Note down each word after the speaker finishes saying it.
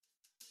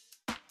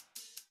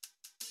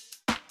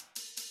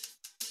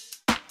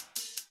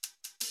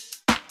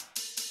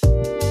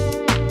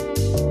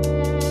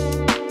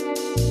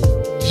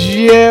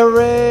Jerry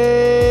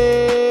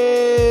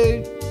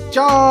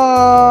John.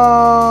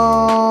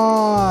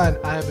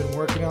 I have been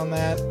working on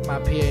that. My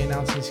PA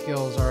announcing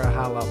skills are at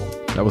high level.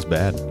 That was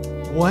bad.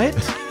 What?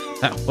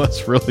 That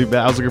was really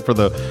bad. I was looking for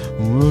the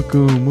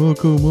welcome.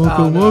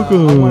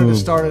 I wanted to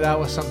start it out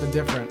with something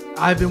different.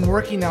 I've been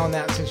working on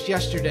that since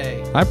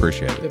yesterday. I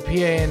appreciate it. The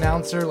PA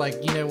announcer, like,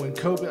 you know, when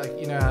Kobe, like,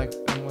 you know, how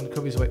when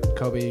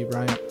Kobe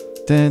Bryant.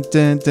 Dun,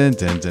 dun, dun,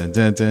 dun, dun,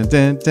 dun, dun,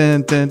 dun,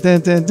 dun, dun,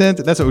 dun, dun, dun.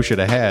 That's what we should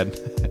have had.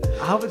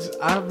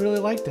 I really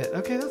liked it.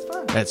 Okay, that's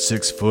fine. At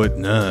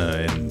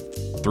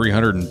 6'9",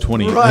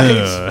 320. Right.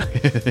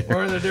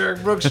 Or the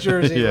Derek Brooks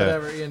jersey, Yeah.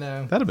 whatever, you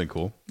know. That'd have been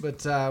cool.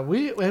 But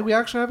we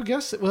actually have a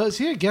guest. Well, is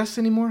he a guest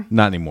anymore?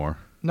 Not anymore.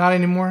 Not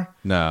anymore.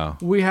 No.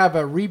 We have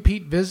a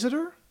repeat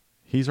visitor.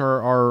 He's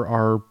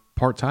our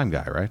part-time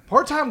guy, right?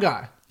 Part-time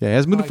guy. Yeah, he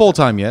hasn't moved to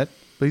full-time yet,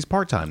 but he's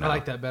part-time now. I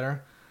like that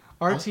better.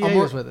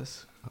 RTA is with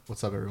us.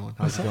 What's up, everyone?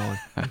 How's it going?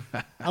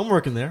 I'm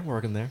working there.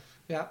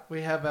 Yeah,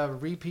 we have a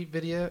repeat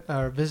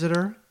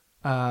visitor,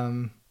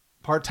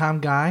 part-time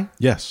guy.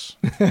 Yes.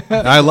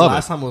 I love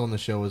Last it. time I was on the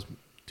show was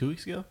 2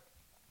 weeks ago?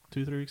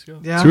 2-3 weeks ago?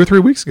 Yeah. 2 or 3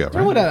 weeks ago, It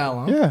right? wasn't that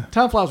long. Yeah.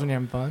 Time flies when you're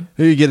having fun.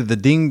 You get the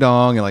ding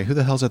dong and like, who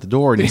the hell's at the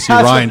door? And you see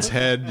Yeah. Ryan's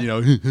head, you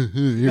know,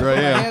 here I Put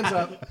my am. hands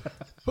up.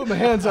 Put my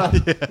hands up.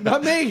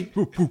 Not me.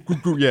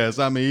 Yeah, it's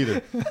not me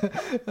either.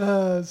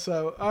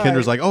 So all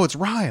Kendra's right. like, oh, it's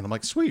Ryan. I'm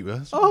like, sweet.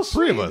 That's Oh,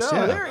 three of sweet. us. No,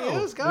 Yeah. there he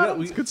is. Got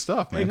him. It's good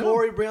stuff, Hey, man.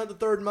 Corey, bring out the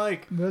third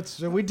mic.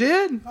 We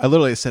did. I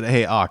literally said,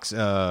 hey, Ox,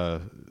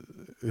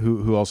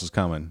 who else is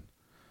coming?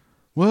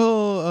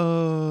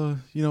 Well,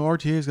 you know,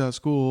 RTA's got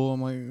school.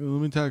 I'm like,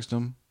 let me text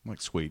him. I'm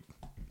like, sweet.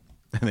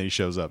 And then he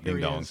shows up, Here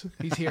ding he dong. is.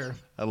 He's here.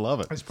 I love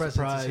it. His presence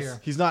Surprise. is here.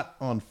 He's not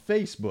on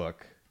Facebook,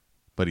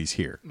 but he's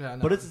here. Yeah,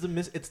 no. But it's the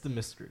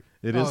mystery.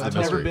 It Oh, is the I've I've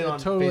never mystery. been It on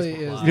totally Facebook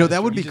is. Live. You know,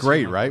 that would You be just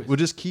great, see my right? voice. We'll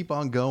just keep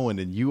on going,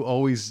 and you're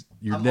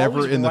I'm never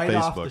always in the right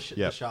off Facebook.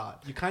 the Yep.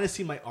 shot. You kind of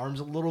see my arms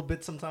a little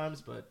bit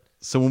sometimes, but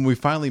So when we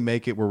finally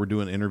make it where we're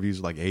doing interviews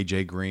with like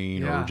AJ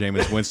Green Yeah. or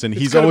Jameis Winston,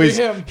 he's gonna be always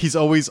him. he's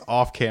always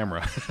off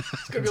camera.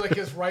 It's gonna be like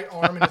his right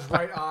arm and his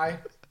right eye.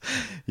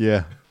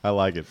 Yeah, I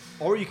like it.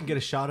 or you can get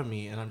a shot of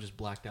me and I'm just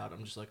blacked out.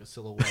 I'm just like a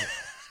silhouette.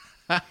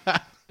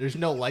 There's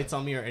no lights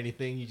on me or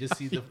anything. You just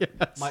see the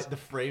the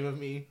frame of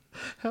me.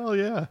 Hell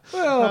yeah.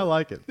 Well, I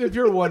like it. If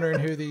you're wondering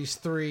who these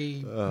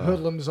three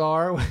hoodlums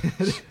are,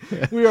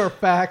 we are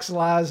Facts,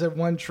 Lies, and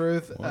One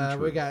Truth.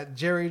 We got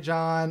Jerry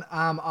John,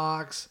 I'm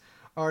Ox,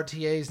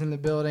 RTA's in the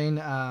building.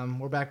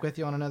 We're back with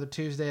you on another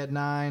Tuesday at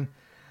 9.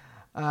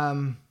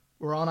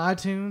 We're on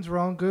iTunes. We're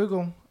on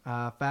Google.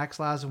 Facts,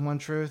 Lies, and One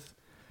Truth.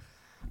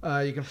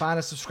 You can find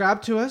us,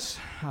 subscribe to us.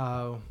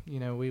 You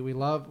know,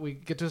 we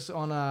get to us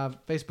on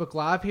Facebook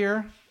Live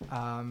here.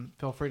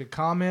 Feel free to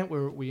comment.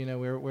 We're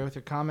with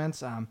your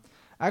comments. I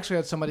actually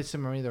had somebody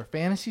send me their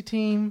fantasy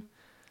team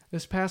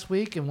this past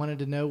week and wanted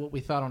to know what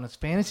we thought on his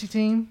fantasy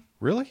team.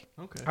 Really?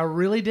 Okay. I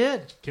really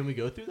did. Can we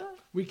go through that?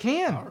 We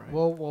can. All right.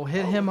 We'll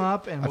hit him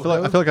up and I feel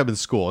like I'm in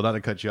school. Not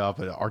to cut you off,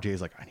 but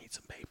RTA's like, I need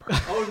some paper.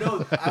 Oh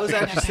no! I was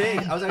actually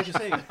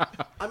saying.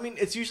 I mean,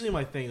 it's usually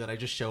my thing that I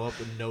just show up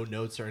with no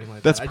notes or anything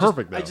like That's that.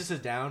 perfect, I though. just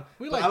sit down.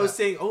 We But like I was that.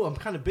 saying, oh, I'm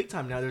kind of big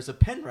time now. There's a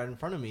pen right in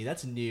front of me.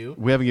 That's new.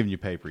 We haven't given you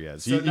paper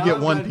yet. So So you now get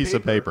I've one got piece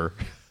of paper.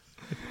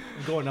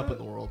 I'm going up in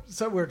the world.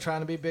 So we're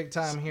trying to be big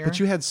time here. But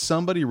you had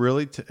somebody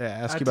really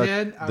ask I you about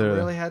did. I the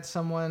really had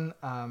someone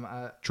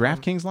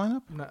DraftKings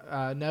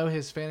lineup? know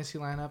his fantasy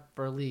lineup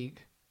for a league.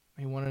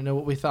 He wanted to know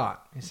what we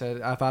thought. He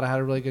said, I thought I had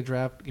a really good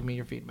draft. Give me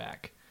your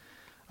feedback.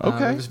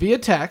 Okay. It was via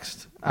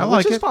text, I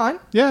like which is it. fine.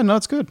 Yeah, no,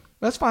 it's good.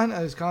 That's fine.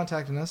 He's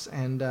contacting us.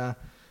 And,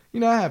 you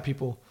know, I have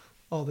people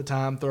all the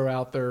time throw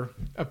out their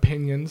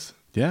opinions.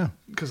 Yeah.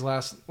 Because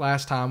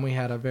last time we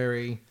had a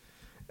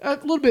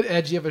little bit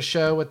edgy of a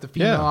show with the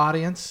female Yeah.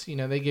 audience. You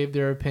know, they gave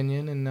their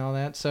opinion and all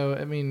that. So,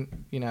 I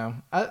mean, you know,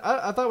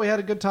 I thought we had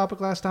a good topic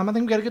last time. I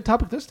think we got a good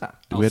topic this time.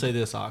 I'll say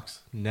this,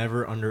 Ox.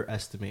 Never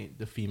underestimate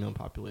the female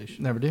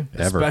population. Never do.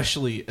 Ever.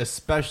 Especially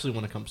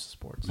when it comes to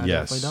sports. I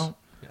Yes. definitely don't.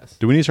 Yes.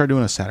 Do we need to start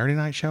doing a Saturday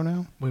night show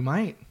now? We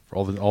might. For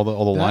all the Yeah.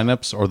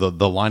 lineups or the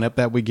lineup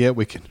that we get,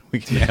 we can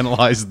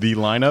analyze the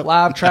lineup.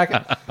 Live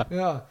tracking.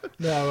 Yeah.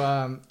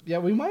 No, yeah,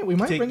 we might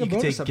bring a You can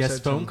bonus take episode.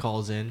 guest phone soon.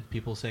 calls in.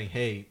 People saying,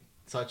 "Hey,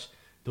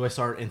 do I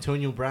start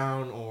Antonio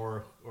Brown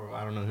or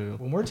I don't know who?"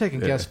 When we're taking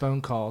guest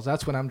phone calls,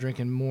 that's when I'm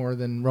drinking more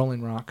than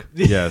Rolling Rock.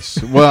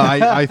 Yes. Well,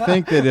 I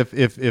think that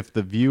if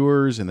the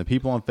viewers and the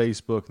people on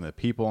Facebook and the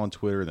people on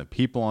Twitter and the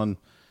people on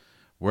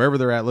wherever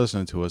they're at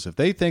listening to us, if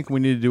they think we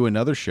need to do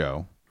another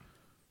show,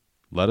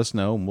 let us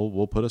know and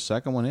we'll put a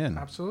second one in.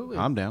 Absolutely.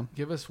 I'm down.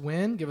 Give us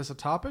a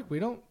topic.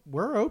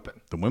 We're open.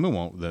 The women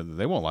won't.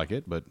 They won't like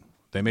it, but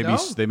they may No.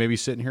 be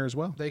sitting here as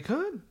well. They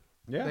could.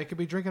 Yeah. They could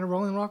be drinking a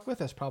Rolling Rock with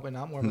us. Probably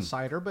not, more of a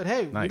cider, but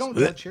hey, we Nice. don't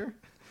judge here.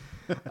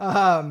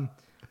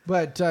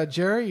 But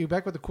Jerry, you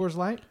back with the Coors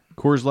Light?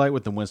 Coors Light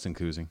with the Winston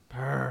Koozie.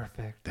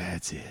 Perfect.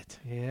 That's it.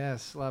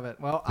 Yes, love it.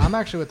 Well, I'm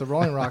actually with the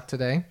Rolling Rock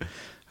today.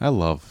 I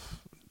love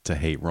to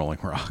hate Rolling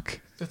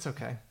Rock. It's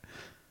okay.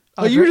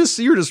 Oh, you were just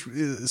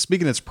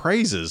speaking its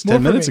praises More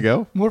 10 for minutes me.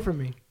 ago. More for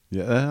me.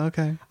 Yeah.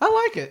 Okay.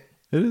 I like it.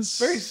 It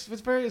is.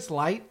 It's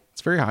light.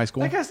 It's very high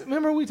school. I guess,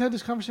 remember we had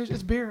this conversation?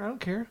 It's beer. I don't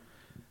care.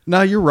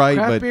 No, you're right,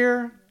 Craft but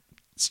beer.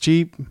 it's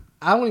cheap.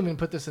 I don't even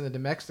put this in the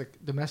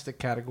domestic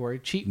category.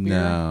 Cheap beer.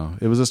 No,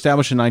 it was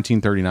established in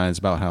 1939. It's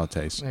about how it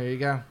tastes. There you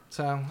go.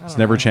 So It's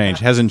never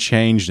changed. Hasn't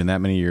changed in that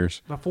many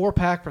years. A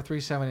 4-pack for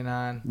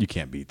 $3.79. You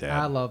can't beat that.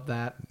 I love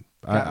that.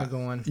 Got me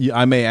going. Yeah,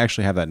 I may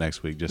actually have that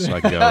next week, just so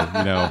I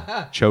can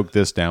go, choke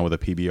this down with a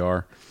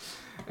PBR.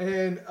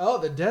 And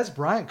the Des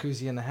Bryant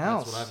koozie in the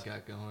house. That's what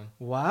I've got going.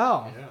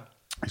 Wow. Yeah.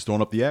 He's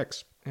throwing up the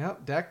X.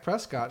 Yep, Dak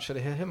Prescott should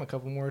have hit him a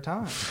couple more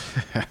times.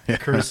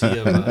 Courtesy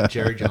of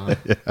Jerry John.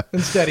 Yeah.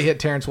 Instead, he hit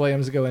Terrence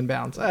Williams to go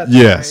inbounds. That's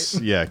Yes.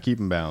 right. Yeah, keep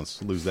him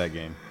bounced. Lose that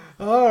game.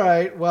 All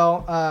right.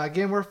 Well,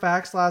 again, we're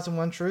Facts, Lies, and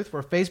One Truth.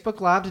 We're Facebook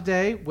Live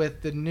today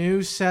with the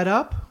new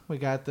setup. We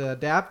got the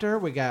adapter.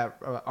 We got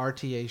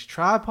RTA's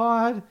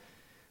tripod.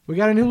 We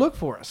got a new look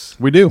for us.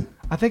 We do.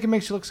 I think it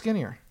makes you look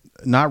skinnier.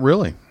 Not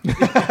really. You're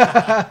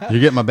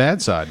getting my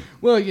bad side.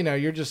 Well,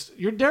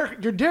 you're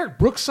Derek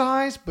Brooks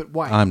size, but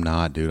white. I'm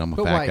not, dude. I'm a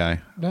but fat white.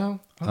 guy. No,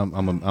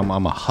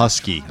 I'm a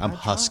husky. I'm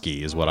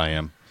husky is what I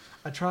am.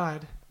 I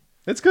tried.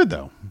 It's good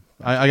though.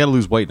 I got to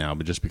lose weight now,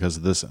 but just because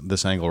of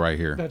this angle right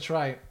here. That's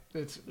right.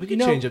 We can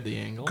change up the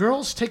angle.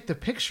 Girls take the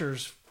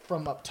pictures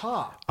from up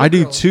top. I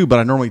do too, but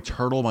I normally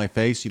turtle my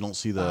face. You don't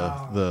see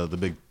the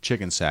big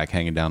chicken sack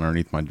hanging down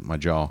underneath my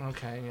jaw.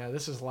 Okay, yeah,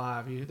 this is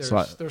live.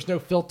 There's no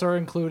filter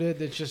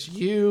included. It's just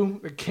you,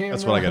 the camera.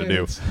 That's what I got to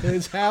do.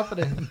 It's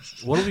happening.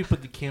 What if we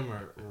put the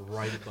camera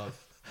right above?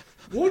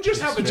 We'll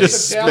just have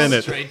Just spin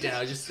it. Straight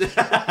down. Just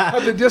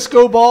have the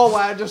disco ball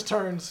while it just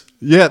turns.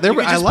 Yeah,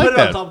 I like put it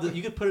that. On top of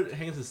you could put it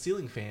hanging to the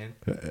ceiling fan,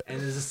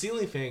 and as the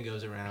ceiling fan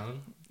goes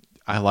around,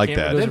 I like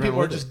camera that. goes Then around people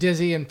are with just it.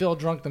 dizzy and feel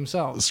drunk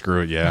themselves.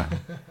 Screw it, yeah.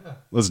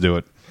 Let's do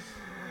it.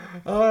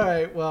 All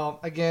right. Well,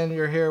 again,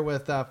 you're here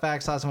with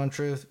Facts, Lies, and One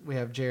Truth. We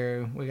have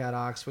Jerry. We got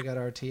Ox. We got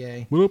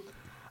RTA. Whoop.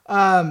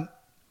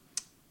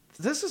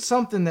 This is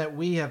something that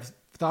we have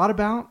thought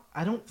about.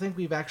 I don't think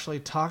we've actually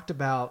talked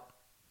about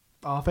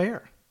off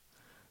air.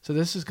 So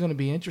this is going to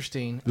be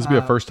interesting. This will be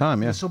a first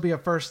time, yeah. This will be a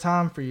first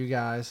time for you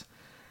guys.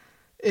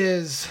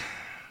 We've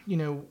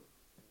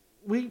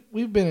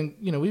been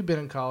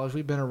in college.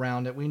 We've been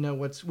around it. We know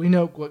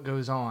what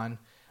goes on.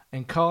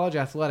 And college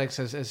athletics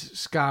has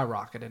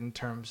skyrocketed in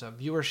terms of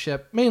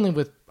viewership, mainly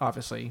with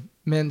obviously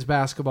men's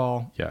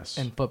basketball, Yes.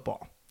 and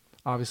football.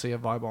 Obviously, you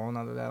have volleyball and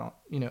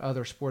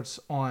other sports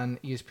on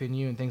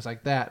ESPNU and things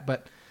like that.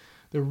 But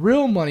the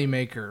real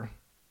moneymaker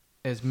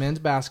is men's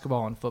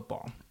basketball and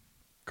football.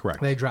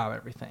 Correct. They drive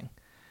everything.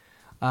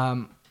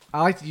 I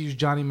like to use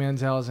Johnny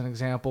Manziel as an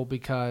example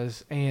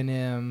because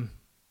A&M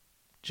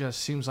just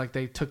seems like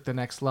they took the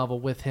next level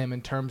with him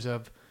in terms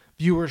of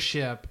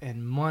viewership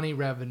and money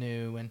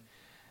revenue and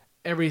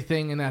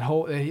everything in that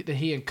whole that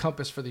he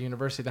encompassed for the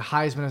university. The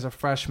Heisman as a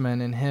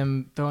freshman and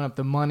him throwing up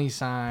the money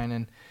sign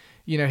and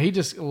he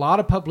just a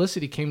lot of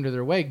publicity came to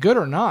their way, good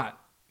or not,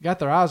 got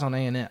their eyes on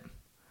A&M.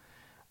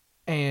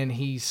 And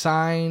he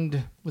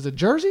signed, was it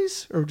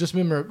jerseys or just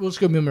let's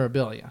go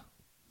memorabilia.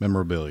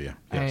 Memorabilia.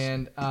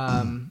 Yes.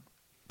 And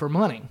for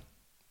money.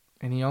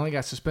 And he only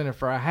got suspended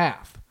for a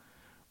half.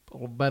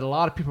 But a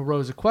lot of people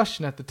rose a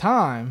question at the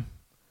time.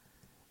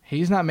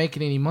 He's not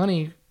making any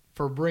money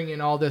for bringing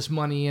all this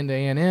money into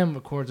A&M,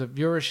 of course, of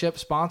viewership,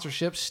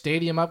 sponsorships,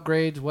 stadium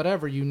upgrades,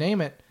 whatever, you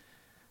name it.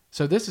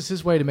 So this is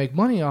his way to make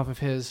money off of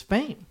his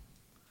fame.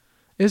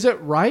 Is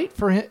it right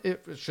for him?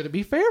 Should it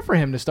be fair for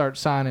him to start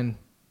signing,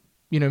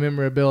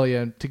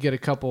 memorabilia to get a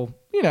couple,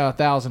 $1,000,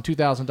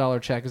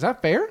 $2,000 check? Is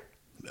that fair?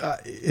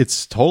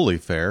 It's totally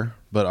fair,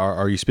 but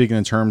are you speaking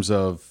in terms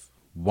of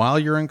while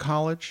you're in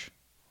college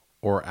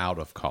or out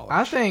of college?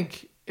 I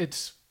think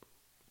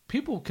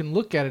people can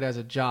look at it as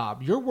a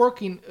job. You're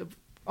working,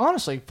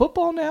 honestly,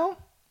 football now,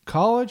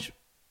 college,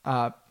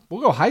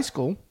 we'll go high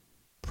school,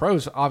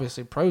 pros,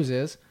 obviously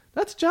pros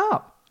that's a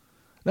job.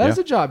 That's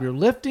a job. You're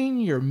lifting,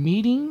 you're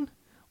meeting,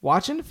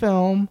 watching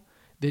film,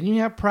 then you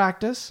have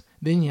practice,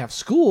 then you have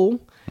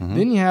school,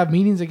 then you have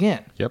meetings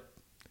again. Yep.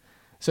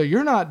 So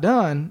you're not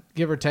done,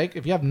 give or take.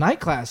 If you have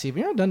night class, even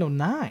you're not done till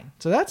 9.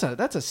 So that's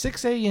a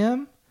 6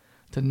 a.m.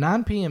 to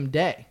 9 p.m.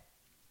 day,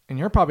 and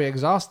you're probably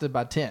exhausted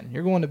by 10.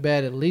 You're going to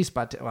bed at least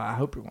by 10. Well, I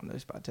hope you're going to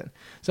bed by 10.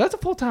 So that's a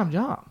full time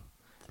job,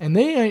 and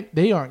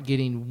they aren't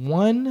getting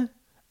 1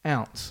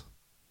 ounce,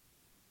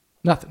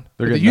 nothing.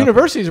 The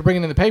universities are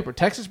bringing in the paper.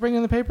 Texas bringing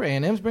in the paper.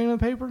 A&M's bringing in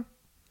the paper.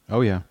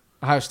 Oh yeah.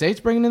 Ohio State's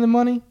bringing in the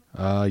money.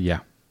 Yeah.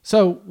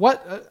 So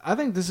what? I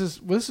think this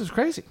is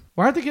crazy.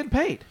 Why aren't they getting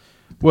paid?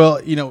 Well,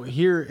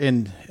 here,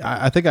 and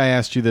I think I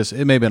asked you this.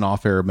 It may have been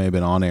off air, it may have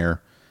been on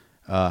air.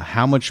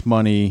 How much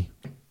money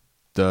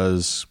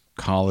does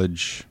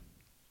college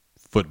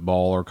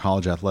football or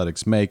college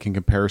athletics make in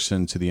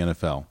comparison to the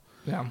NFL?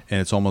 Yeah. And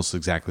it's almost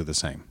exactly the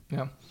same.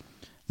 Yeah.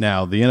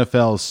 Now, the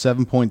NFL is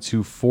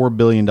 $7.24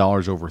 billion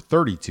over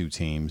 32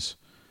 teams.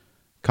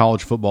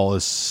 College football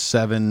is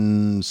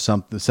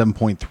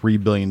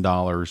 $7.3 billion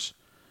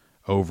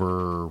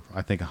over,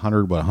 I think,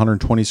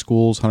 120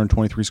 schools,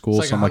 123 schools,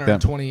 It's like something like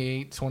that.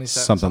 128,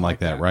 27. Something like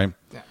that, right?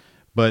 Yeah.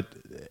 But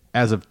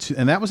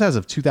and that was as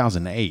of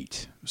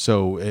 2008.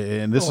 So,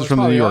 and this is from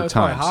the probably, New York it's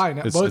probably Times. high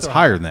now. It's Both are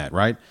higher high. than that,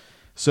 right?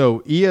 So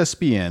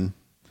ESPN,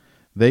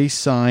 they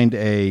signed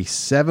a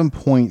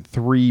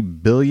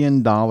 $7.3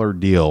 billion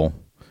deal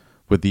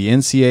with the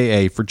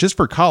NCAA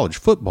for college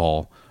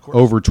football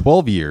over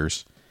 12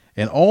 years.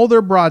 And all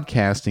their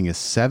broadcasting is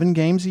 7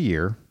 games a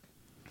year.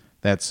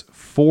 That's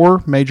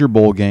 4 major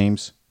bowl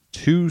games,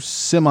 2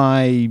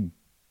 semi-final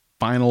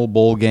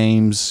bowl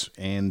games,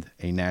 and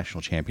a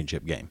national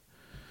championship game.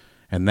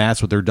 And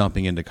that's what they're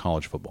dumping into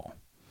college football.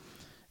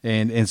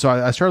 And so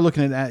I started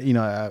looking at,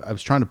 I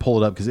was trying to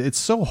pull it up because it's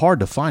so hard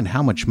to find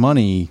how much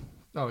money.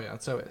 Oh yeah,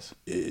 so is.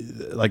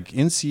 Like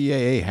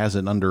NCAA has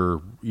it under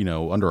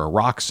a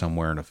rock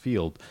somewhere in a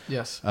field.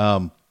 Yes.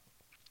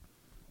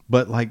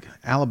 But like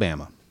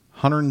Alabama,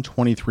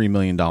 $123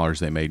 million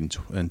they made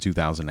in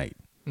 2008.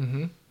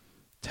 Mm-hmm.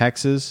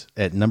 Texas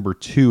at number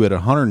 2 at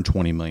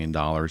 $120 million.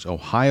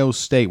 Ohio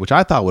State, which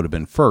I thought would have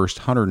been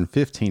first,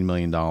 $115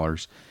 million.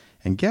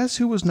 And guess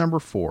who was number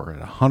 4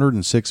 at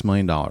 $106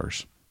 million?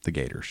 The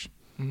Gators.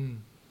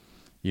 And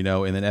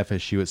then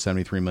FSU at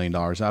 $73 million.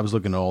 I was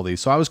looking at all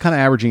these. So I was kind of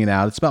averaging it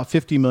out. It's about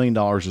 $50 million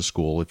a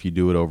school if you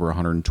do it over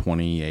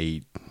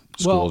 128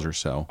 schools or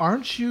so.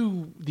 Aren't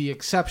you the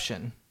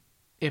exception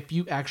if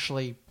you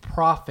actually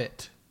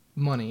profit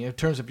money in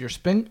terms of your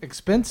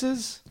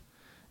expenses,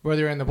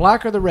 whether you're in the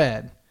black or the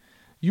red?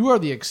 You are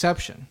the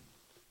exception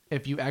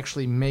if you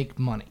actually make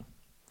money.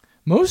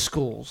 Most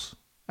schools,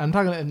 I'm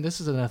talking, and this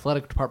is an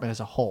athletic department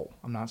as a whole.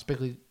 I'm not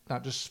speaking,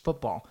 not just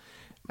football.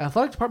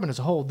 Athletic department as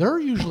a whole, they're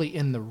usually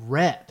in the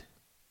red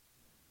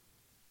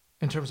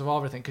in terms of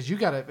everything. Because you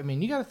got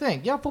to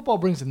think, football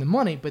brings in the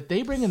money, but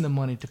they bring in the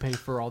money to pay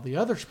for all the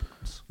other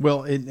sports.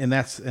 Well, and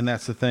that's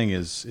the thing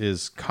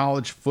is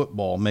college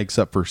football makes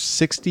up for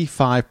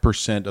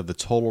 65% of the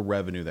total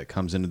revenue that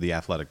comes into the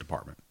athletic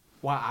department.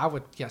 Wow, I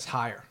would guess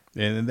higher.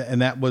 And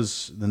that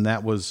was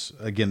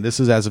again, this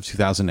is as of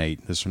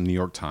 2008. This is from New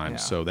York Times,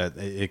 Yeah. so that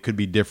it could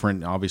be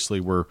different. Obviously,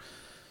 we're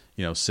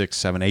 6,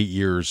 7, 8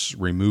 years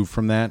removed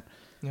from that.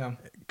 Yeah,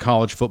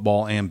 College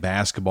football and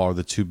basketball are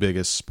the 2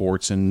 biggest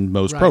sports in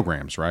most Right.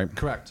 programs, right?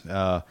 correct.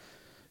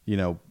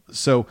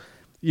 So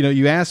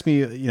you asked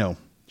me,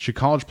 should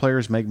college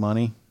players make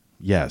money?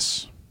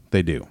 Yes,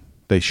 they do.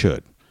 They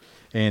should.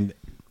 And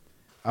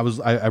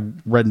I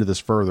read into this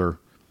further.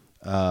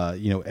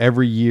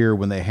 Every year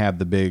when they have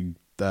the big,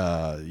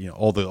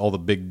 all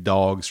the big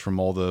dogs from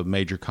all the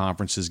major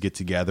conferences get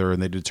together and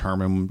they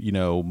determine,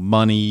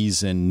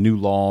 monies and new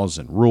laws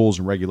and rules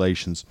and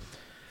regulations.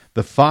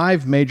 The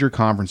 5 major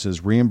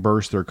conferences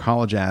reimburse their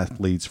college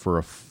athletes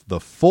for the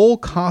full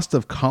cost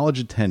of college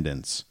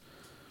attendance,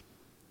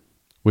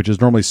 which is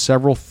normally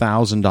several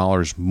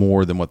 $1,000s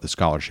more than what the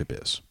scholarship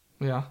is.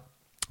 Yeah.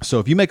 So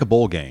if you make a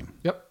bowl game,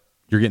 Yep.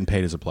 you're getting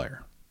paid as a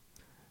player.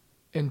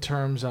 In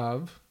terms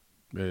of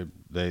You're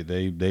going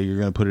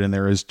to put it in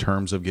there as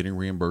terms of getting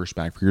reimbursed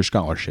back for your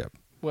scholarship.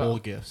 Bowl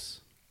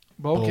gifts.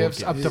 bowl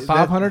gifts up to gifts.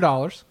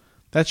 $500.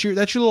 That's your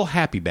little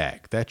happy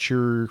bag. That's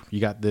you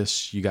got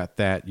this, you got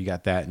that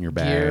in your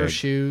bag. Gear,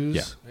 shoes.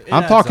 Yeah. It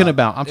I'm adds talking up.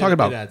 about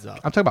It adds up.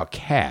 I'm talking about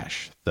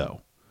cash though.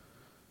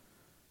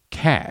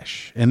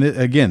 Cash. And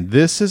again,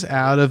 this is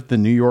out of the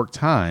New York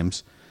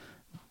Times.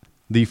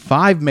 The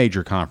 5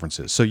 major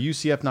conferences. So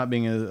UCF not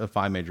being a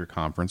 5 major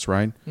conference,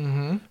 right?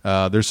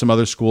 Mm-hmm. There's some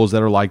other schools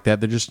that are like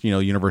that. They're just,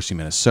 University of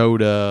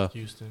Minnesota,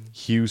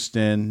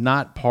 Houston,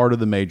 not part of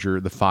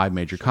the 5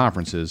 major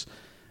conferences.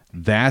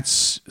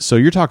 So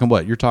you're talking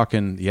what? You're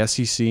talking the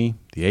SEC,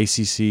 the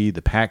ACC,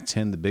 the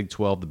Pac-10, the Big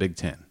 12, the Big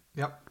 10.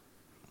 Yep.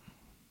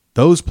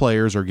 Those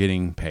players are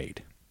getting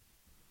paid.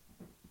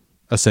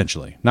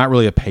 Essentially. Not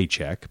really a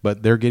paycheck,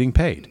 but they're getting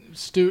paid.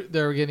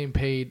 They're getting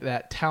paid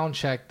that town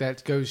check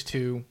that goes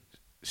to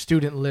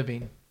student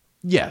living.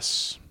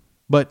 Yes.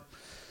 But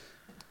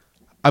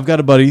I've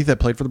got a buddy that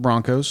played for the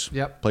Broncos,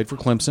 Yep. played for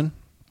Clemson,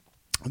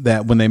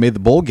 that when they made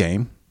the bowl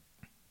game,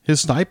 his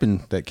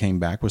stipend that came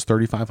back was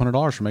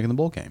 $3,500 for making the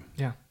bowl game.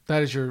 Yeah.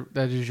 That is your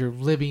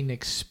living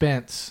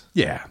expense.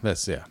 Yeah,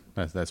 that's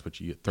what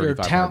you get. Your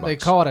 $3,500. they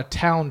call it a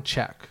town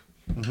check.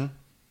 Mm-hmm.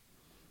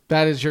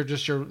 That is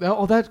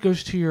that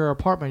goes to your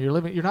apartment.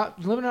 You're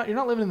not living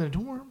in the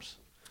dorms.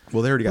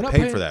 Well, they already You're got not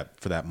paid paying-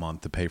 for that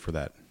month to pay for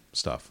that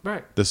stuff.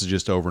 Right. This is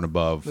just over and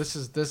above. This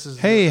is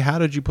Hey, how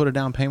did you put a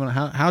down payment?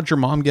 How'd your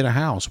mom get a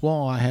house?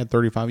 Well, I had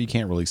 35. You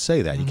can't really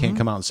say that. You can't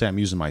come out and say I'm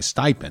using my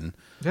stipend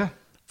yeah.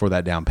 for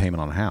that down payment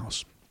on a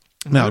house.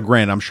 Now,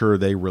 granted, I'm sure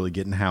they really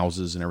getting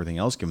houses and everything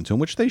else given to them,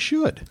 which they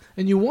should.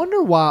 And you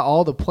wonder why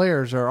all the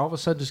players are all of a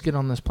sudden just getting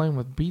on this plane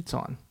with Beats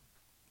on.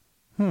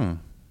 Imagine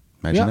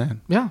that.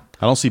 Yeah.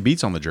 I don't see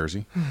Beats on the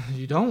jersey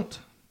You don't.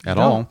 at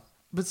You all. don't.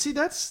 But see,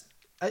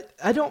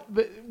 I don't.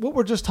 But what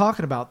we're just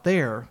talking about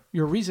there,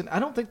 your reason, I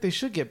don't think they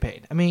should get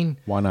paid. I mean,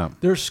 Why not?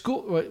 their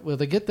school, well,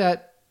 they get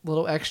that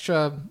little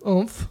extra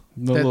oomph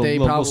that Little- they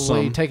little probably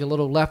something. take a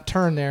little left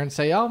turn there and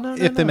say, oh, no,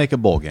 If they make a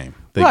bowl game,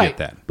 they right. get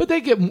that. But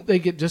they get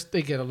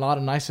a lot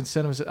of nice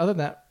incentives. Other than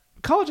that,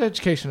 college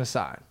education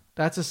aside,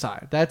 that's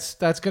aside. That's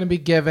going to be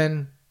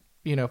given,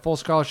 full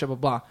scholarship, blah,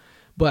 blah.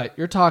 But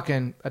you're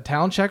talking a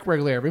town check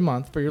regularly every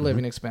month for your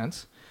living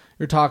expense.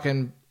 You're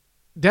talking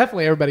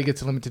definitely everybody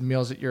gets limited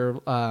meals at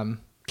your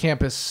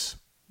campus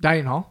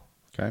dining hall,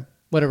 Okay.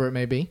 whatever it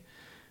may be.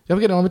 You'll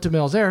get unlimited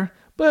meals there,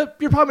 but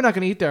you're probably not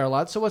going to eat there a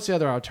lot. So what's the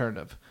other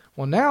alternative?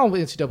 Well, now the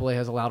NCAA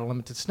has allowed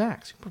unlimited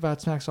snacks. You can provide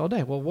snacks all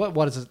day. Well,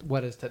 what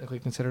is technically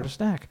considered a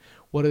snack?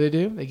 What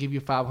do? They give you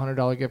a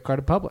 $500 gift card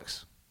at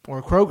Publix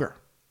or Kroger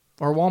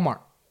or Walmart.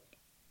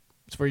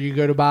 It's where you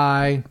go to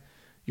buy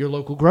your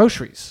local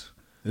groceries.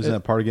 Isn't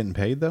that part of getting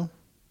paid, though?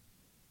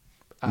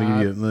 Let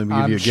me give you a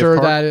I'm gift sure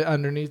card. that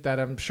underneath that,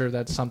 I'm sure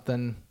that's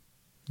something.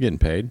 Getting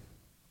paid.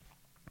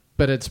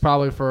 But it's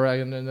probably for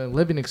a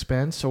living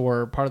expense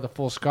or part of the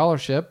full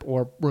scholarship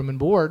or room and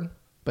board,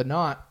 but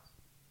not.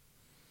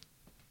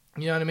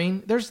 You know what I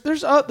mean?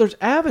 There's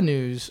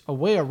avenues, a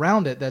way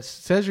around it that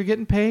says you're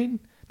getting paid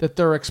that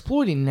they're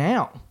exploiting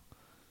now.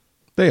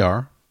 They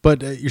are,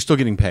 but you're still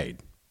getting paid.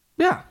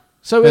 Yeah.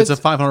 So It's a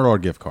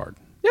 $500 gift card.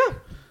 Yeah.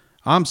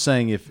 I'm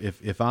saying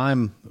if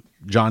I'm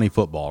Johnny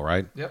Football,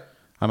 right? Yep.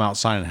 I'm out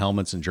signing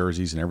helmets and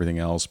jerseys and everything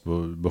else.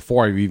 But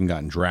before I've even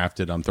gotten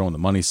drafted, I'm throwing the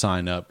money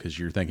sign up because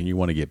you're thinking you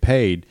want to get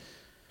paid.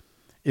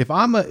 Think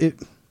about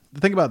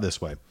it this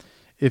way: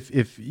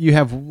 if you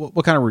have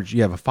what kind of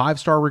you have a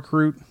 5-star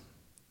recruit,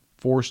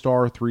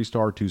 4-star,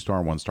 3-star, 2-star,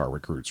 and 1-star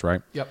recruits,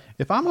 right? Yep.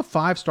 If I'm a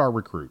 5-star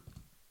recruit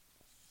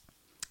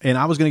and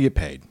I was going to get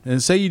paid,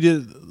 and say you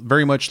did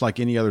very much like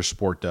any other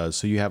sport does,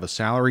 so you have a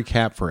salary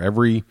cap for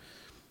every,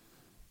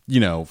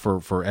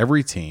 for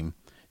every team.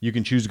 You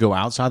can choose to go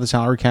outside the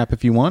salary cap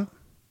if you want,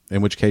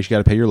 in which case you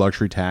got to pay your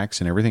luxury tax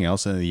and everything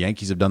else. And the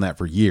Yankees have done that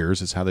for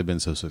years. It's how they've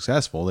been so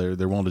successful.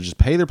 They're willing to just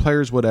pay their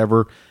players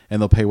whatever,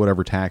 and they'll pay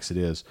whatever tax it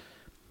is.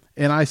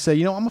 And I say,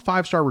 I'm a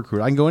 5-star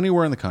recruit. I can go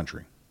anywhere in the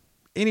country,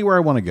 anywhere I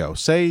want to go.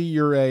 Say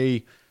you're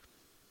a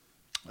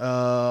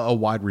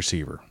wide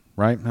receiver,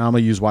 right? Now I'm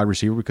going to use wide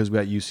receiver because we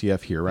got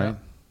UCF here, right? Yeah.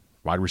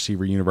 Wide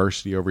receiver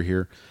university over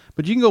here.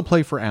 But you can go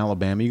play for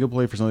Alabama. You can go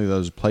play for some of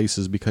those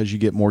places because you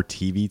get more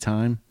TV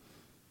time.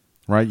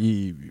 Right,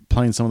 you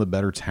playing some of the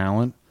better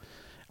talent.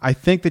 I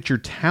think that your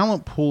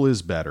talent pool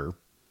is better,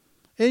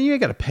 and you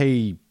ain't got to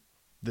pay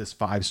this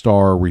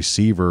 5-star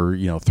receiver,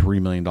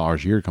 $3 million a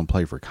year to come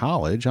play for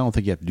college. I don't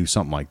think you have to do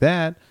something like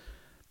that,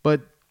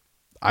 but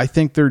I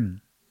think they're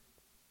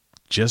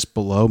just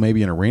below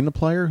maybe an arena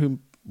player.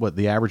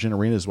 The average in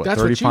arena is what?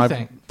 That's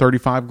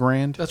 35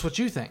 grand. That's what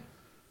you think.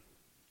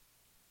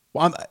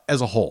 Well,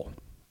 as a whole.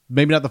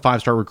 Maybe not the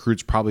 5-star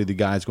recruits. Probably the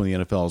guys going to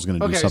the NFL is going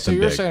to do something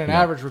big. Okay, so you're saying an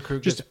average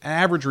recruit. Just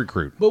average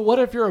recruit. But what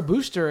if you're a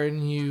booster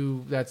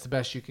and that's the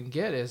best you can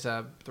get is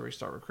a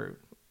 3-star recruit?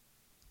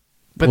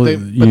 But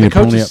the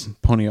coaches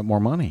pony up more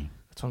money.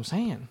 That's what I'm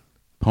saying.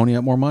 Pony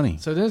up more money.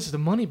 So this is the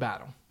money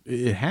battle.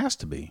 It has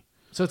to be.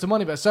 So it's a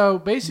money battle. So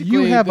basically,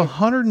 you have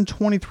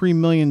 $123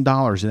 million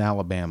in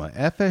Alabama.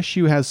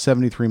 FSU has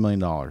 $73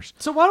 million.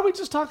 So why are we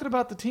just talking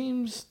about the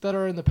teams that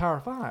are in the Power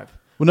 5?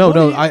 Well,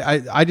 no.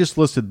 I just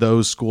listed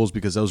those schools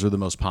because those are the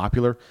most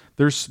popular.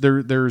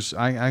 There's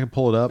I can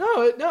pull it up.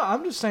 No.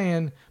 I'm just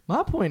saying.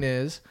 My point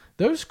is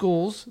those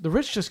schools, the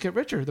rich just get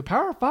richer. The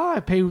Power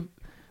 5 pay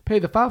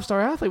the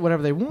 5-star athlete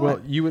whatever they want.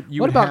 Well,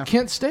 what about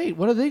Kent State?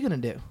 What are they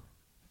going to do?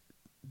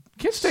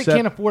 Kent State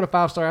can't afford a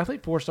 5-star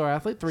athlete, 4-star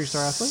athlete,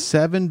 3-star athlete.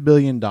 $7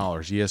 billion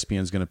ESPN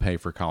is going to pay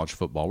for college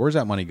football. Where's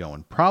that money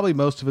going? Probably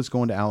most of it's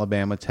going to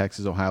Alabama,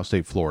 Texas, Ohio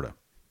State, Florida.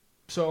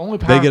 So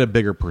they get a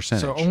bigger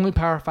percentage. So only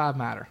Power 5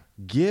 matter.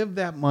 Give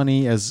that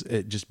money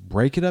just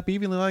break it up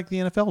evenly like the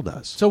NFL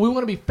does. So we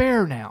want to be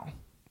fair now.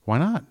 Why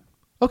not?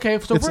 Okay,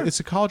 so it's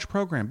a college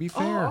program. Be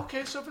fair. Oh,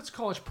 okay. So if it's a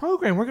college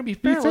program, we're going to be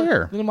fair. Be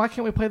fair. Then why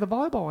can't we play the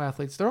volleyball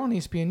athletes? They're on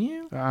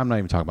ESPNU. I'm not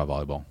even talking about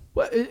volleyball.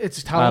 Well,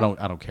 it's I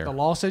don't care. The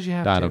law says you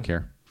have to. I don't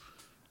care.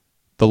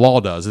 The law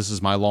does. This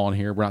is my law in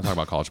here. We're not talking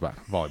about college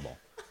volleyball.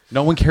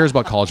 No one cares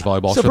about college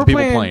volleyball. So for the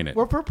people playing it.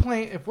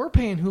 If we're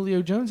paying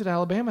Julio Jones at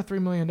Alabama $3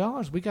 million,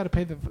 we got to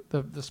pay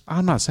the.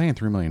 I'm not saying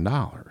 $3 million.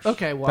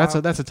 Okay, well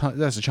that's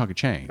a chunk of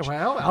change.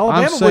 Well,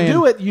 Alabama would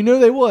do it. You know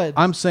they would.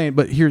 I'm saying,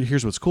 but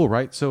here's what's cool,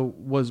 right? So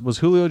was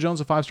Julio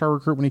Jones a 5-star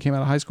recruit when he came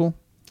out of high school?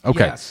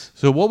 Okay. Yes.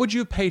 So what would you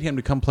have paid him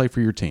to come play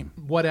for your team?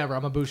 Whatever.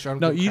 I'm a booster.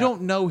 No, you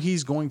don't know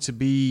he's going to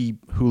be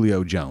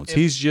Julio Jones.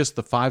 He's just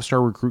the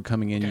 5-star recruit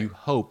coming in. Okay. You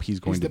hope he's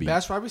going to be. He's the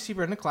best wide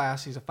receiver in the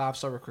class. He's a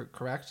 5-star recruit,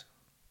 correct?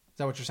 Is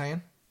that what you're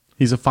saying?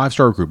 He's a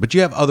 5-star recruit, but you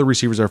have other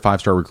receivers that are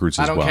 5-star recruits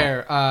as well. I don't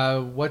care.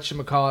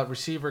 Whatchamacallit,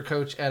 receiver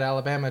coach at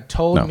Alabama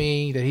told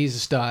me that he's a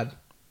stud.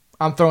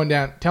 I'm throwing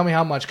down. Tell me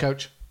how much,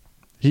 coach.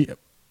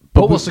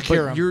 What will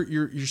secure him?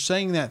 You're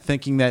saying that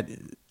thinking that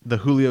the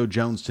Julio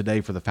Jones today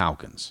for the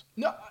Falcons.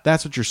 No,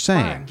 that's what you're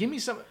saying. Fine. Give me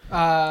some.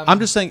 I'm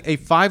just saying a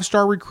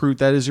 5-star recruit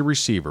that is a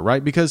receiver,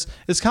 right? Because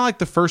it's kind of like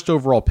the first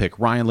overall pick.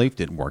 Ryan Leaf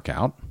didn't work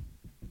out.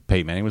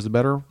 Peyton Manning was the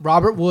better.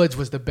 Robert Woods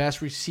was the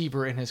best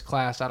receiver in his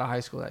class out of high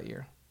school that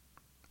year.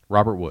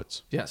 Robert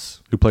Woods.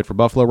 Yes. Who played for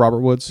Buffalo,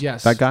 Robert Woods?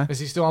 Yes. That guy? Is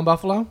he still on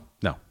Buffalo?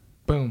 No.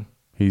 Boom.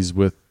 He's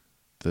with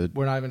the...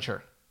 We're not even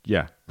sure.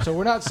 Yeah. So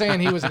we're not saying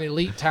he was an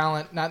elite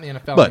talent, not in the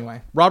NFL But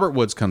anyway. Robert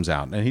Woods comes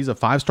out, and he's a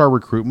 5-star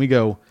recruit, and we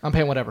go, I'm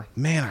paying whatever.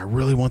 man, I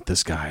really want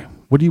this guy.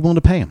 What are you willing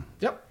to pay him?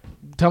 Yep.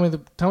 Tell me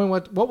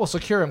what will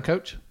secure him,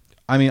 Coach.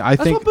 I mean,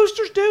 That's what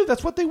boosters do.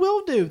 That's what they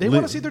will do. They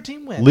want to see their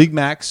team win. League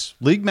max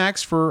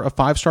for a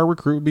 5-star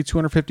recruit would be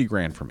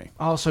 $250,000 for me.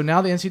 Oh, so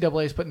now the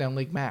NCAA is putting down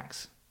league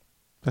max.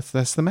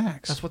 That's the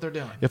max. That's what they're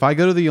doing. If I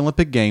go to the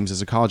Olympic Games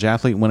as a college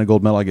athlete and win a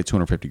gold medal, I get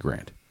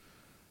 $250,000,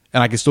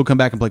 and I can still come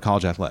back and play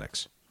college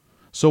athletics.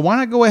 So why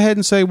not go ahead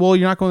and say, well,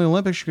 you're not going to the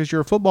Olympics because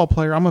you're a football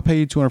player. I'm going to pay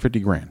you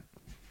 $250,000.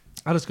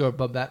 I'll just go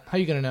above that. How are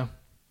you going to know?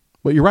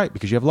 Well, you're right,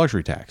 because you have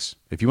luxury tax.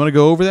 If you want to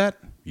go over that,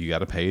 you got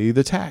to pay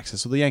the tax.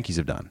 That's what the Yankees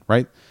have done,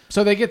 right?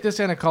 So they get this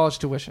in a college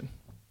tuition.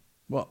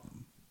 Well,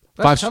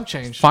 That's some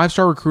change.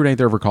 5-star recruit ain't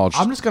there for college.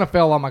 I'm just going to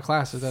fail all my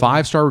classes.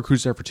 5-star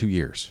recruit's there for 2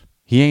 years.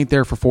 He ain't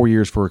there for 4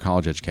 years for a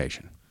college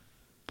education.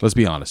 Let's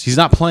be honest. He's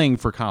not playing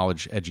for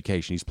college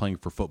education. He's playing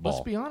for football.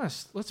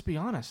 Let's be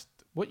honest.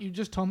 What you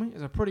just told me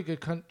is a pretty good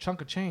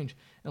chunk of change.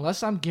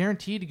 Unless I'm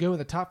guaranteed to go in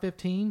the top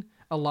 15,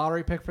 a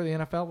lottery pick for the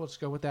NFL, let's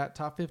go with that,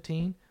 top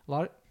 15.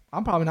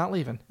 I'm probably not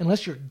leaving.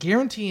 Unless you're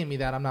guaranteeing me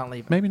that I'm not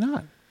leaving. Maybe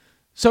not.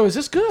 So is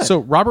this good? So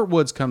Robert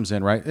Woods comes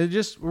in, right? We're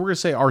going to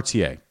say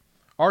RTA.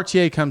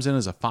 RTA comes in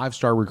as a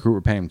 5-star recruit.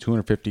 We're paying him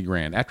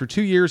 $250,000. After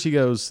 2 years, he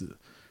goes,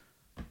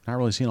 not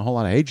really seeing a whole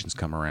lot of agents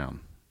come around.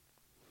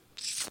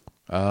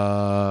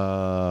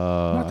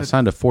 I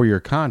signed a 4-year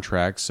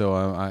contract, so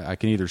I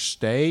can either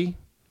stay,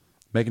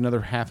 make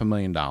another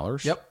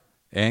 $500,000, yep,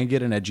 and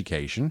get an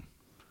education,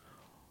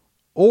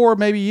 or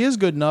maybe he is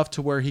good enough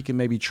to where he can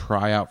maybe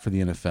try out for the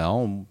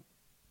NFL and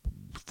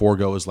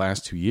forego his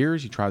last 2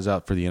 years. He tries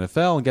out for the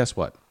NFL, and guess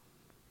what?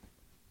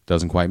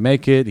 Doesn't quite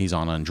make it. He's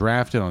on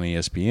undrafted on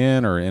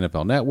ESPN or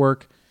NFL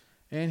Network,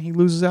 and he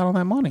loses out on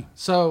that money.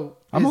 So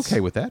I'm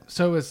okay with that.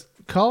 So is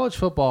college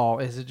football?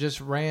 Is it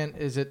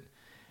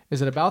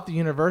about the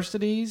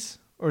universities,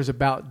 or is it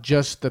about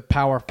just the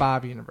Power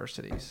 5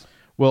 universities?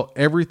 Well,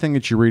 everything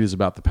that you read is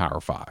about the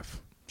Power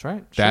 5. That's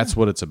right. That's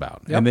what it's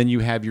about. Yep. And then you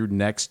have your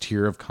next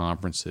tier of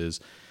conferences.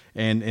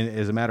 And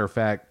as a matter of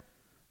fact,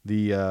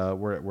 the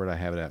where did I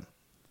have it at?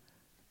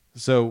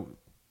 So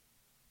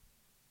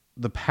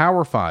the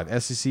Power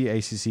 5, SEC,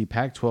 ACC,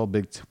 Pac-12,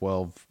 Big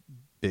 12,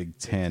 Big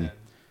 10,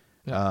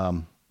 Yep.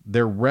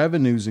 Their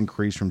revenues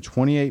increased from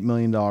 $28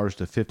 million to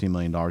 $50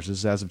 million. This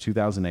is as of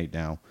 2008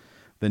 now.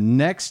 The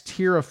next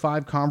tier of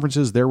 5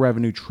 conferences, their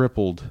revenue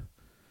tripled.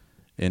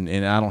 And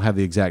I don't have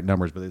the exact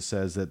numbers, but it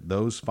says that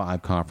those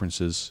 5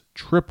 conferences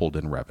tripled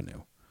in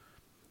revenue.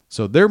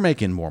 So they're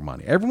making more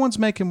money. Everyone's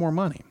making more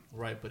money.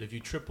 Right, but if you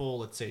triple,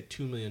 let's say,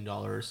 $2 million,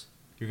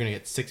 you're going to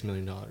get $6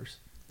 million.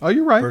 Oh,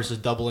 you're right. Versus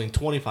doubling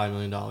 $25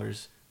 million.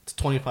 It's a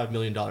 $25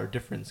 million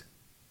difference.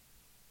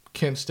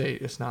 Kent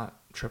State is not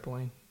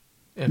tripling.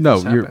 If No,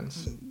 this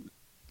happens.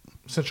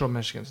 Central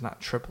Michigan's not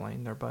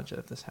tripling their budget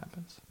if this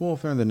happens. Well,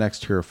 if they're in the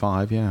next tier of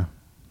 5, yeah,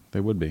 they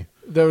would be.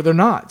 They're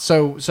not.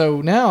 So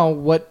now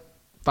what?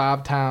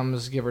 5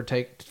 times, give or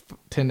take,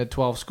 10 to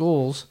 12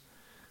 schools,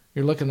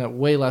 you're looking at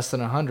way less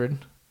than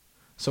 100.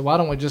 So why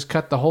don't we just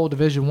cut the whole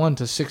Division I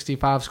to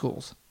 65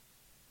 schools?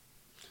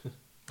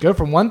 Go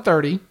from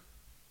 130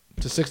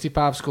 to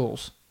 65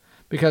 schools.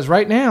 Because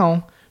right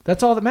now,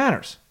 that's all that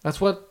matters.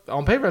 That's what,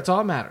 on paper, that's all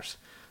that matters.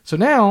 So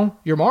now,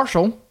 your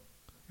Marshall,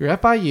 your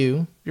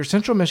FIU, your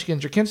Central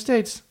Michigans, your Kent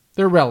States,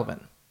 they're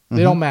irrelevant.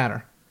 They don't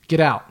matter. Get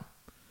out.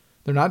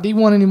 They're not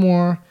D1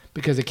 anymore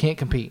because they can't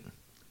compete.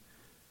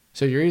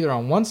 So you're either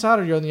on one side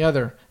or you're on the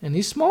other. And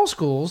these small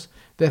schools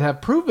that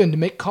have proven to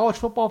make college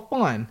football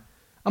fun,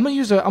 I'm gonna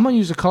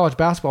use a college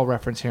basketball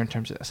reference here in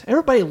terms of this.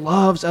 Everybody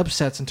loves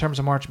upsets in terms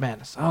of March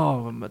Madness.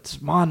 Oh,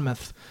 it's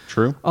Monmouth.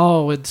 True.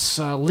 Oh, it's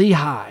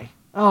Lehigh.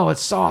 Oh,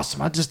 it's awesome.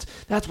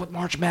 That's what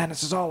March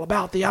Madness is all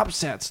about. The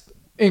upsets.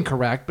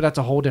 Incorrect, but that's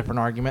a whole different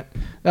argument.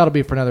 That'll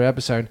be for another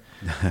episode.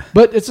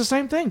 But it's the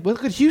same thing.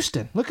 Look at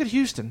Houston.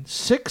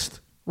 6th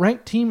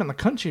ranked team in the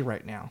country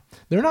right now.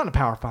 They're not in the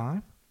Power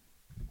 5.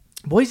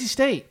 Boise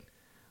State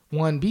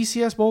won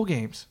BCS bowl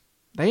games.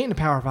 They ain't in the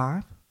Power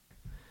 5.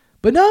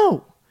 But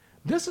no,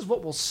 this is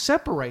what will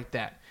separate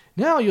that.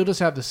 Now you'll just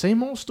have the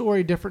same old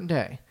story, different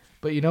day.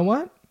 But you know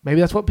what?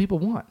 Maybe that's what people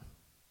want.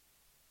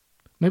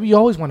 Maybe you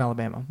always want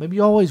Alabama. Maybe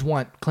you always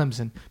want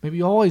Clemson. Maybe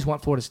you always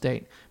want Florida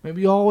State.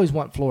 Maybe you always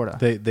want Florida.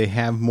 They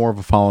have more of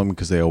a following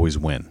because they always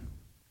win.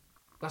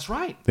 That's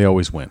right. They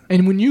always win.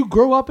 And when you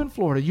grow up in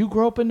Florida, you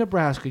grow up in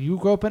Nebraska, you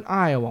grow up in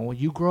Iowa,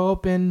 you grow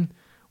up in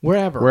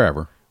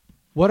wherever.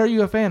 What are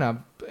you a fan of?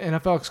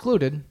 NFL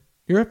excluded.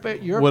 You're a fan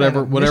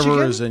of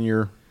whatever is in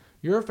your.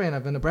 You're a fan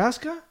of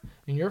Nebraska,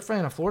 and you're a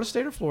fan of Florida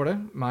State or Florida.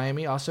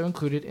 Miami also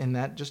included in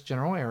that just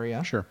general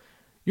area. Sure.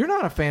 You're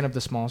not a fan of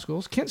the small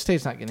schools. Kent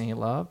State's not getting any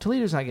love.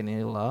 Toledo's not getting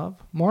any love.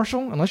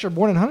 Marshall, unless you're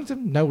born in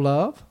Huntington, no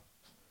love.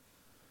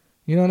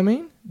 You know what I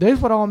mean?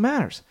 That's what all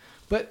matters.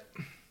 But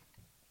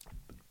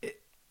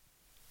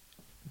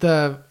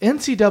the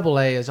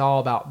NCAA is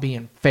all about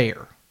being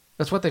fair.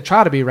 That's what they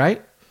try to be,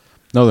 right?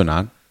 No, they're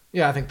not.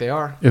 Yeah, I think they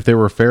are. If they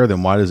were fair,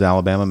 then why does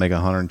Alabama make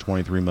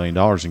 $123 million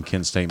and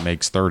Kent State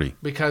makes 30?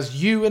 Because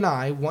you and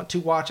I want to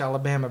watch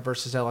Alabama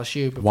versus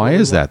LSU. Why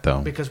is that,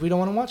 though? Because we don't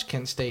want to watch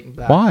Kent State. And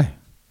Why?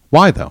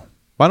 Why, though?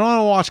 Why don't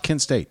I watch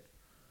Kent State?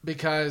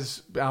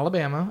 Because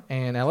Alabama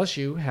and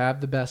LSU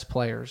have the best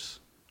players.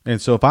 And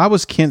so if I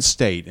was Kent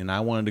State and I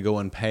wanted to go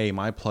and pay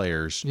my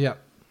players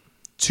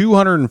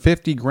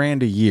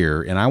 $250,000 a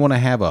year, and I want to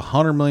have a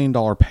 $100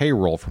 million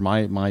payroll for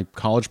my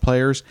college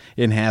players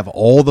and have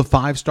all the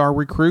 5-star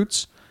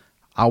recruits,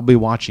 I'll be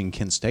watching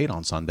Kent State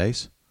on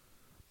Sundays.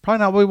 Probably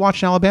not be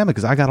watching Alabama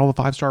because I got all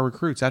the 5-star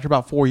recruits. After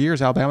about 4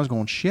 years, Alabama's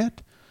going,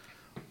 shit,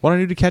 what do I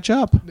need to catch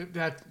up?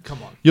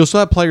 Come on. You'll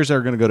still have players that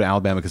are going to go to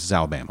Alabama because it's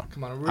Alabama.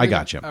 Come on. I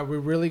got you. Are we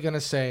really going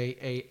to say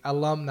a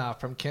alumni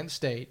from Kent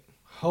State,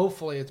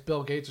 hopefully it's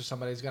Bill Gates or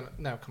somebody who's going to –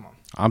 no, come on.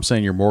 I'm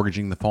saying you're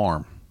mortgaging the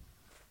farm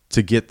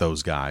to get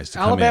those guys to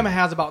Alabama come in.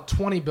 has about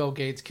 20 Bill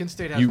Gates. Kent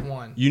State has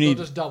one. They'll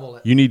just double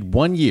it. You need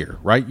 1 year,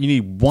 right? You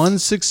need one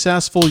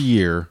successful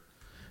year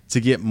to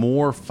get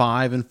more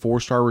 5- and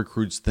 4-star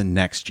recruits the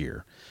next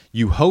year.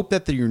 You hope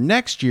that your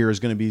next year is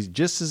going to be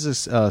just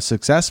as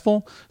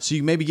successful, so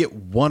you maybe get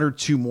 1 or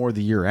 2 more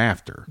the year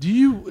after.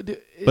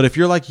 But if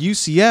you're like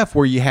UCF,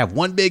 where you have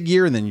one big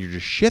year and then you're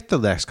just shit the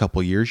next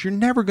couple of years, you're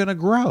never going to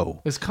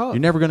grow. You're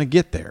never going to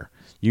get there.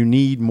 You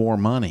need more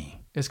money.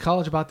 Is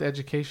college about the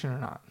education or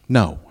not?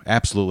 No,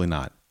 absolutely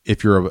not.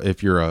 If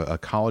you're a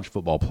college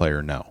football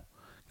player, no.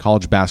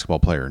 College basketball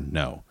player,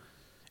 no.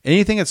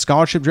 Anything that's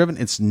scholarship driven,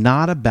 it's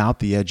not about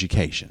the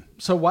education.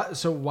 So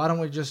why don't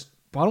we just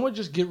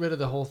get rid of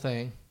the whole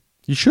thing?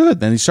 You should.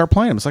 Then you start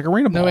playing them. It's like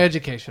arena ball. No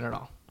education at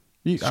all.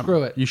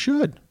 Screw it. You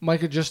should.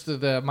 Make it just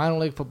the minor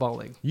league football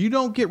league. You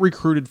don't get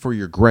recruited for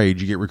your grades.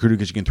 You get recruited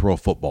because you can throw a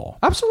football.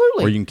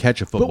 Absolutely. Or you can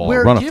catch a football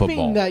or run a football. But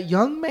football. we're giving that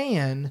young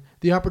man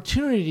the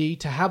opportunity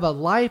to have a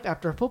life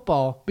after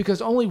football because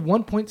only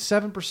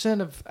 1.7%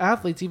 of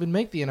athletes even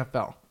make the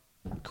NFL.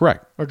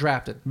 Correct. Or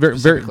drafted. Very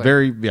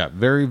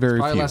very probably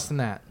few. Less than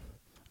that.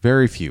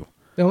 Very few.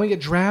 They only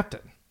get drafted.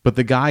 But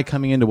the guy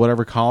coming into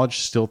whatever college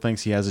still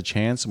thinks he has a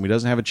chance, and when he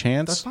doesn't have a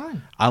chance, that's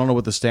fine. I don't know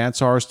what the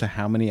stats are as to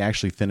how many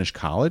actually finish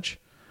college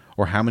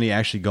or how many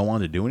actually go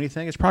on to do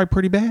anything. It's probably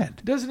pretty bad.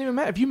 It doesn't even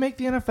matter. If you make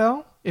the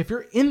NFL, if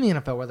you're in the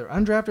NFL, whether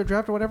undrafted,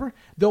 drafted, or whatever,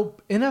 the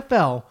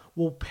NFL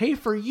will pay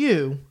for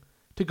you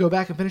to go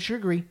back and finish your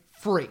degree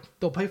free.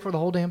 They'll pay for the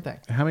whole damn thing.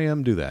 How many of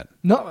them do that?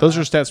 No, those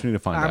are stats we need to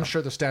find out. I'm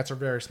sure the stats are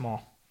very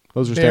small.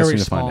 Those are stats we need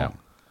to find out.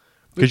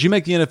 Because you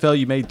make the NFL,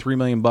 you made $3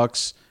 million.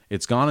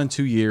 It's gone in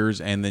 2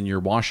 years, and then you're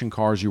washing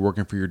cars. You're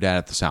working for your dad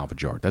at the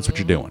salvage yard. That's what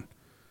you're doing.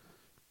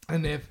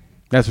 And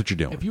that's what you're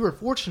doing. If you were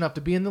fortunate enough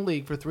to be in the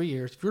league for 3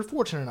 years, if you're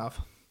fortunate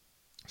enough,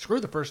 screw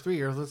the first 3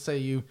 years. Let's say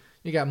you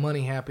got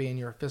money happy and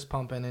you're fist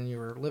pumping and you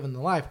were living the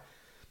life.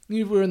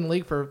 You were in the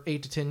league for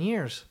 8 to 10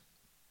 years.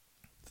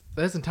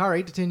 This entire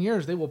 8 to 10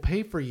 years, they will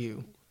pay for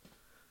you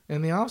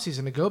in the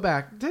offseason to go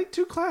back,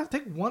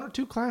 take 1 or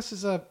 2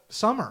 classes a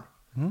summer.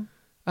 Mm-hmm.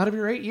 Out of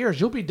your 8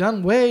 years, you'll be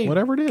done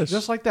whatever it is,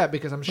 just like that.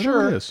 Because I'm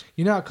sure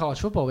you know how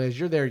college football is.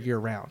 You're there year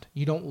round.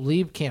 You don't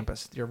leave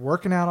campus. You're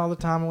working out all the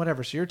time and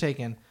whatever. So you're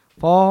taking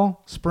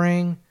fall,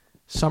 spring,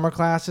 summer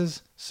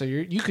classes. So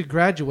you could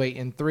graduate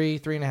in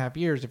 3.5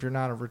 years if you're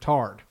not a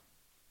retard.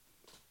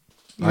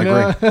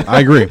 I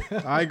agree.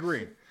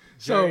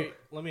 So Jerry,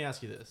 let me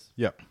ask you this.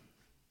 Yep.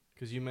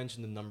 Because you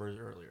mentioned the numbers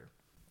earlier.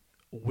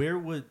 Where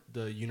would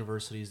the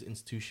universities,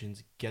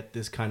 institutions get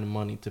this kind of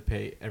money to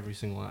pay every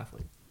single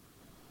athlete?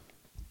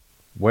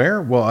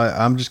 Where? Well,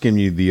 I'm just giving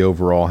you the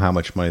overall how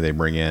much money they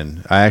bring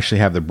in. I actually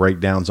have the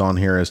breakdowns on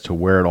here as to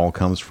where it all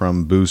comes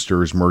from: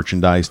 boosters,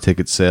 merchandise,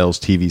 ticket sales,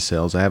 TV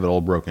sales. I have it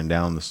all broken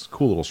down. This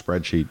cool little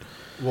spreadsheet.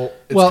 Well,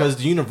 it's because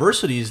the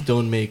universities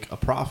don't make a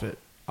profit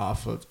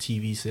off of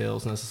TV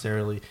sales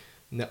necessarily,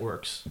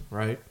 networks,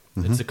 right?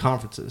 Mm-hmm. It's the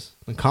conferences.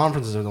 The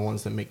conferences are the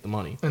ones that make the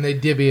money, and they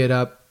divvy it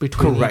up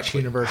between each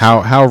university.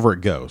 However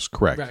it goes,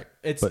 correct? Right.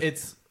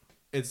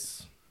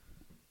 It's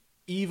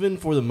even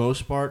for the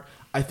most part.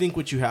 I think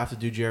what you have to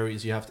do, Jerry,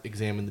 is you have to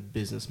examine the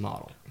business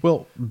model.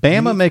 Well,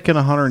 Bama making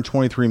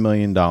 $123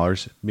 million,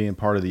 being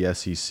part of the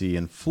SEC,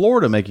 and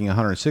Florida making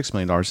 $106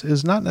 million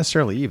is not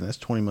necessarily even. That's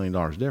 $20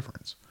 million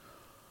difference.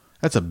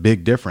 That's a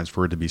big difference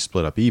for it to be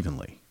split up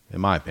evenly, in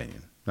my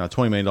opinion. Now,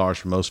 $20 million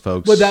for most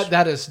folks. But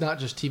that is not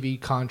just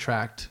TV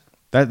contract.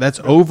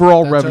 That's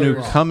overall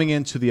revenue coming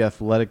into the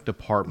athletic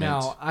department.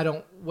 Now, I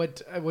don't.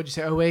 What'd you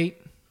say?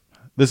 2008.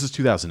 This is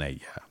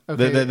 2008. Yeah.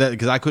 Okay.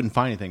 Because I couldn't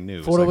find anything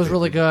new. Florida was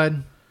really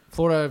good.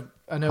 Florida,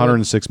 I know.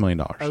 $106 million.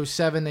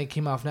 2007, they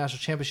came off national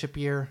championship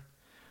year.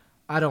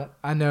 I know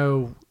in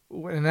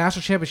the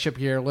national championship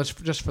year. Let's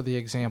just for the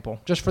example.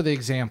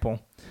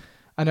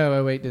 I know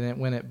 2008 didn't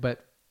win it,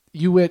 but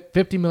you went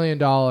 $50 million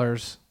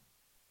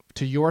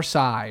to your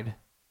side.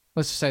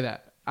 Let's just say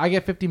that. I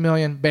get $50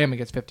 million. Bama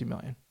gets $50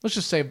 million. Let's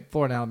just say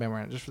Florida and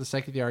Alabama, just for the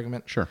sake of the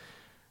argument. Sure.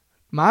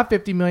 My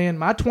 $50 million,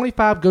 my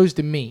 25 goes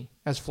to me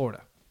as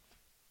Florida.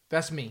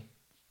 That's me.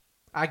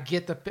 I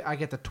get the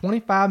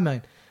 $25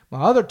 million.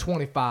 My other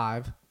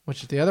 25,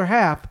 which is the other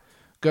half,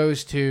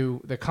 goes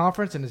to the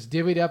conference and is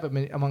divvied up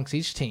amongst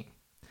each team.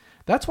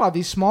 That's why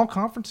these small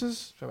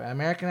conferences, so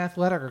American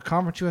Athletic or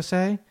Conference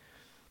USA,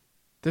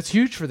 that's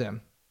huge for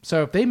them.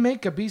 So if they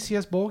make a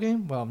BCS bowl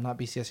game, well, not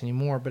BCS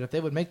anymore, but if they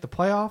would make the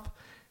playoff,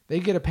 they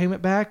get a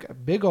payment back, a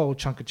big old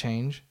chunk of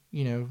change,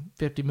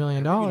 $50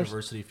 million. Every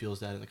university feels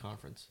that in the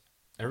conference.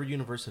 Every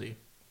university.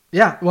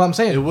 Yeah, well, I'm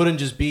saying it wouldn't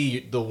just be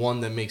the one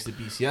that makes the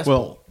BCS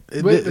bowl.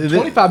 The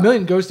 $25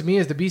 million goes to me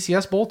as the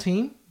BCS bowl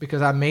team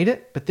because I made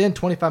it, but then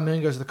 $25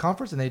 million goes to the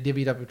conference and they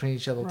divvy it up between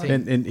each other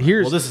team. And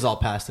here's this is all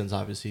past tense,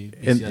 obviously.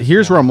 BCS and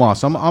here's where I'm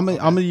lost. I'm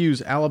going to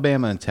use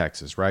Alabama and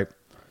Texas, right?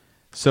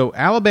 So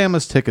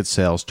Alabama's ticket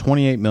sales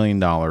 $28 million,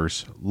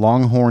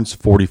 Longhorns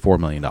 $44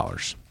 million.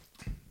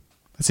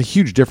 That's a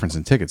huge difference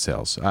in ticket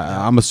sales.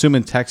 I'm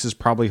assuming Texas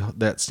probably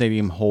that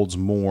stadium holds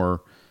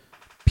more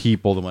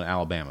people than what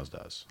Alabama's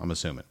does. I'm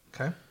assuming.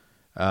 Okay.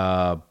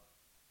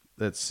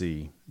 Let's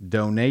see.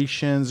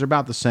 Donations are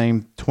about the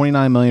same.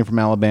 $29 million from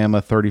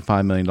Alabama,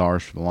 $35 million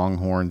for the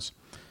Longhorns.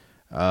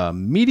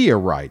 Media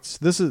rights.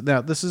 This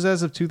is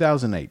as of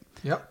 2008.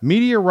 Yep.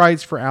 Media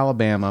rights for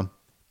Alabama,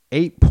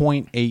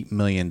 $8.8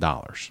 million.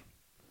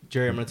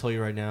 Jerry, I'm going to tell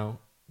you right now,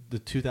 the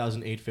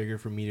 2008 figure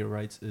for media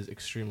rights is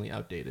extremely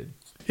outdated.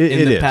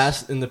 In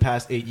the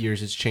past 8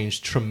 years, it's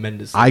changed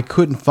tremendously. I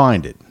couldn't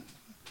find it.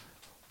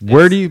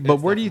 Where do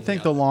you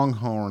think the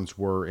Longhorns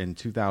were in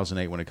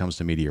 2008 when it comes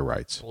to media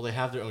rights? Well, they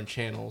have their own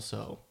channel,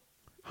 so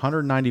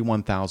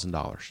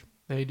 $191,000.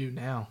 They do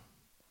now.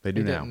 They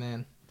do now. Didn't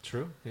then.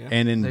 True. Yeah.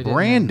 And in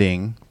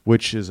branding,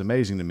 which is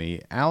amazing to me,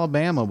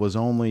 Alabama was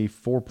only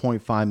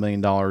 $4.5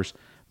 million.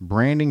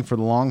 Branding for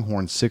the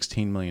Longhorns,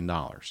 $16 million.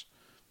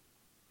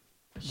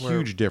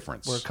 Huge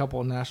difference. We're a couple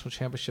of national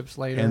championships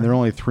later. And they're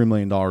only $3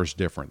 million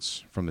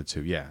difference from the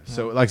two. Yeah.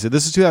 So, like I said,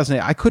 this is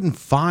 2008. I couldn't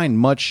find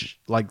much.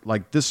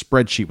 Like this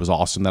spreadsheet was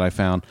awesome that I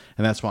found,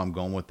 and that's why I'm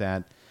going with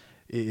that.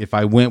 If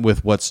I went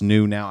with what's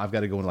new now, I've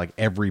got to go into like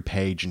every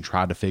page and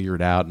try to figure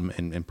it out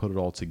and put it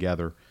all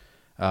together.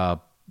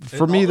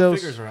 For me, those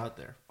figures are out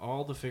there.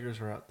 All the figures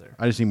are out there.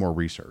 I just need more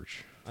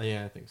research.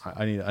 Yeah, I think so.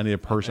 I need a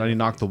person. I need to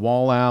knock the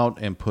wall out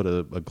and put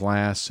a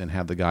glass and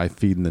have the guy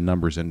feeding the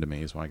numbers into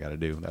me is what I got to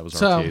do. That was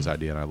RTA's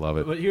idea, and I love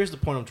it. But here's the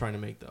point I'm trying to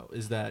make, though,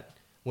 is that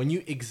when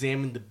you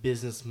examine the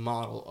business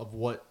model of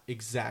what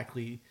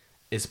exactly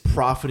is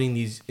profiting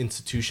these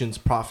institutions,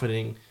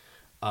 profiting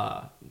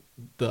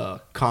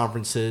the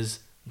conferences,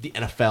 the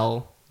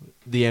NFL,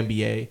 the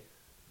NBA,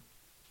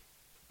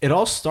 it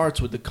all starts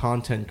with the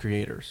content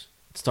creators.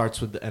 It starts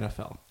with the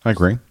NFL. I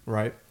agree.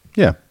 Right?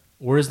 Yeah.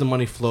 Where does the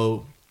money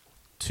flow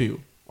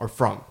to or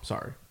from?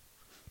 Sorry.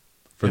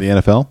 For the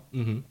NFL?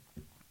 Mm-hmm.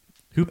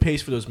 Who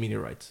pays for those media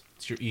rights?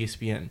 It's your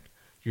ESPN,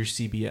 your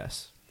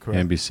CBS,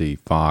 correct? NBC,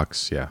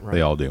 Fox, yeah, right.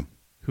 They all do.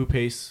 Who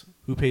pays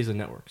the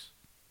networks?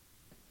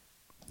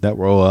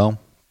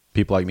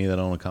 People like me that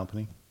own a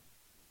company.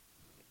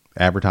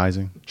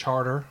 Advertising.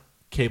 Charter.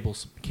 Cable.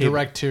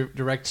 Direct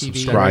TV.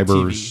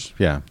 Subscribers.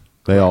 Yeah.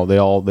 They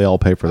all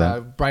pay for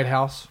that. Bright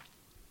House.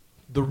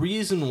 The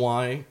reason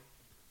why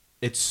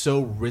it's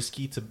so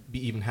risky to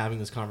be even having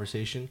this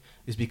conversation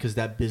is because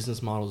that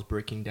business model is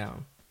breaking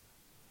down.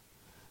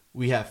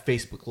 We have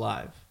Facebook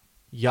Live,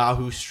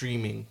 Yahoo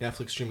streaming,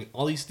 Netflix streaming,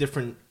 all these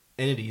different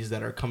entities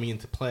that are coming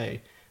into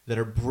play that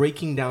are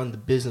breaking down the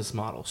business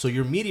model. So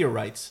your media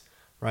rights,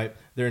 right,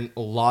 they're in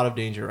a lot of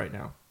danger right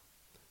now.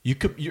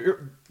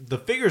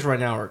 The figures right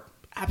now are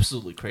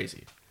absolutely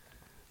crazy.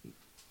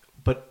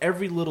 But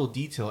every little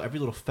detail, every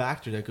little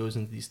factor that goes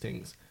into these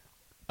things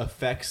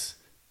affects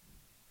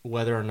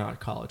whether or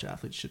not college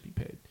athletes should be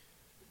paid.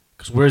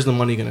 Because where's the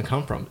money going to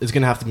come from? It's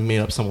going to have to be made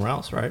up somewhere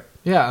else, right?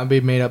 Yeah, it'll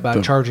be made up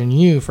by charging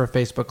you for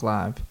Facebook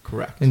Live.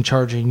 Correct. And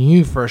charging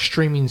you for a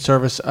streaming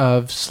service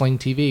of Sling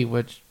TV,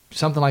 which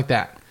something like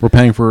that. We're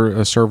paying for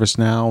a service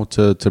now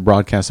to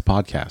broadcast a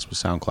podcast with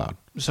SoundCloud.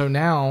 So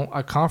now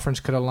a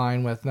conference could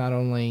align with not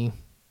only,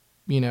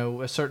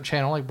 a certain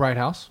channel like Bright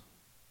House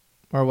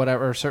or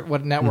whatever,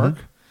 what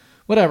network,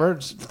 whatever,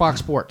 it's Fox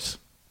Sports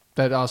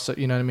that also,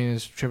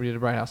 is attributed to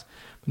Bright House.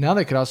 But now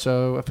they could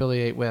also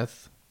affiliate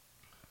with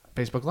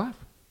Facebook Live.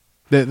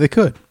 They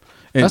could.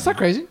 And, that's not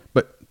crazy.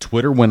 But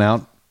Twitter went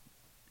out,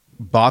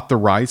 bought the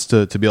rights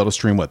to be able to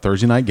stream,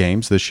 Thursday night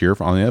games this year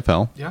on the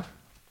NFL. Yeah.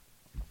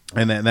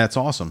 And that's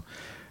awesome.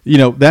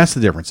 That's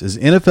the difference. Is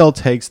NFL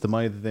takes the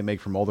money that they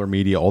make from all their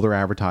media, all their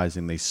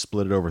advertising, they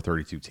split it over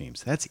 32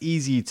 teams. That's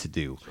easy to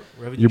do.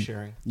 Revenue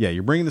sharing. Yeah,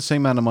 you're bringing the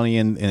same amount of money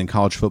in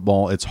college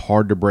football. It's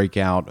hard to break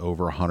out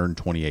over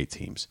 128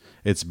 teams.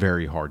 It's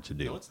very hard to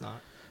do. No, it's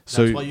not.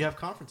 That's why you have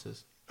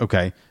conferences.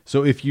 Okay.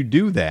 So if you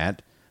do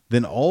that,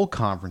 then all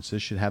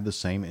conferences should have the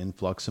same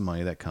influx of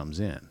money that comes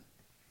in.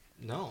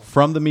 No.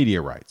 From the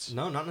media rights.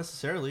 No, not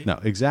necessarily. No,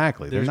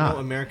 exactly. There's They're not.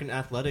 No American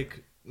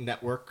Athletic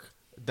Network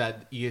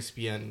that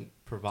ESPN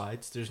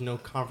provides. There's no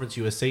Conference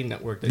USA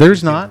network that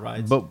There's ESPN not,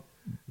 provides. but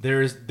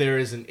there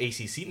is an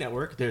ACC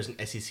network. There's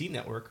an SEC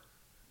network.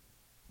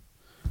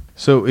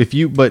 So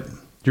you're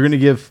going to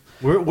give...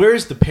 Where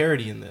is the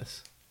parity in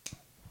this?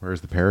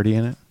 Where's the parity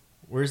in it?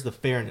 Where's the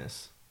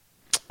fairness?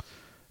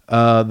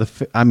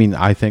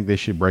 I think they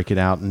should break it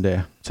out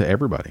to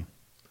everybody.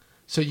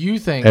 So you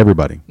think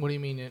Everybody. What do you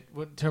mean in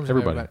terms of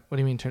Everybody. everybody? What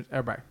do you mean in terms of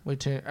everybody?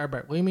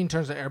 What do you mean in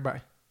terms of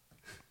everybody?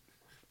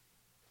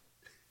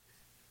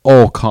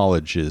 All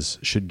colleges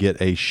should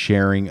get a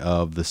sharing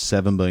of the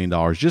 $7 billion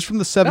just from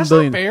the $7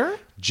 billion. That's not fair.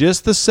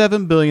 Just the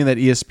 $7 billion that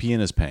ESPN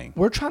is paying.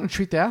 We're trying to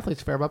treat the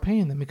athletes fair by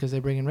paying them because they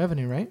bring in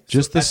revenue, right?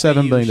 Just the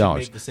 $7 billion.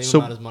 Make the same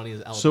amount of money as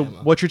Alabama. So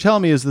what you're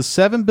telling me is the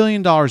 $7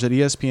 billion that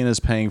ESPN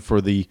is paying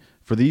for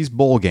these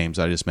bowl games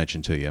I just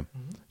mentioned to you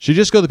should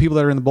just go to the people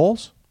that are in the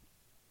bowls?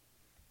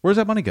 Where does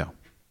that money go?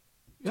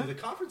 To the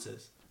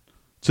conferences.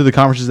 To the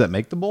conferences that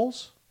make the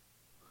bowls?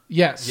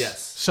 Yes. Yes.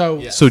 So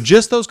Yes. So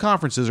just those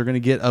conferences are going to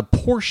get a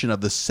portion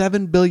of the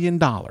 $7 billion.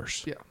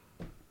 yeah.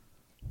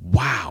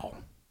 Wow.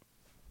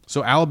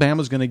 So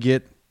Alabama's going to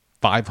get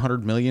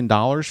 $500 million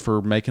for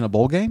making a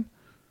bowl game?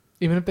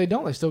 Even if they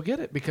don't, they still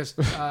get it because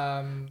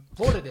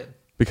Florida did.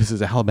 Because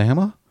it's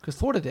Alabama? Because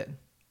Florida did.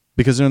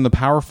 Because they're in the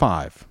Power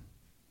 5.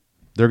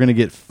 They're going to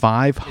get It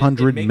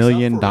 $500 makes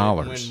million. up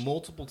for it when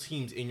multiple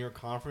teams in your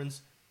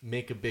conference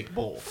make a big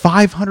bowl.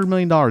 $500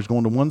 million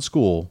going to one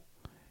school,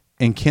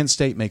 and Kent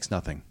State makes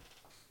nothing.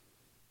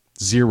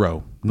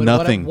 Zero. But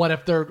nothing. What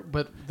if they're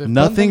but the fun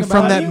Nothing thing from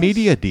about that it is-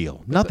 media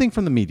deal. Nothing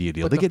from the media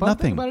deal. But They the get fun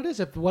thing nothing. about it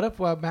is, what if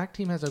a MAC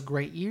team has a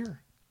great year?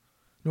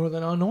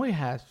 Northern Illinois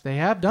has. They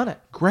have done it.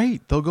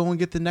 Great. They'll go and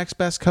get the next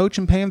best coach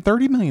and pay him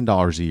 $30 million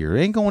a year.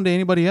 It ain't going to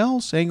anybody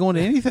else. It ain't going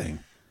to anything.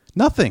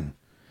 Nothing.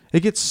 It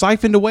gets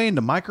siphoned away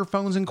into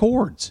microphones and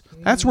cords.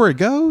 That's where it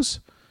goes.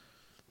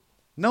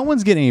 No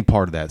one's getting any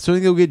part of that. So they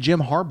go get Jim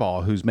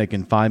Harbaugh, who's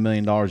making $5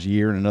 million a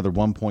year and another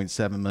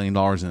 $1.7 million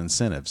in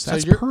incentives.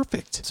 That's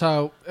perfect.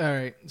 So, all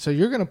right. So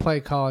you're going to play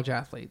college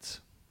athletes,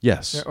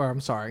 Yes. or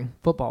I'm sorry,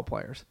 football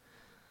players.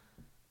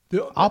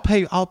 I'll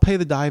pay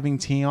the diving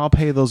team. I'll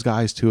pay those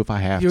guys too if I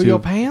have to. You'll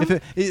pay 'em?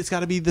 It's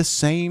got to be the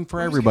same for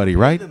Who's everybody,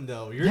 gonna pay right? them,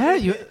 though? Yeah,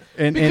 you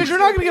And- because and- you're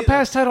not going to get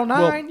past Title IX.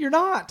 Well, You're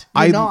not.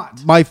 You're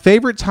not. My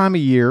favorite time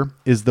of year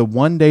is the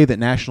one day that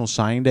National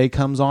Signing Day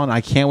comes on. I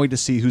can't wait to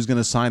see who's going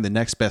to sign the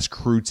next best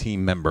crew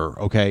team member.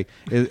 Okay,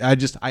 I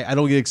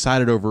don't get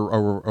excited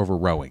over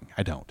rowing.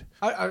 I don't.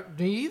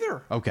 Me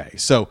either. Okay,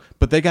 so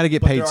but they got to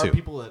get But paid there are too.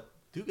 people that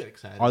do get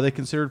excited. Are they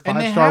considered And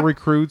they 5-star have-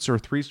 recruits or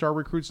 3-star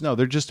recruits? No,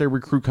 they're just a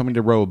recruit coming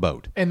to row a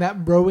boat. And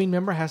that rowing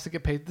member has to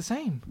get paid the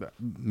same.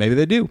 Maybe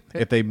they do.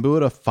 If they move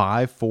it a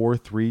 5, 4,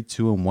 3,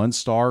 2, and 1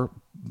 star,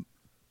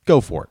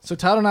 go for it. So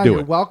Title IX, Do you're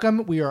it.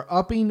 welcome. We are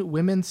upping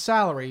women's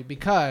salary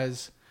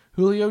because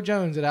Julio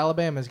Jones at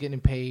Alabama is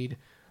getting paid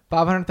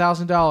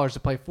 $500,000 to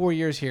play 4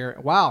 years here.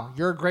 Wow,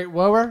 you're a great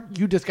rower.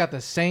 You just got the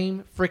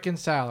same freaking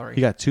salary. He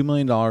got $2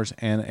 million,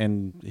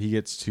 and he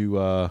gets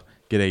to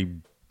get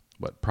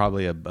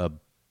probably a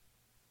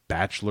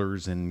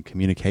bachelor's in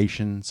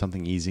communication,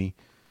 something easy.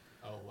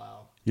 Oh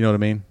wow. You know what I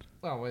mean?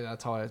 Oh wait,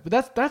 that's all it is.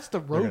 But that's the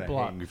They're gonna hate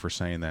roadblock. me for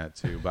saying that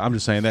too, but I'm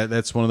just saying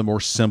that's one of the more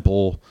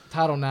simple.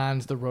 Title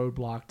IX's the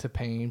roadblock to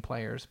paying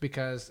players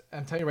because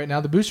I'm telling you right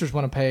now, the boosters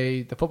want to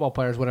pay the football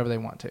players whatever they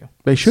want to.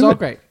 They should. So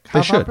great. They High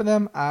five should. for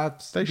them.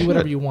 They Do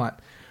whatever should. you want.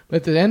 But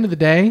at the end of the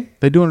day,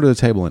 They do under the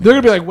table. they're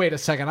gonna be like, wait a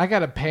second, I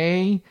gotta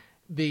pay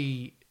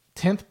the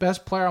 10th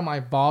best player on my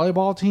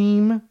volleyball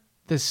team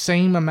the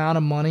same amount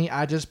of money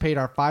I just paid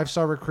our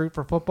 5-star recruit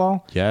for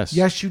football? Yes.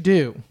 Yes, you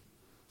do.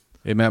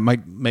 It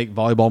might make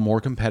volleyball more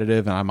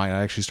competitive, and I might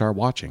actually start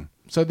watching.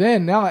 So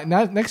then now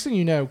next thing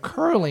you know,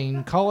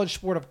 curling, college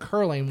sport of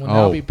curling will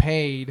now Oh. be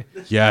paid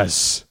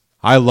Yes,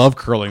 I love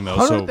curling though.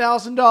 So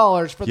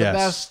 $100,000 for Yes. the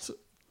best.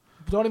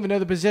 Don't even know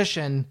the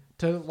position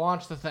to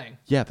launch the thing.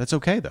 yeah, that's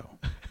okay though.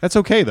 That's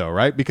okay though,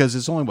 right? Because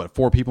it's only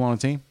 4 people on a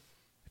team.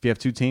 If you have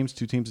two teams.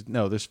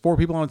 No, there's 4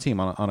 people on a team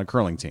on a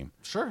curling team.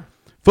 Sure.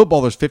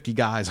 Football, there's 50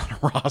 guys on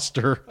a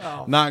roster,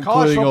 not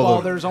College including football, all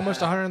the, there's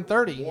almost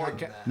 130.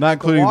 not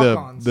including the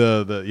walk-ons.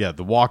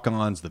 the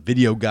walk-ons, the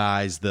video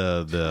guys,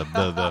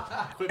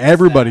 the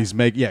everybody's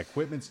making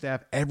equipment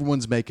staff.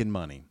 Everyone's making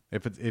money.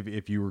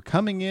 If you were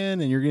coming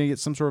in and you're going to get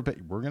some sort of pay,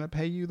 we're going to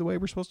pay you the way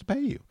we're supposed to pay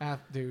you.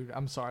 Dude,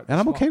 I'm sorry. And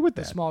I'm okay with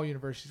The that. small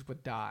universities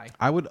would die.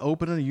 I would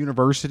open a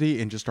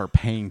university and just start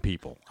paying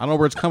people. I don't know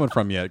where it's coming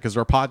from yet because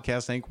our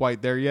podcast ain't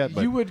quite there yet.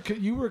 But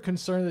You were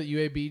concerned that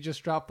UAB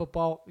just dropped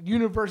football.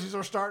 Universities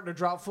are starting to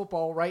drop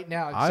football right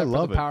now, except I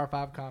love for the it. Power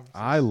 5 conferences.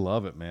 I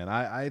love it, man.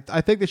 I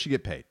think they should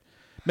get paid.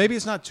 Maybe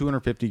it's not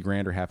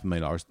 $250,000 or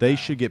 $500,000. They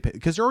should get paid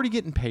because they're already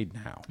getting paid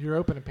now. You're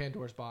opening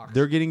Pandora's box.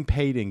 They're getting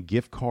paid in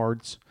gift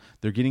cards.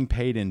 They're getting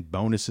paid in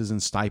bonuses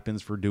and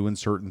stipends for doing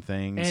certain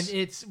things.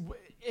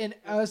 And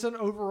as an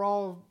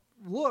overall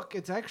look,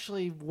 it's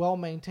actually well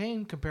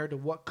maintained compared to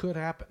what could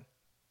happen.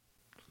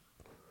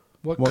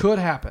 What could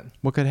happen?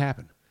 What could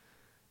happen?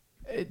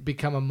 It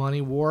become a money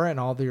war, and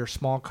all your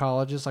small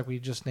colleges, like we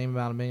just named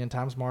about a million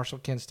times, Marshall,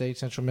 Kent State,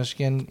 Central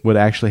Michigan, Would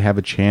actually have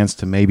a chance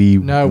to maybe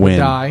would win.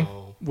 die.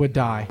 Oh. would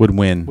die. Would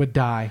win. Would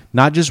die.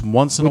 Not just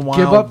once in a while.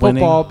 Give up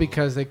winning. football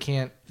because they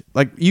can't.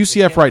 Like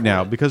UCF right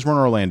now, because we're in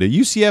Orlando,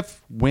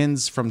 UCF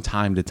wins from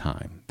time to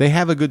time. They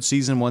have a good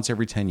season once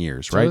every 10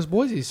 years, right? So does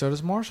Boise, so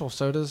does Marshall,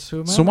 so does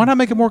whomever. So why not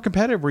make it more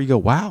competitive where you go,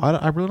 wow,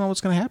 I really don't know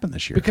what's going to happen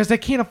this year? Because they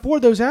can't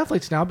afford those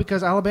athletes now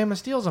because Alabama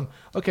steals them.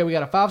 Okay, we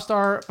got a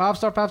 5-star.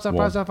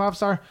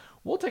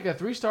 We'll take a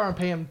 3-star and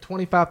pay him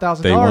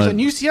 $25,000. And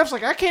UCF's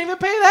like, I can't even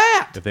pay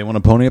that. If they want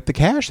to pony up the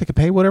cash, they can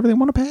pay whatever they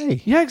want to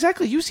pay. Yeah,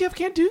 exactly. UCF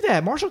can't do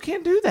that. Marshall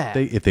can't do that.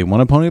 If they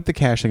want to pony up the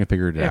cash, they can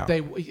figure it out.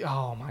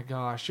 Oh my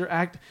gosh,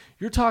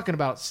 you're talking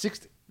about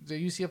 60. The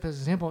UCF as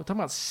an example. We're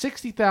talking about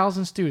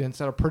 60,000 students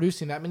that are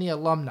producing that many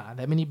alumni,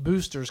 that many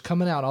boosters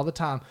coming out all the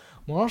time.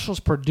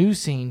 Marshall's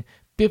producing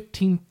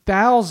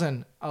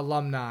 15,000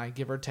 alumni,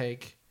 give or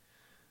take.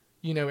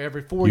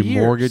 Every 4 years.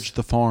 You mortgage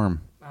the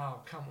farm.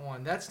 Oh, come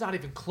on. That's not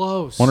even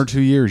close. 1 or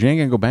 2 years. You ain't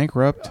going to go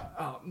bankrupt.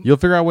 You'll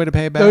figure out a way to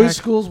pay it back. Those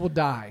schools will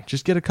die.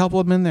 Just get a couple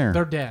of them in there.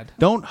 They're dead.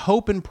 Don't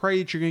hope and pray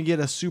that you're going to get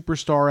a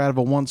superstar out of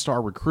a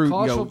 1-star recruit.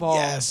 College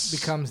football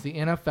becomes the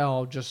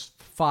NFL, just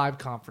 5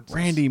 conferences.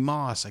 Randy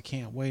Moss. I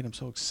can't wait. I'm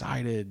so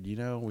excited.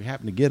 We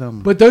happen to get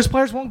him. But those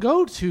players won't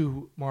go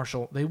to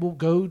Marshall. They will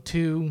go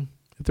to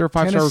if they're a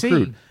 5-star Tennessee.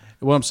 recruit.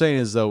 What I'm saying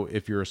is, though,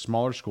 if you're a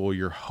smaller school,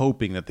 you're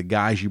hoping that the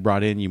guys you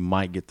brought in, you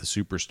might get the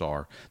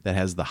superstar that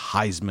has the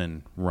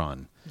Heisman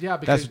run. Yeah,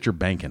 because that's what you're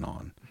banking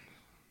on.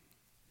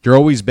 You're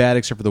always bad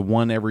except for the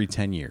one every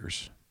 10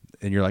 years.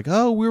 And you're like,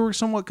 oh, we were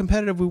somewhat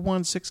competitive. We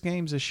won 6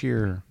 games this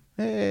year.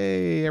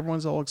 Hey,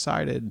 everyone's all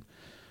excited.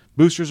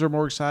 Boosters are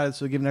more excited,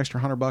 so they give an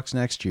extra $100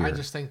 next year. I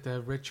just think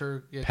the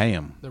richer pay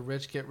them. The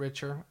rich get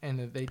richer,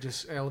 and they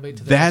just elevate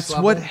to the That's next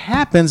level. what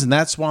happens, and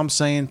that's why I'm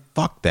saying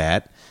fuck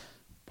that.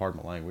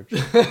 Pardon my language.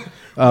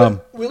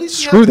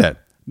 Screw that.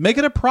 Make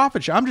it a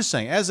profit share. I'm just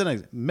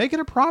saying, make it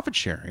a profit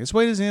sharing. It's the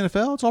way it is in the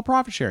NFL. It's all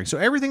profit sharing. So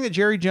everything that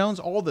Jerry Jones,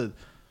 all the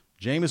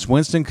Jameis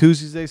Winston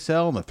koozies they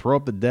sell, and the throw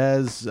up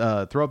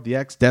the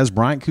ex-Dez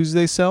Bryant koozies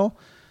they sell,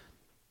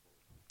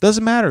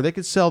 doesn't matter. They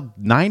could sell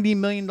 $90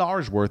 million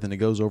worth, and it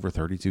goes over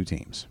 32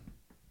 teams.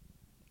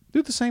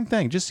 Do the same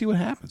thing. Just see what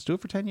happens. Do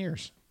it for 10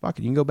 years. Fuck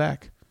it. You can go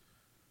back.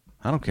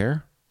 I don't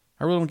care.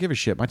 I really don't give a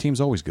shit. My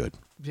team's always good.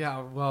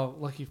 Yeah, well,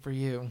 lucky for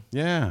you.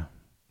 Yeah.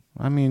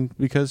 I mean,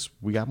 because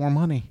we got more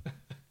money.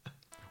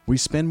 We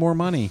spend more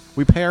money.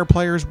 We pay our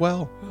players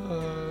well.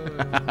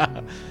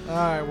 All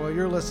right, well,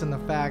 you're listening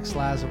to Facts,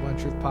 Lies, and One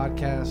Truth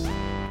podcast.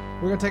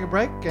 We're going to take a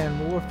break, and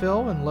we'll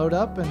refill and load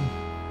up, and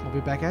we'll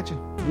be back at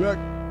you. Yeah.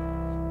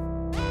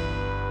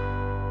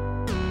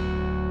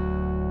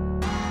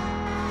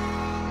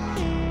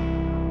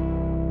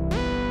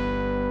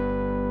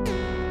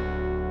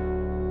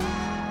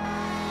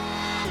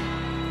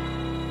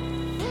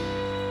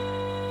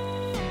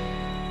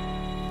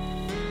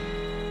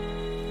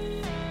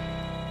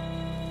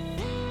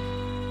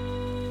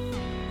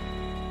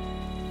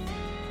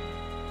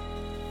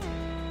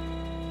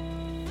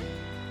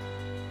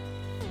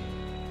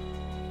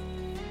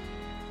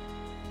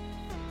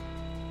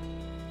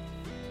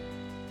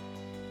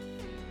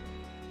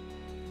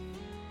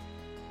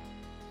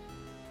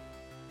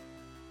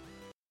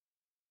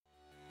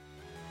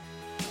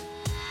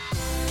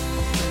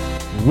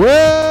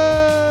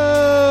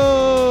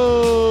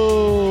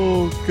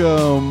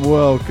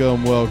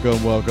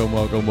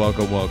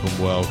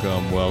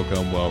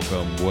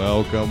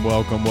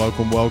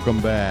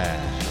 Welcome back.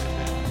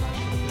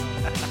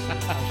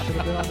 I should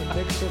have been on the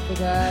mixer for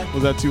that.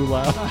 Was that too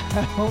loud?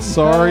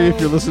 Sorry if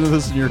you're listening to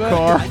this in your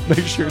car. Make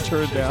sure to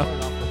turn it down.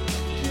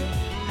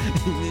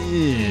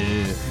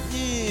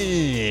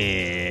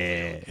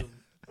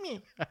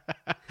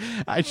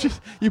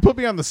 You put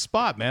me on the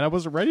spot, man. I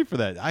wasn't ready for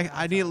that.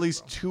 I need at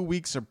least 2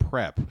 weeks of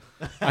prep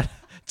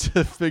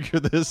to figure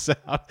this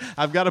out.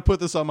 I've got to put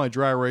this on my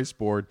dry erase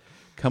board.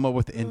 Come up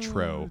with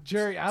intro.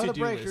 Jerry, out of the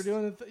break,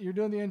 you're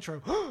doing the intro.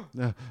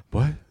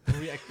 What?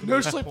 No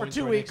sleep for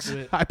 2 weeks.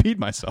 I peed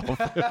myself.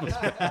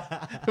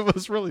 It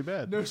was really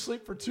bad. No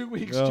sleep for 2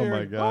 weeks, Oh Jerry.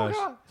 my gosh. Oh,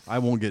 God. I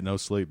won't get no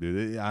sleep,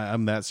 dude.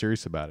 I'm that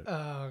serious about it.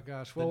 Oh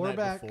gosh. Well, the we're night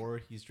back.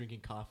 before, he's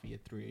drinking coffee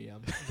at 3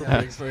 a.m.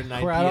 for a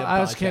 9 p.m. I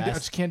just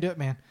podcast. can't do it,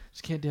 man.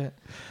 Just can't do it.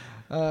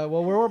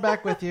 Well, we're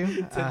back with you.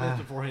 10 minutes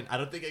beforehand. I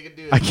don't think I can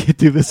do it. I can't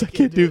do this. I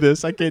can't do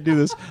this. I can't do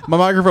this. My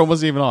microphone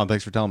wasn't even on.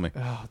 Thanks for telling me.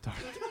 Oh, darn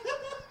it.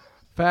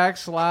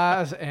 Facts,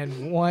 Lies,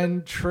 and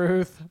One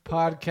Truth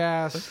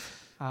podcast.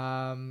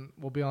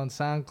 We'll be on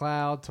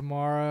SoundCloud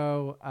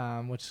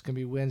tomorrow, which is going to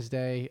be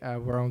Wednesday.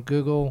 We're on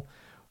Google.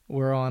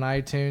 We're on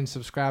iTunes.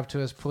 Subscribe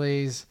to us,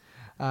 please.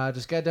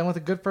 Just got done with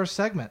a good first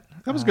segment.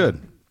 That was good.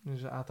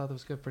 I thought that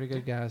was good. Pretty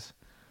good, guys.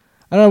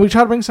 I don't know. We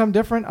tried to bring something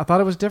different. I thought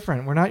it was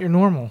different. We're not your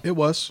normal. It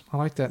was. I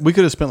like that. We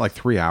could have spent like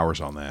 3 hours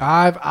on that.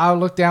 I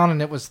looked down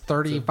and it was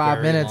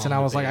 35 minutes, and I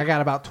was debate. like, I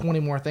got about 20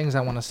 more things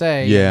I want to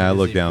say. Yeah, I It's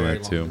looked a down very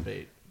there long too.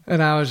 debate.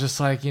 And I was just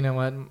like, you know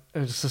what?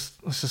 Let's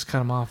just cut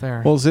them off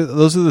there. Well,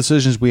 those are the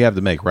decisions we have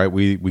to make, right?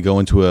 We go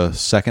into a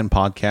second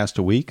podcast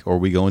a week, or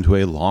we go into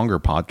a longer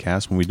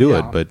podcast when we do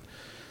it. But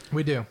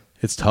we do.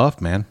 It's tough,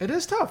 man. It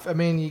is tough. I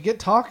mean, you get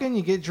talking,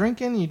 you get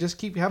drinking, you just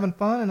keep having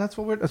fun, and that's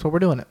what we're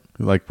doing it.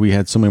 Like we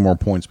had so many more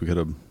points we could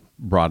have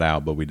brought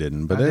out, but we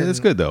didn't. But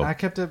it's good though. I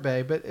kept it at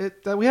bay, but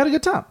we had a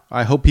good time.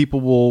 I hope people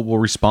will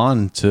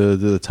respond to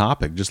the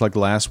topic, just like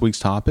last week's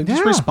topic.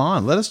 Just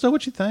respond. Let us know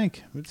what you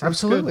think.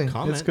 Absolutely. It's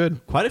good. It's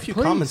good. Quite a few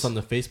comments on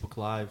the Facebook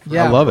Live.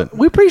 Yeah, I love it.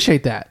 We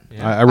appreciate that.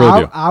 Yeah. I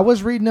really do. I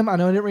was reading them. I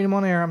know I didn't read them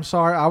on air. I'm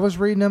sorry. I was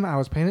reading them. I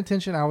was paying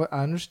attention. I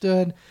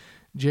understood.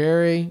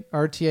 Jerry,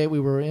 RTA,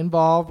 we were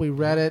involved. We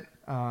read it.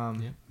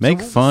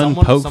 Make fun,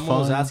 poke fun. Someone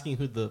was asking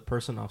who the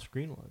person off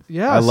screen was.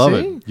 Yeah, I love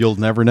it. You'll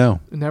never know.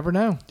 Never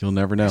know. You'll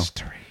never know.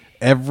 Mystery.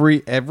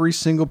 Every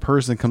single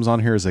person that comes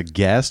on here as a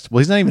guest. Well,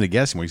 he's not even a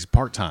guest anymore. He's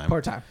part-time.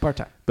 Part-time.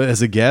 But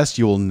as a guest,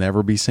 you will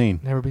never be seen.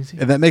 Never be seen.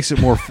 And that makes it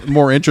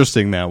more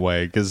interesting that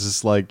way, because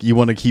it's like you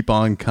want to keep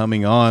on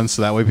coming on,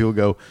 so that way people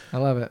go, I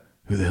love it.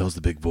 Who the hell's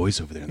the big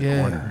voice over there in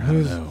the corner? I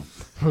don't know.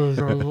 Who's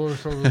the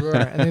voice over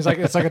there? And it's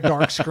like a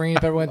dark screen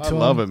if everyone went to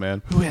him. I love it,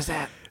 man. Who is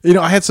that? You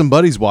know, I had some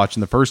buddies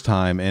watching the first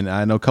time, and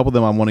I know a couple of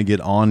them I want to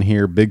get on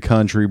here. Big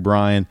Country,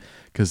 Brian,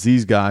 because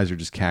these guys are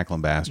just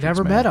cackling bastards.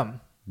 Never met them.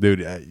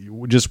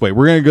 Dude, just wait.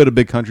 We're going to go to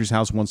Big Country's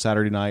house one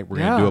Saturday night. We're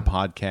going to do a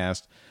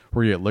podcast.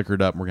 We're going to get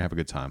liquored up, and we're going to have a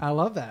good time. I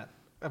love that.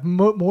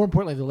 More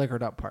importantly, the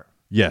liquored up part.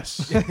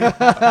 Yes.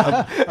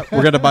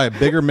 We're going to buy a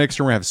bigger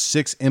mixer. We're going to have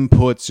 6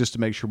 inputs just to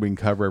make sure we can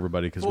cover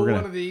everybody. Because we're going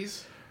to one of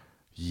these.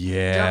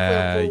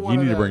 Yeah, you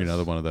need to bring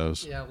another one of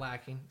those. Yeah,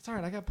 lacking. It's all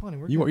right. I got plenty.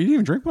 You didn't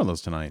even drink one of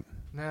those tonight.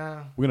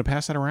 No. We're going to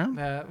pass that around?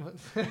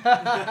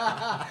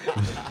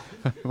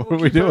 What are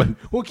we doing?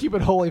 We'll keep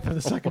it holy for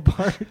the second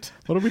part.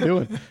 What are we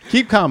doing?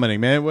 Keep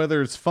commenting, man.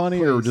 Whether it's funny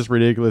or just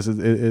ridiculous,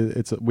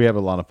 we have a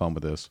lot of fun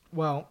with this.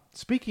 Well,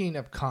 speaking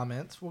of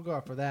comments, we'll go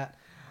after that.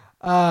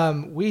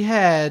 We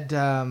had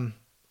a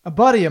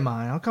buddy of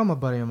mine. I'll call him a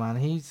buddy of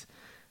mine.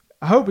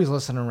 I hope he's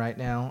listening right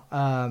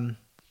now.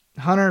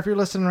 Hunter, if you're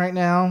listening right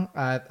now,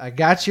 I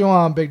got you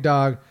on, big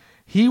dog.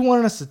 He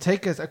wanted us to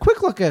take a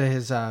quick look at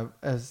his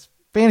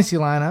fantasy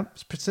lineup,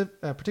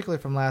 particularly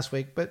from last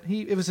week, but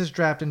it was his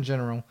draft in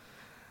general.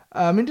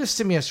 And just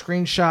sent me a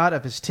screenshot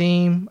of his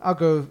team. I'll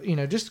go,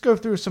 just go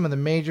through some of the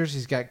majors.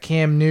 He's got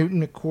Cam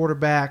Newton at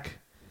quarterback,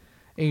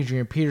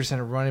 Adrian Peterson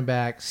at running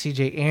back,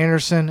 C.J.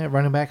 Anderson at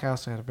running back. I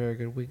also had a very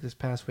good week this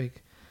past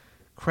week.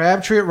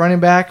 Crabtree at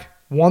running back,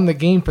 won the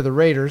game for the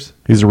Raiders.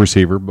 He's a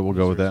receiver, but we'll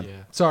go with that.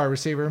 Yeah. Sorry,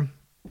 receiver.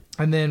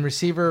 And then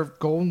receiver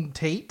Golden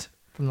Tate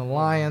from the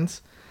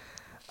Lions.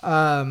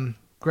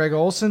 Greg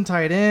Olsen,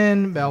 tight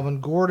end. Melvin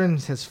Gordon,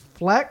 his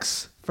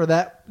flex for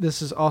that.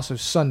 This is also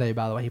Sunday,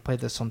 by the way. He played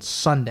this on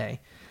Sunday,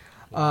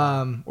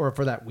 or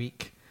for that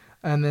week.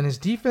 And then his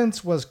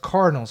defense was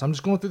Cardinals. I'm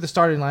just going through the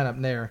starting lineup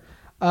there.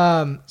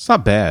 It's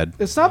not bad.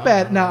 It's not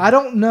bad. Now, I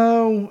don't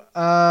know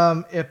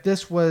if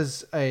this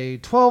was a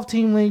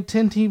 12-team league,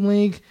 10-team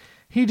league.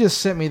 He just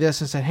sent me this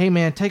and said, hey,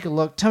 man, take a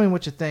look. Tell me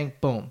what you think.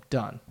 Boom,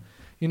 done.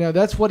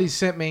 That's what he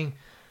sent me.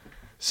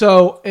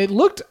 So it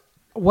looked,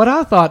 what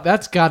I thought,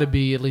 that's got to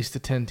be at least a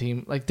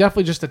 10-team, like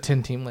definitely just a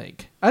 10-team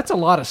league. That's a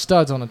lot of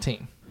studs on a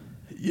team.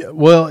 Yeah,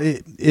 well,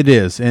 it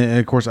is. And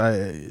of course,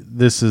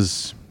 this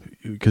is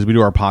because we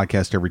do our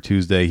podcast every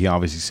Tuesday. He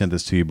obviously sent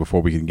this to you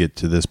before we can get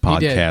to this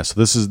podcast.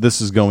 So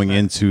this is going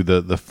into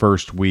the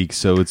first week.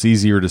 So it's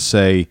easier to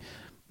say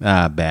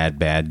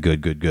bad,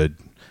 good.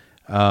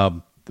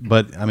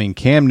 But, I mean,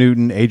 Cam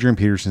Newton, Adrian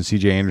Peterson,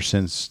 C.J.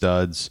 Anderson,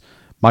 studs.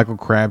 Michael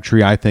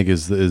Crabtree, I think,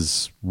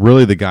 is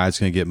really the guy that's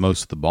going to get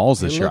most of the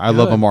balls this year. I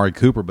love Amari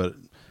Cooper, but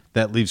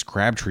that leaves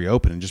Crabtree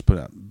open and just put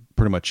up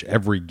pretty much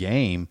every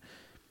game.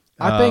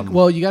 I think,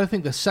 you got to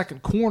think the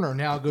second corner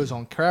now goes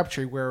on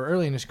Crabtree, where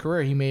early in his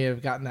career he may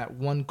have gotten that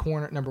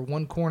number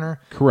one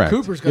corner. Correct.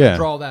 Cooper's going to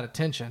draw that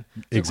attention.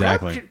 So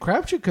exactly.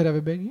 Crabtree could have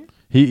a big year.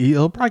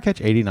 He'll probably catch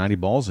 80, 90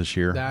 balls this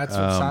year. That's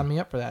what signed me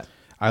up for that.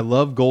 I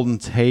love Golden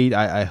Tate.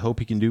 I hope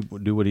he can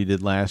do what he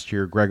did last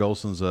year. Greg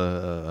Olsen's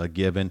a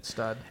given.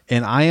 Stud.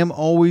 And I am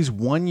always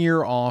 1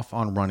 year off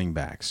on running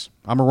backs.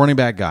 I'm a running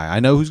back guy. I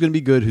know who's going to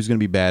be good, who's going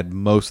to be bad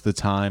most of the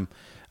time.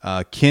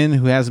 Ken,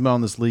 who hasn't been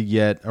on this league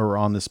yet or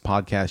on this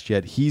podcast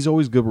yet, he's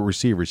always good with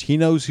receivers. He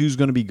knows who's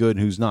going to be good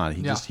and who's not.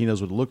 He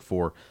knows what to look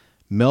for.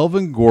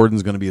 Melvin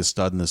Gordon's going to be a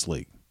stud in this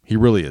league. He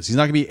really is. He's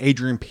not going to be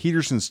Adrian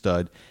Peterson's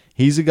stud.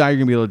 He's a guy you're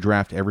going to be able to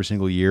draft every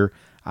single year.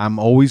 I'm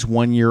always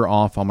 1 year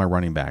off on my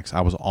running backs.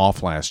 I was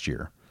off last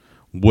year.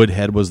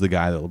 Woodhead was the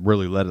guy that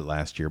really led it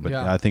last year, but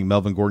I think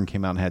Melvin Gordon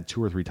came out and had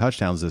 2 or 3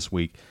 touchdowns this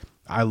week.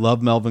 I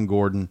love Melvin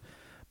Gordon.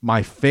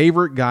 My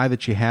favorite guy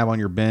that you have on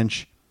your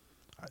bench,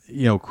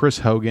 Chris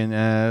Hogan,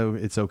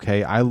 it's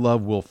okay. I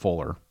love Will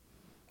Fuller.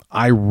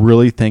 I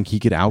really think he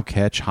could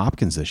outcatch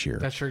Hopkins this year.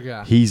 That's your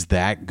guy. He's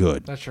that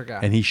good. That's your guy.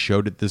 And he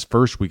showed it this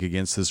first week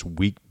against this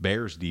weak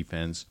Bears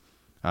defense.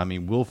 I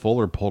mean, Will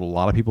Fuller pulled a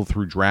lot of people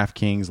through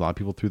DraftKings, a lot of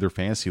people through their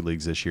fantasy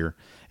leagues this year.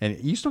 And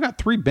you still got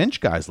 3 bench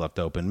guys left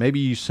open. Maybe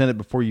you sent it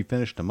before you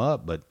finished them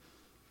up, but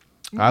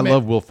I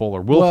love Will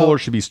Fuller. Will Fuller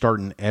should be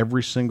starting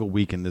every single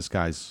week in this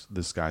guy's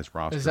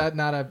roster. Is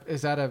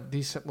that a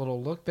decent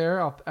little look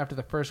there? After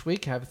the first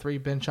week, have 3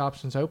 bench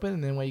options open,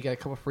 and then when you got a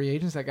couple of free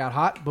agents that got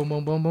hot, boom,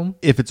 boom, boom, boom.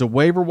 If it's a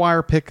waiver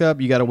wire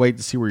pickup, you got to wait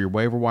to see where your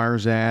waiver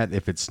wire's at.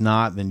 If it's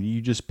not, then you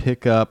just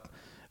pick up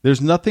There's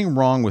nothing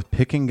wrong with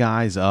picking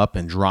guys up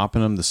and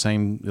dropping them the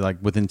same, like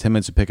within 10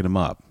 minutes of picking them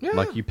up. Yeah.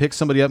 Like you pick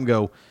somebody up and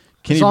go,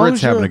 Kenny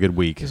Britt's having a good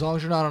week. As long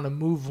as you're not on a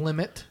move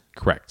limit.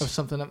 Correct. Of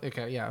something.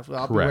 Okay, yeah. I'll be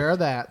Correct. aware of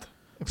that.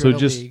 So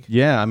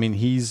I mean,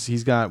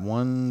 he's got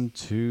 1,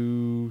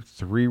 2,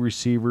 3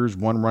 receivers,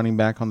 1 running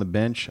back on the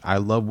bench. I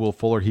love Will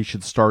Fuller. He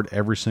should start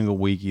every single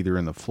week, either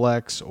in the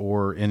flex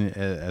or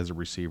as a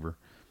receiver.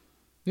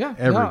 Yeah,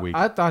 every week.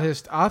 I thought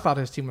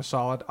his team was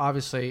solid.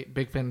 Obviously,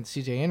 big fan of the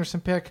C.J.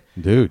 Anderson pick.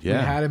 Dude, yeah.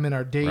 We had him in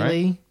our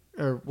daily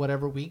or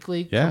whatever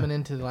weekly coming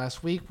into the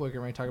last week. We're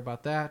going to talk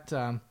about that.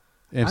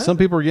 And some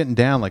people are getting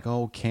down like,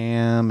 oh,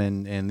 Cam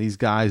and these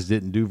guys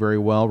didn't do very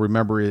well.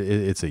 Remember,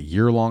 it's a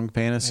year-long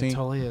fantasy. It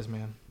totally is,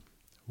 man.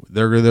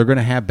 They're going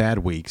to have bad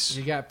weeks.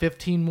 You got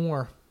 15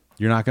 more.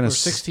 You're not going to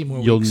 16 more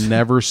You'll weeks.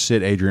 never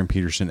sit Adrian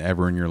Peterson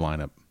ever in your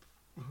lineup.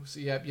 So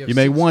you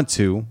may want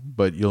to,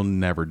 but you'll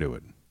never do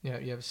it. Yeah,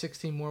 you have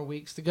 16 more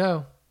weeks to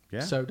go.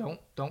 Yeah. So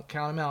don't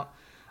count them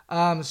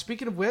out.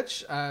 Speaking of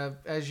which,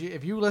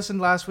 if you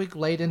listened last week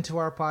late into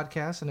our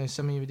podcast, I know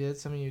some of you did,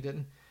 some of you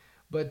didn't,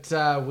 but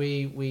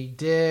we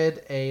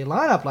did a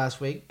lineup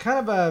last week.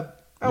 Kind of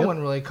I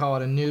wouldn't really call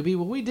it a newbie,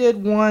 but we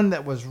did one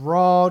that was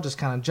raw, just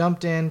kind of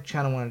jumped in,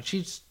 kind of wanted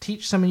to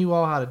teach some of you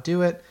all how to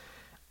do it.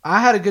 I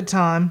had a good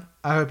time.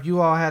 I hope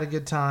you all had a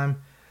good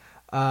time.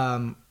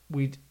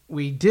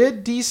 We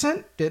did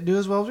decent. Didn't do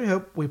as well as we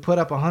hoped. We put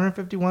up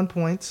 151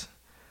 points.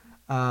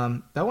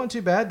 That wasn't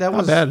too bad. That Not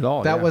was bad at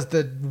all. That was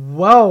the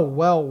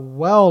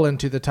well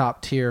into the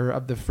top tier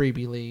of the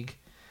freebie league.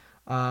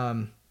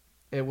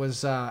 It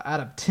was out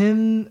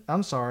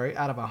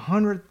of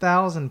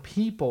 100,000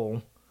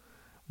 people,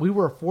 we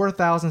were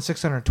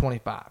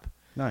 4,625.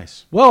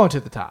 Nice. Well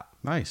into the top.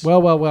 Nice.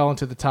 Well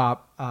into the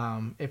top.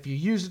 If you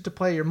use it to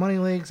play your money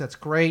leagues, that's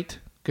great.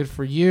 Good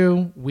for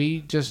you.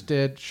 We just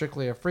did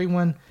strictly a free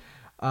one.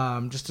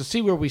 Just to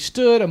see where we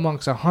stood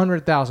amongst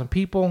 100,000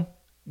 people.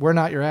 We're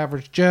not your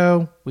average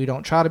Joe. We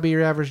don't try to be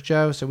your average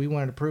Joe, so we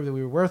wanted to prove that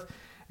we were worth.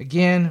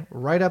 Again,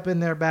 right up in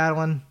there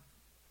battling.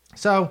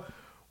 So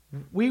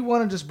we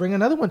want to just bring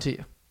another one to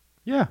you.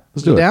 Yeah,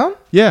 let's do it. Down?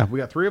 Yeah, we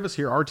got 3 of us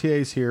here.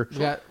 RTA's here. We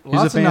got He's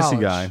lots a fantasy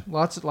of knowledge. guy.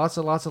 Lots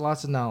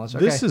of knowledge.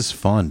 Okay. This is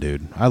fun,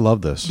 dude. I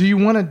love this. Do you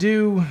want to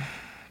do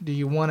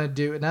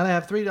now? They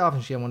have 3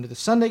 options. You want to do the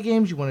Sunday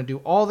games? You want to do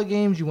all the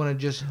games? You want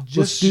to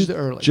just do the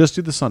early? Just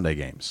do the Sunday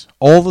games.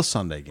 All the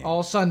Sunday games.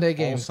 All Sunday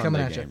games Sunday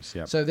coming at games, you.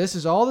 yep. So this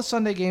is all the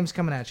Sunday games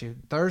coming at you.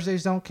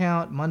 Thursdays don't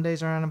count.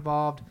 Mondays aren't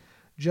involved.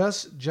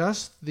 Just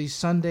the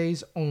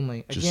Sundays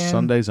only. Just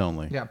Sundays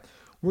only. Yeah.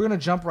 We're going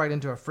to jump right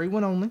into a free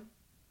one only.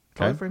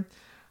 Okay. Free.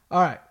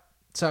 All right.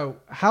 So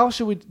how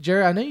should we,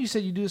 Jerry, I know you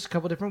said you do this a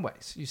couple different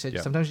ways. You said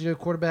sometimes you do a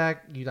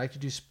quarterback. You like to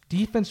do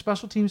defense,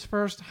 special teams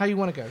first. How you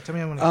want to go? Tell me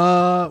how you want to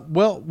go.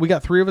 Well, we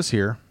got 3 of us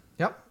here.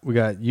 Yep. We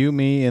got you,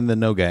 me, and the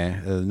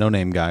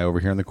no-name guy over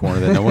here in the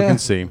corner that no one can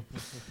see.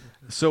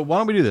 So why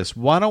don't we do this?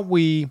 Why don't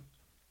you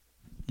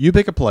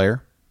pick a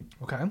player.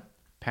 Okay.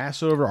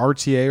 Pass it over to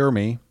RTA or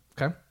me.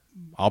 Okay.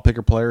 I'll pick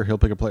a player. He'll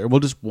pick a player.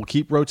 We'll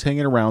keep rotating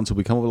it around until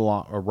we come up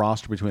with a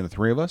roster between the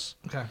 3 of us.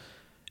 Okay.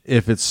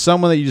 If it's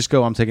someone that you just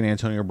go, I'm taking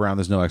Antonio Brown,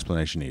 there's no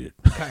explanation needed.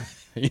 Okay.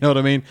 You know what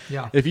I mean?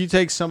 Yeah. If you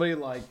take somebody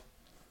like,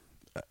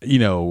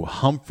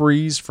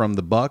 Humphreys from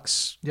the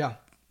Bucks, Yeah.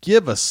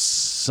 give us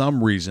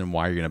some reason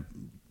why you're going to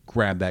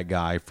grab that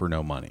guy for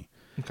no money.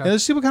 Okay. And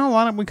let's see what kind of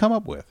lineup we come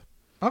up with.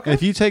 Okay. And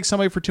if you take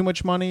somebody for too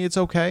much money, it's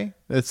okay.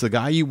 It's the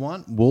guy you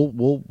want.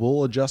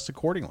 We'll adjust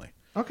accordingly.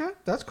 Okay.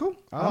 That's cool.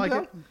 I like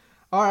it.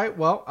 All right.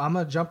 Well, I'm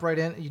going to jump right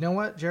in. You know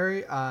what,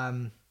 Jerry?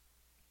 I'm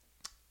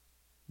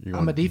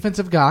a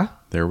defensive guy.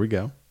 There we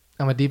go.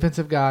 I'm a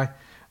defensive guy.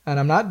 And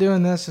I'm not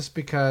doing this just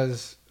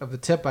because of the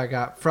tip I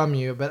got from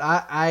you, but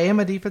I am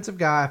a defensive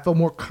guy. I feel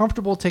more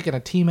comfortable taking a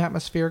team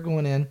atmosphere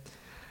going in.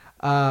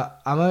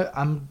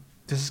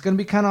 This is going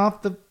to be kind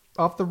of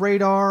off the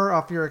radar,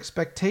 off your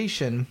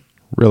expectation.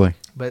 Really?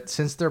 But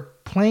since they're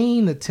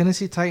playing the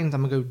Tennessee Titans,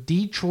 I'm going to go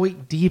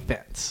Detroit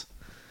defense.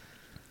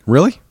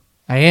 Really?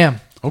 I am.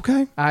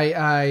 Okay.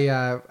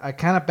 I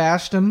kind of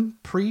bashed them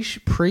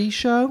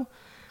pre-show.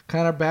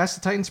 Kind of bashed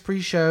the Titans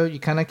pre-show. You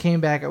kind of came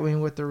back at me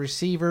with the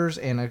receivers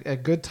and a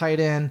good tight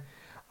end.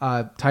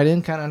 Tight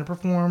end kind of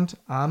underperformed.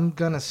 I'm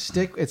going to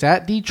stick. It's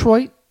at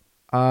Detroit.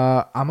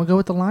 I'm going to go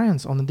with the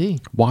Lions on the D.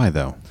 Why,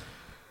 though?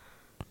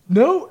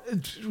 No,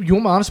 you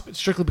want my honest?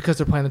 Strictly because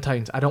they're playing the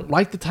Titans. I don't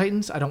like the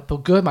Titans. I don't feel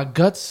good. My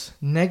gut's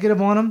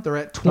negative on them. They're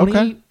at $20.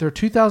 Okay. They're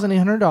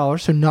 $2,800,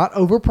 so not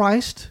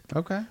overpriced.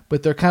 Okay.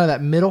 But they're kind of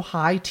that middle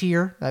high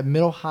tier.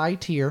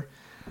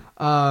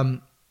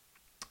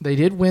 They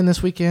did win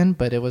this weekend,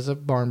 but it was a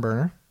barn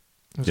burner.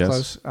 It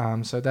was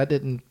close. So that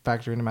didn't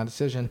factor into my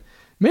decision.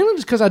 Mainly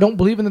just because I don't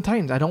believe in the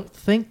Titans. I don't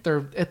think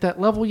they're at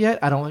that level yet.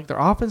 I don't think their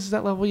offense is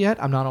at that level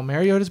yet. I'm not on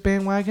Mariota's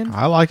bandwagon.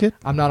 I like it.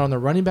 I'm not on the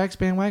running backs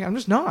bandwagon. I'm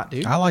just not,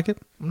 dude. I like it.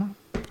 I'm not.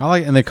 I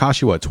like it. And they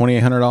cost you, what,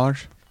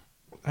 $2,800?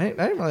 Ain't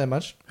really that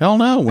much. Hell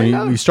no. When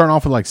you start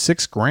off with like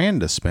 $6,000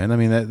 to spend, I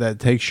mean that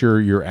takes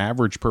your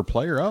average per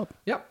player up.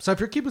 Yep. So if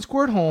you're keeping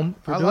score at home,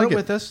 if you're doing like it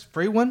with us,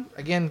 free one.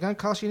 Again, it's gonna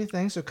cost you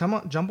anything. So come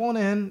on, jump on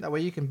in. That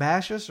way you can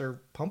bash us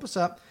or pump us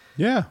up.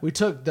 Yeah. We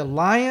took the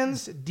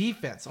Lions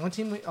defense.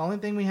 Only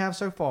thing we have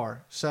so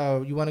far.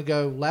 So you want to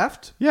go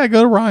left? Yeah,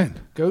 go to Ryan.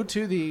 Go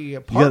to the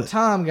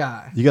part-time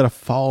guy. You got to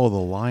follow the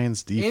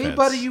Lions defense.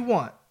 Anybody you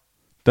want.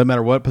 Doesn't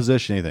matter what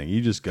position, anything.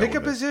 You just go. Pick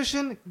a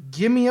position.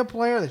 Give me a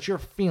player that you're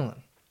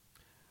feeling.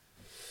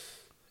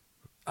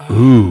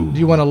 Ooh. Do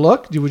you want to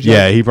look? He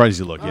probably needs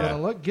to look. Yeah.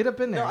 Look. Get up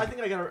in there. No, I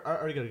think I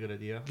already got a good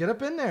idea. Get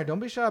up in there. Don't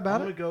be shy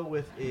about I'm it. going to go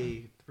with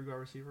a 3 wide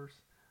receivers.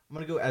 I'm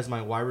going to go as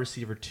my wide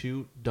receiver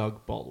 2,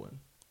 Doug Baldwin.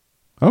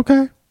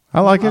 Okay. I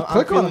like it.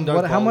 Click on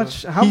him. How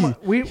much?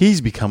 He's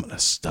becoming a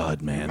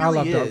stud, man. I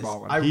love Doug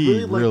Baldwin. I He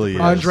really really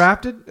like is.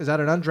 Undrafted? Is that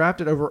an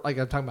undrafted over? Like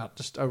I'm talking about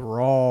just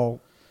overall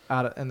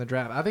in the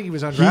draft. I think he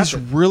was undrafted. He's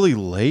really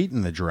late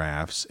in the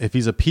drafts. If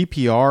he's a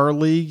PPR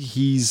league,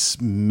 he's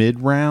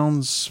mid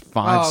rounds,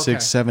 5,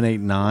 6, 7, 8,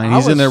 9.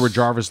 He's in there with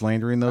Jarvis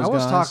Landry and those guys. I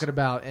was talking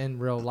about in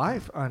real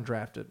life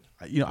undrafted.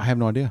 I have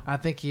no idea. I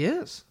think he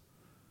is.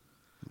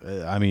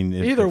 I mean,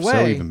 Either way,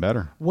 so even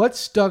better.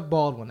 What's Doug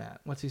Baldwin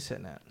at? What's he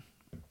sitting at?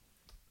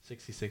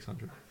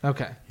 6,600.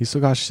 Okay. He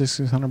still got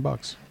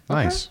 $600.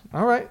 Nice. Okay.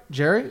 All right,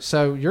 Jerry.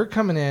 So you're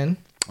coming in.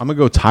 I'm gonna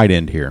go tight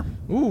end here.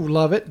 Ooh,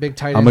 love it. Big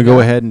tight end. I'm gonna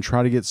go ahead and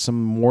try to get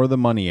some more of the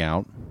money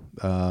out.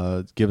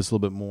 Give us a little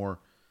bit more.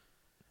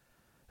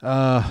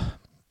 I've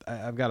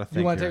got to think.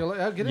 You want to here. take a look?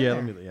 Oh, get in there.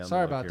 Let me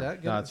Sorry look about here.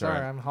 that. No, it's sorry,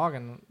 all right. I'm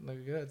hogging the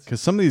goods.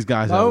 Because some of these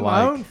guys My I own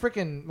like.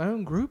 my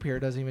own group here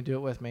doesn't even do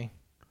it with me.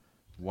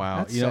 Wow.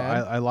 That's You know,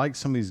 sad. I like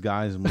some of these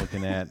guys I'm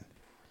looking at.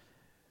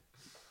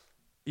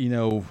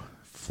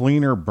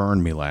 Fleener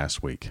burned me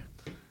last week.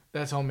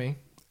 That's on me.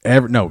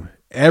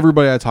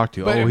 Everybody I talked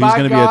to, But he's my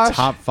going to be gosh, a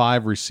top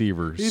 5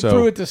 receiver. He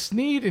threw it to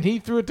Snead and he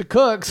threw it to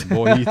Cooks,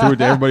 Boy, he threw it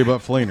to everybody but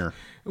Fleener.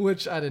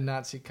 which I did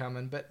not see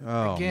coming. But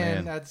Oh, again,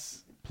 man.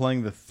 that's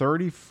Playing the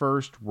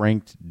 31st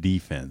ranked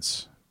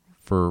defense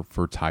for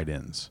tight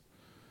ends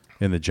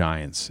in the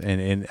Giants.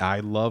 And I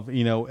love,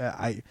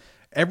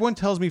 everyone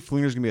tells me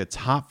Fleener's going to be a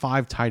top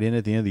 5 tight end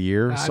at the end of the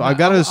year. So I've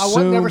got to assume.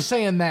 I was never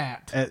saying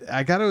that.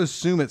 I got to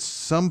assume at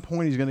some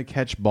point he's going to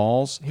catch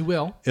balls. He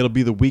will. It'll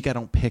be the week I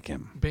don't pick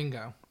him.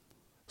 Bingo.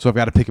 So I've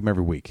got to pick him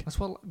every week. That's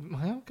what.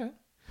 Okay.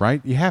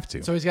 Right? You have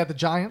to. So he's got the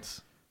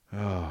Giants.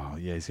 Oh,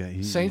 yeah.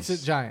 Saints at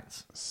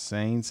Giants.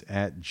 Saints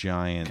at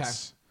Giants.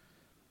 Okay.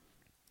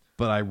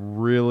 But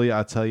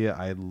I tell you,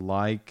 I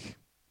like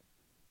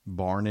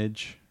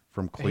Barnage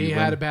from Cleveland. He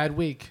had a bad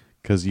week.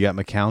 Because you got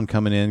McCown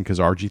coming in because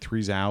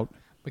RG3's out.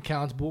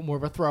 McCown's more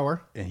of a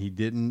thrower. And he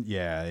didn't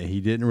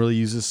really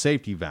use his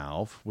safety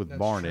valve with That's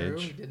Barnage. true.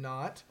 He did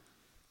not.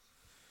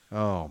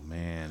 Oh,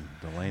 man.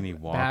 Delaney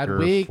Walker, Bad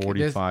week.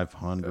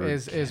 4,500.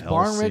 Is Kelsey.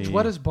 Barnridge,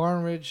 what is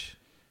Barnridge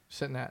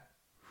sitting at?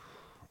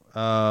 Is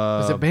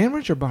Uh, it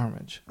Banridge or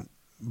Barnridge?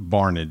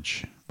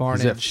 Barnage.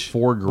 Barnage. He's at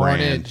 $4,000.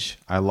 Barnage.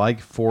 I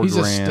like $4,000. He's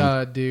a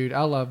stud, dude.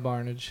 I love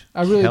Barnage.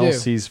 I really do.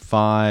 Kelsey's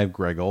 5,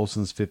 Greg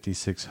Olson's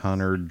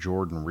 5,600,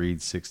 Jordan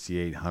Reed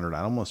 6,800.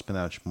 I don't want to spend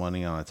that much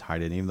money on a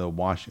tight end, even though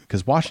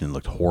Washington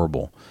looked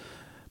horrible.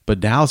 But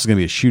Dallas is going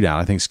to be a shootout.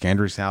 I think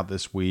Scandrick's out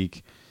this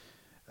week.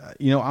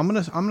 I'm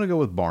gonna go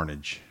with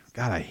Barnage.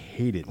 God, I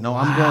hate it. No,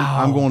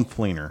 I'm going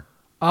Fleener.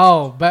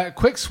 Oh, but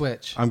quick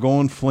switch. I'm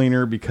going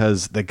Fleener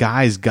because the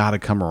guy's got to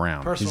come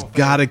around. Personal He's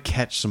got to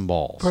catch some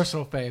balls.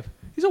 Personal fave.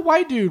 He's a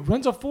white dude.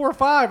 Runs a 4 or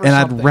 5 or And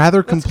something. I'd rather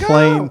Let's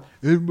complain. go.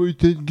 Everybody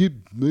didn't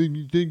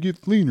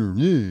get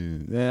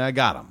Fleener. Yeah, I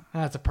got him.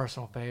 That's a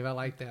personal fave. I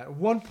like that.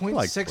 1.6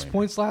 like Fleener.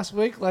 points last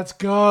week. Let's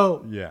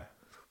go. Yeah,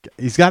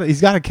 he's got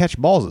to catch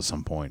balls at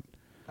some point.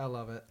 I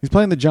love it. He's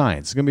playing the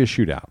Giants. It's going to be a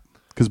shootout.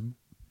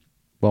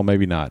 Well,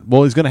 maybe not.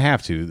 Well, he's going to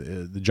have to.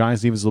 The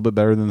Giants' defense is a little bit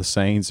better than the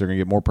Saints. They're going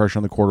to get more pressure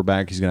on the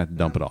quarterback. He's going to have to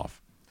dump it off.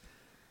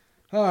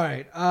 All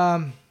right.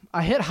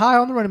 I hit high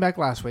on the running back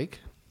last week.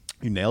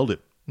 You nailed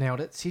it. Nailed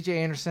it. C.J.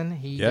 Anderson.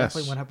 He Yes.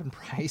 definitely went up in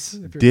price.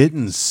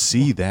 Didn't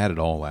see that at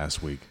all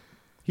last week.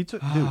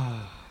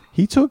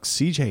 He took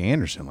C.J.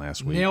 Anderson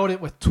last week. Nailed it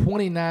with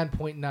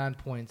 29.9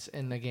 points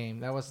in the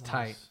game. That was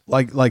tight.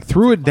 Like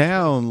threw it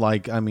down.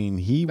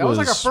 He That was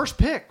like a first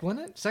pick,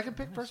 wasn't it? Second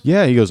pick, first pick?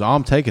 Yeah, he goes,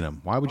 I'm taking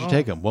him. Why would you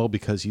take him? Well,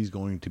 because he's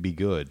going to be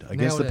good.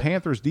 Against Nailed the it.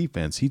 Panthers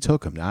defense, he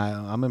took him.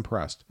 I'm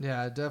impressed.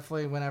 Yeah, I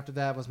definitely went after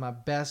that. Was my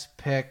best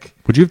pick.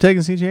 Would you have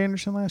taken C.J.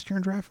 Anderson last week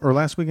in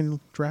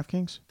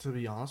DraftKings? To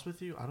be honest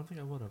with you, I don't think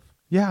I would have.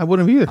 Yeah, I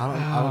wouldn't have either. I don't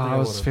think I I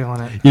was would have.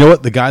 feeling it. You know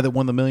what? The guy that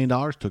won the $1 million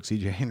took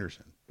C.J.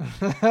 Anderson.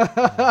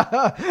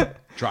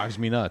 Drives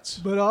me nuts.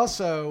 But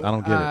also, I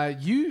don't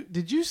get it.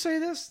 Did you say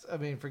this? I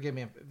mean, forgive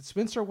me.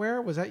 Spencer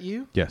Ware, was that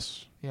you?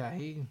 Yes. Yeah,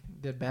 he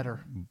did better.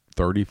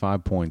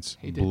 35 points.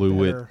 He did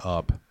Blew better. it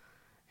up.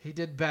 He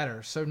did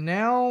better. So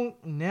now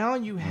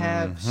you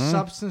have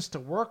substance to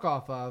work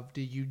off of.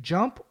 Do you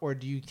jump or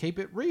do you keep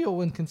it real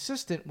and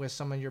consistent with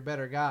some of your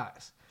better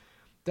guys?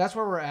 That's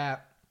where we're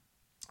at.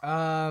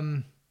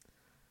 Oh,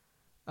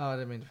 I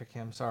didn't mean to pick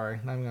him. Sorry.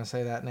 I'm not even going to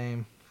say that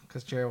name.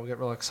 because Jerry will get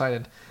real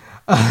excited.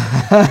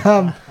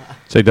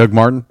 Say Doug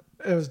Martin.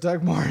 It was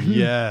Doug Martin.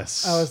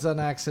 Yes. That was an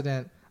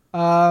accident.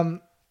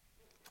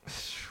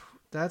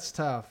 That's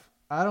tough.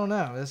 I don't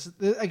know. This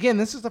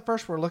is the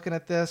first we're looking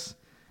at this.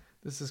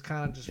 This is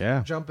kind of just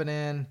jumping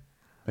in.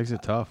 Makes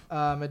it tough.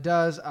 It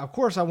does. Of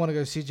course, I want to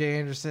go C.J.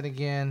 Anderson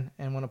again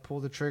and want to pull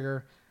the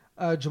trigger.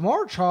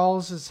 Jamar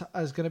Charles is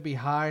going to be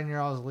high in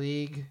your all's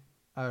league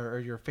or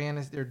your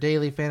fantasy, your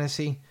daily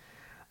fantasy.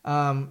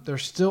 They're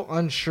still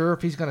unsure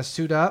if he's going to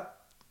suit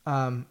up.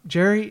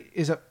 Jerry,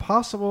 is it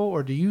possible,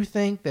 or do you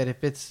think that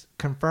if it's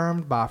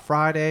confirmed by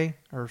Friday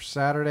or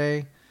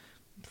Saturday,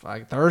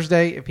 like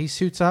Thursday, if he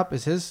suits up,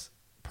 is his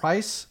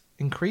price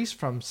increased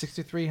from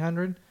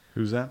 $6,300?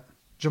 Who's that?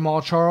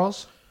 Jamal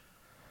Charles.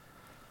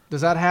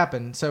 Does that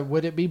happen? So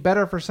would it be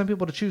better for some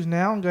people to choose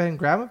now and go ahead and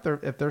grab him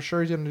if they're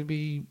sure he's going to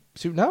be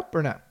suiting up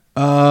or not?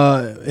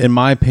 In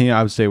my opinion,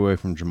 I would stay away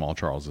from Jamal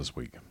Charles this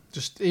week.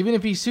 Just even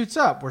if he suits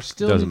up, we're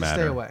still need to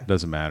stay away.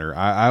 Doesn't matter.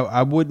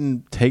 I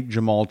wouldn't take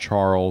Jamal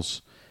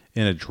Charles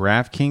in a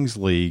DraftKings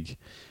league.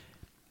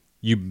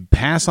 You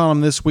pass on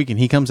him this week and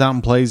he comes out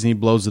and plays and he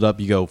blows it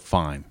up, you go,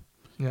 fine.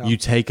 Yeah. You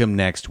take him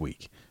next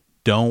week.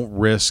 Don't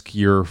risk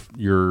your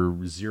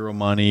zero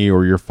money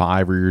or your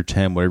 5 or your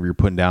 10, whatever you're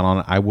putting down on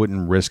it. I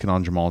wouldn't risk it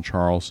on Jamal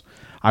Charles.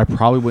 I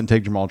probably wouldn't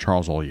take Jamal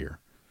Charles all year.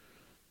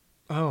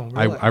 Oh,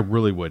 really? I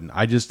really wouldn't.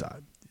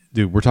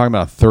 Dude, we're talking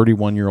about a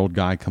 31-year-old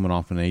guy coming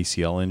off an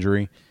ACL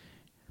injury.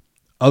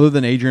 Other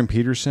than Adrian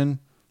Peterson,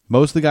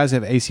 most of the guys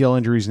that have ACL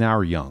injuries now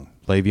are young.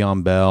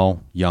 Le'Veon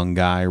Bell, young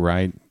guy,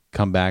 right?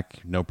 Come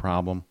back, no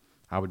problem.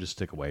 I would just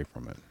stick away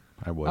from it.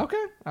 I would.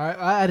 Okay. All right.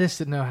 I just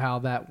didn't know how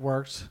that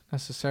works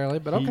necessarily,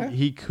 but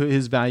okay.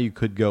 His value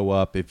could go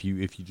up if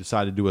you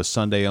decide to do a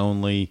Sunday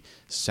only,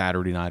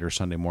 Saturday night or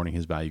Sunday morning.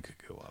 His value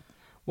could go up.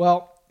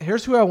 Well,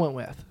 here's who I went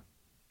with.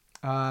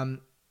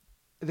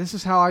 This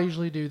is how I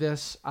usually do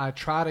this. I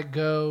try to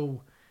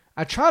go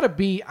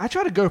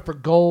for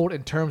gold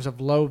in terms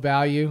of low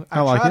value.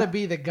 I try to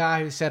be the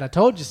guy who said, "I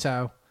told you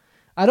so."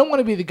 I don't want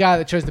to be the guy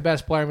that chose the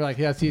best player and be like,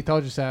 "Yeah, see, I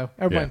told you so."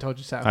 Everybody told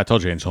you so. I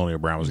told you Antonio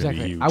Brown was going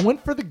to be huge. I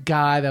went for the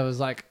guy that was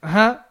like,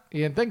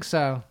 you didn't think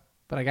so,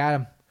 but I got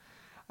him.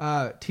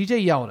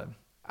 TJ Yeldon.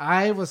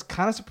 I was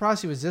kind of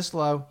surprised he was this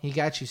low. He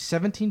got you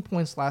 17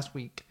 points last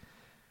week.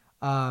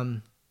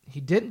 He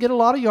didn't get a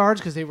lot of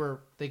yards because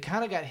they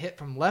kind of got hit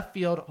from left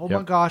field. Oh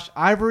my gosh,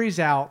 Ivory's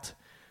out.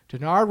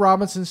 Denard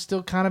Robinson's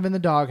still kind of in the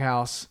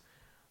doghouse.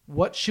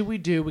 What should we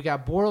do? We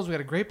got Bortles. We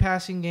got a great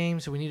passing game,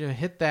 so we need to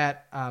hit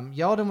that.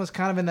 Yeldon was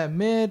kind of in that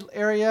mid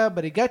area,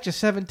 but he got you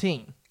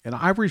 17. And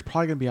Ivory's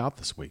probably going to be out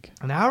this week.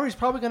 And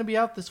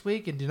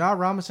Denard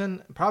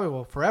Robinson probably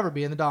will forever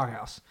be in the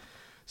doghouse.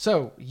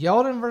 So,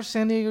 Yeldon versus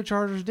San Diego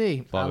Chargers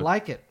D. I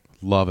like it.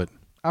 Love it.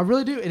 I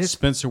really do. And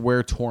Spencer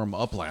Ware tore him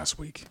up last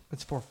week.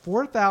 It's for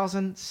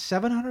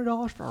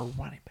 $4,700 for a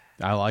running back.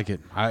 I like it.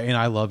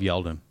 I love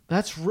Yeldon.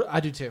 I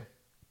do too.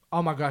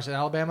 Oh my gosh, at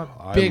Alabama,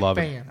 big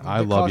fan. I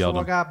love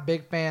Yeldon. Guy,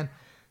 big fan.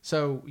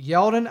 So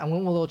Yeldon, I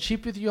went a little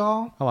cheap with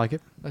y'all. I like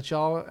it. Let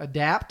y'all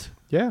adapt.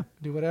 Yeah.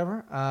 Do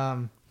whatever.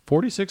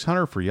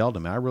 $4,600 for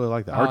Yeldon, man. I really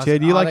like that. RTA,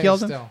 do you like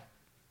Yeldon? Still.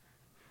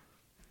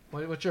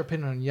 What's your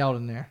opinion on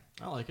Yeldon there?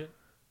 I like it.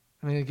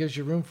 I mean, it gives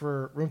you room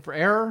for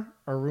error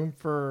or room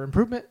for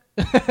improvement.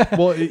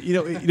 Well,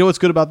 you know what's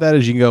good about that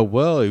is you can go,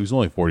 well, it was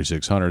only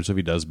 $4,600. So if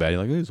he does bad,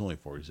 you're like, it was only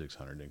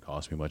 $4,600. Didn't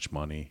cost me much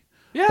money.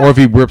 Yeah. Or if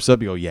he rips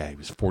up, you go, yeah, he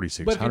was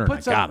 $4,600.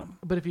 I got him.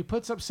 But if he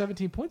puts up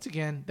 17 points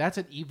again, that's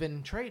an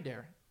even trade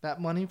there.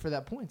 That money for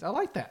that points. I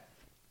like that.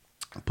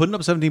 Putting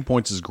up 17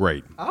 points is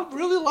great. I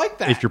really like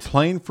that. If you're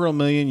playing for $1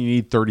 million, you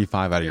need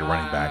 35 out of your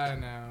running back. I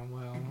know.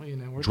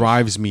 Well,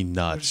 drives me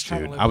nuts,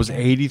 dude. I was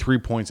 83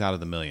 points out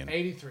of the $1 million.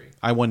 83.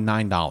 I won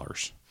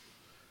 $9,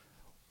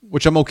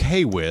 which I'm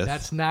okay with.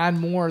 That's 9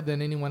 more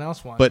than anyone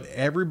else won. But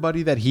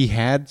everybody that he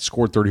had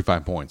scored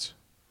 35 points.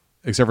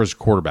 Except for his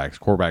quarterbacks.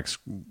 Quarterbacks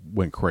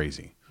went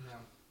crazy. Yeah.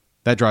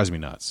 That drives me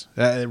nuts.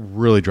 That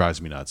really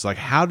drives me nuts. Like,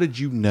 how did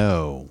you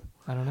know?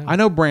 I don't know. I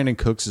know Brandon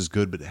Cooks is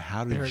good, but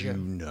how did you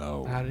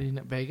know? How did he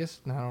know?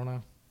 Vegas? No, I don't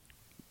know.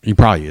 He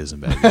probably is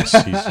in Vegas.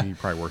 He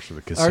probably works for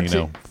the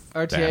casino.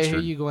 RTA, who are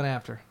you going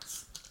after?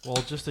 Well,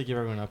 just to give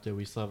everyone an update,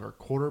 we still have our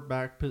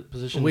quarterback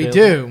position available.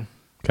 do.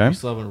 Okay. We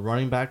still have a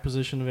running back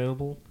position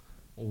available.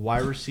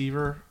 Wide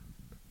receiver.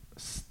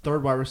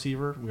 Third wide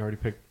receiver. We already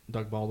picked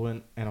Doug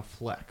Baldwin. And a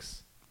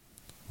flex.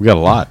 We got a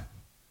lot.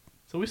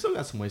 So we still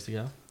got some ways to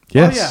go.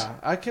 Yes. Oh, yeah.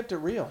 I kept it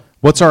real.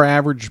 What's our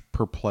average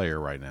per player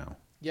right now?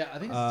 Yeah, I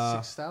think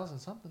it's 6,000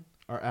 something.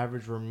 Our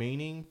average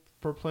remaining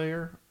per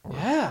player?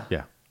 Yeah.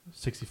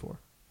 64.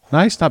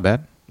 Nice. Not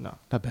bad. No.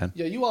 Not bad.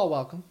 Yeah, you all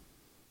welcome.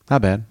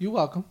 Not bad. You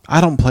welcome.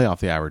 I don't play off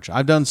the average.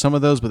 I've done some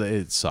of those, but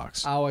it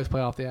sucks. I always play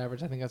off the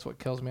average. I think that's what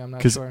kills me. I'm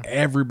not sure. Because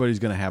everybody's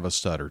going to have a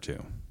stud or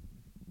two.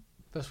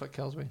 That's what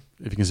kills me.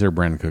 If you consider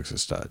Brandon Cooks a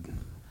stud.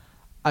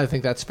 I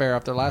think that's fair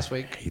after last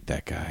week. I hate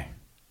that guy.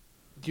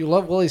 You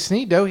love Willie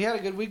Snead, though. He had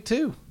a good week,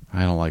 too.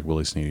 I don't like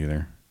Willie Snead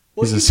either.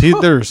 What are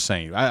you They're a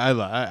saint. I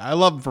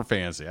love them for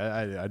fantasy.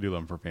 I do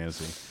love them for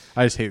fantasy.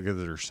 I just hate because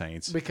they're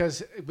saints.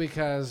 Because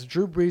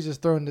Drew Brees is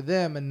thrown to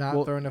them and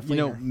not thrown to Fleener. You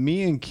know,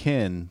 me and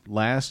Ken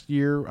last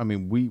year, I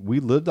mean, we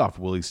lived off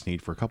Willie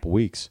Snead for a couple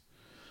weeks.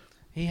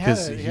 He had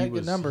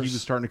good numbers. He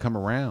was starting to come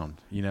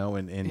around, you know,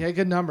 and he had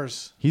good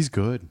numbers. He's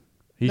good.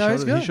 He's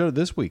good. He showed it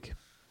this week.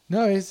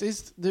 No, it's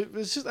just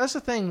that's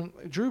the thing.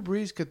 Drew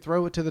Brees could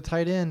throw it to the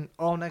tight end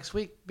all next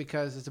week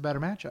because it's a better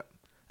matchup.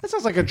 That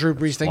sounds like a Drew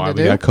Brees thing to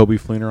do. We got Kobe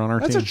Fleener on our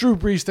team. That's a Drew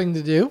Brees thing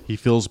to do. He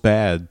feels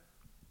bad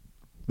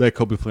that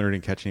Kobe Fleener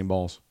didn't catch any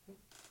balls.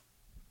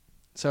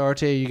 So,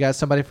 RTA, you got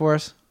somebody for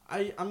us?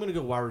 I'm going to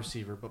go wide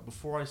receiver, but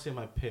before I say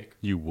my pick,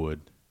 you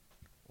would.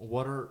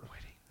 What are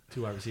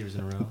 2 wide receivers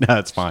in a row? No,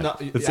 it's fine. No,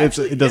 it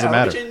doesn't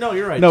matter. No,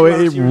 you're right. No,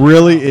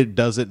 it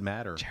doesn't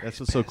matter. That's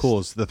what's so cool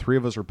is the 3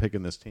 of us are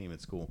picking this team.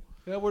 It's cool.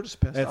 Yeah, we're just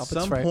pissed At off.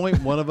 some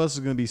point, one of us is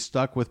going to be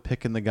stuck with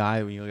picking the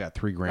guy when you got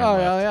 $3,000 Oh,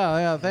 left.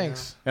 yeah.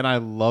 Thanks. And I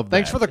love that.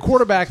 Thanks for the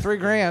quarterback,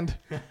 $3,000.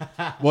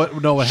 What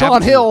Sean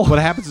happens, Hill. What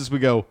happens is we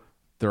go,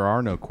 there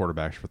are no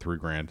quarterbacks for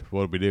 $3,000.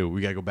 What do?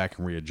 We got to go back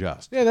and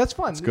readjust. Yeah, that's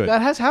fun. It's good.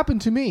 That has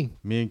happened to me.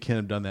 Me and Ken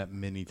have done that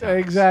many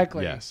times.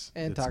 Exactly. Yes.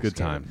 And it's a good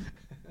time.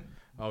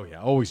 Oh, yeah.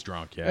 Always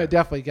drunk, yeah.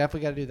 Definitely got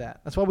to do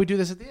that. That's why we do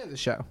this at the end of the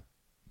show.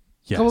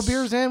 Yes. A couple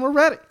beers in, we're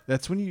ready.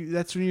 That's when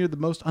you're the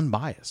most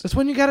unbiased. That's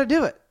when you got to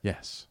do it.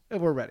 Yes.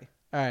 We're ready.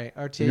 All right,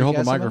 RT. You're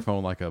holding the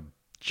microphone like a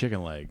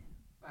chicken leg.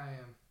 I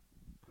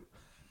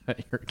am.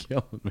 You're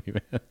killing me,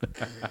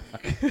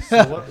 man.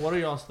 So what are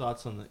y'all's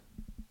thoughts on the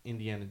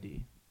Indiana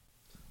D?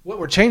 What,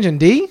 we're changing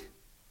D?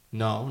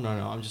 No.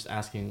 I'm just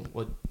asking.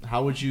 What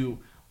would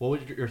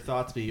your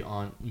thoughts be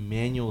on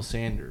Emmanuel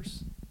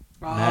Sanders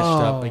matched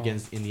up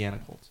against Indiana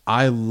Colts?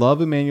 I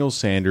love Emmanuel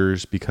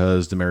Sanders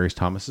because Demaryius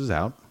Thomas is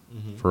out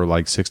for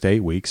like 6 to 8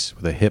 weeks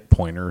with a hip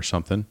pointer or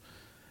something.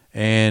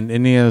 And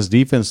Indiana's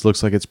defense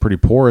looks like it's pretty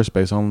porous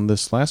based on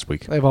this last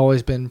week. They've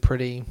always been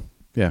pretty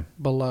Yeah.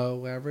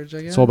 below average,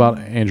 I guess. It's all about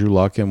Andrew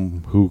Luck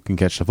and who can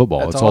catch the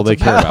football. That's That's all they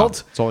care about. about.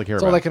 That's all they care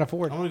That's about. all they can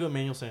afford. I'm going to go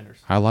Emmanuel Sanders.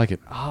 I like it.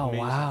 Oh, Amazing.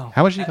 wow.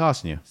 How much is he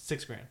costing you?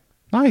 $6,000.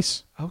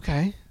 Nice.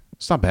 Okay.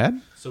 It's not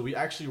bad. So we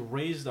actually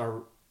raised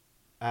our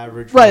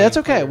average. Right, that's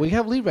okay. player. We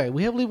have leeway. Yeah.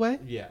 We So have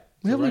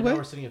right leeway. now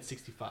we're sitting at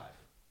 65.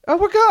 Oh,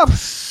 we're good.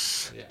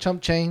 Yeah.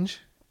 Chump change.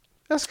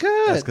 That's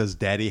good. That's because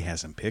Daddy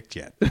hasn't picked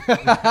yet.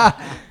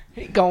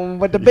 He going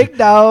with the big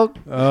dog.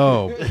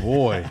 Oh,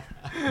 boy.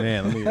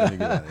 Man, let me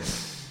get out of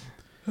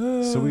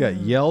here. So we got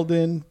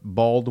Yeldon,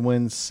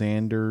 Baldwin,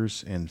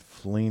 Sanders, and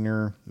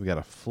Fleener. We got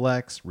a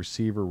flex,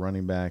 receiver,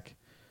 running back,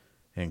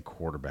 and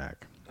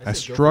quarterback. I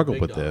said go for struggle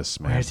big with dog. this,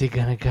 man. Where's he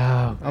gonna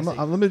go?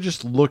 Let me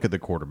just look at the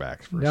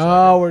quarterbacks for a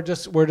No,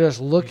 second. we're just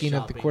looking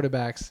at the shopping.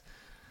 quarterbacks.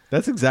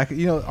 That's exactly,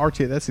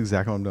 RTA, that's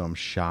exactly what I'm doing. I'm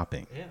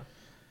shopping. Yeah.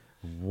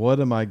 What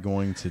am I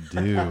going to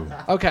do?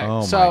 Okay,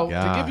 Oh, so my to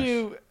gosh. give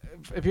you,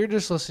 if you're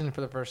just listening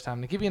for the first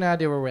time, to give you an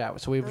idea where we're at.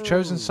 So we've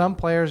chosen some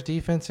players,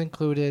 defense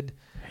included.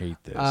 Hate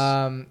this.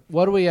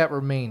 What are we at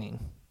remaining?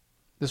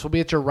 This will be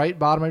at your right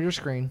bottom of your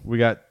screen. We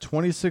got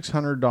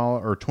 $2,600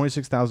 or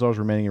 $26,000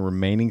 remaining in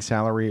remaining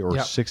salary, or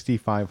Yep.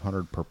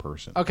 $6,500 per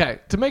person. Okay,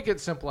 to make it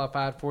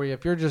simplified for you,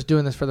 if you're just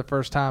doing this for the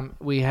first time,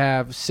 we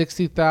have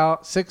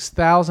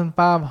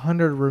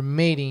 6,500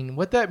 remaining.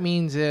 What that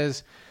means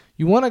is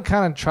you want to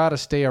kind of try to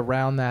stay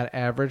around that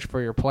average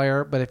for your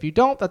player, but if you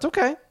don't, that's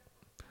okay.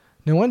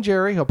 No one,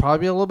 Jerry, he'll probably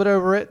be a little bit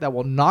over it. That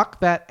will knock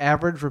that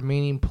average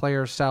remaining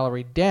player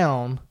salary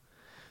down.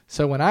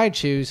 So when I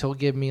choose, he'll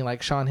give me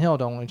like Sean Hill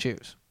to only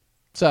choose.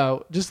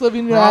 So just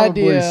giving you an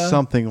Probably idea.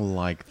 something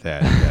like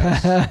that,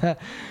 yes.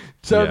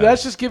 So Yeah.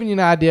 that's just giving you an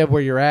idea of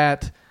where you're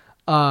at.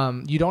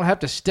 You don't have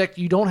to stick.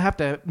 You don't have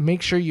to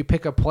make sure you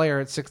pick a player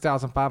at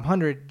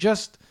 6,500.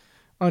 Just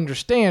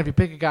understand if you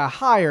pick a guy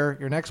higher,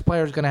 your next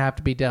player is going to have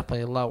to be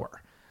definitely lower.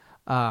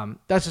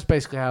 That's just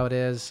basically how it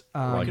is.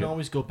 We can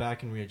always go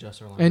back and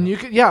readjust our lineup.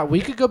 And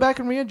we could go back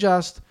and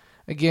readjust.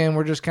 Again,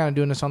 we're just kind of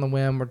doing this on the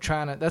whim. We're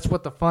trying to. That's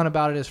what the fun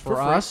about it is for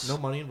free, us. no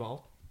money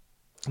involved.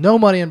 No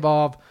money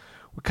involved.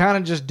 We're kind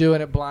of just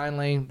doing it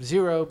blindly.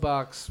 $0.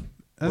 That's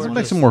We're what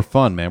makes just- it more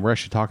fun, man. We're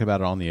actually talking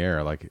about it on the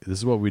air. Like, this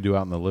is what we do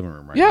out in the living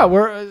room right Yeah,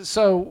 now.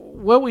 so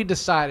what we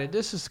decided,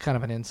 this is kind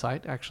of an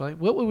insight actually.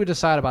 What we would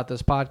decide about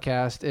this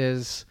podcast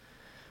is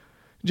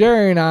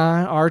Jerry and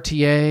I,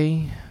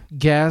 RTA,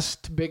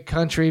 guest, Big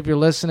Country, if you're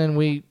listening,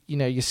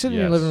 you sit in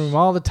your Yes. living room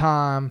all the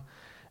time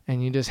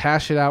and you just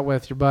hash it out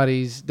with your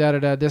buddies,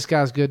 da-da-da, this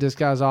guy's good, this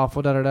guy's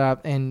awful, da-da-da,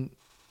 and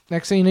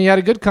next thing you know, you had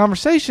a good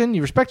conversation,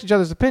 you respect each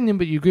other's opinion,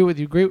 but you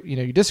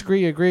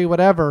disagree, you agree,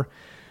 whatever.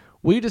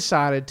 We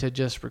decided to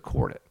just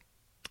record it.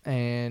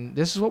 And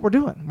this is what we're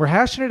doing. We're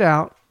hashing it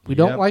out. We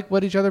don't Yep. like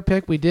what each other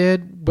picked. We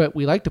did, but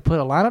we like to put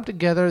a lineup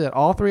together that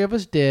all three of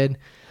us did.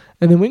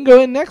 And then we can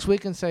go in next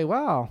week and say,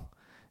 wow,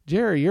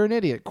 Jerry, you're an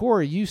idiot.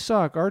 Corey, you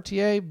suck.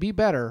 RTA, be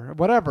better.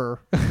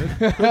 Whatever.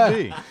 It could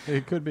be.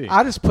 It could be.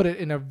 I just put it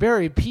in a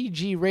very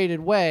PG rated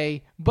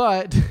way,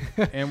 but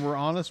And we're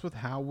honest with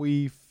how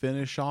we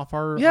finish off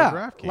our yeah,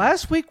 draft games.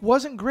 last week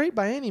wasn't great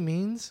by any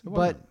means,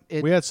 but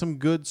we had some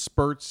good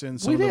spurts in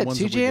some of the ones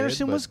that we CJ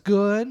Anderson did, was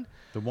good.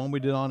 The one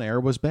we did on air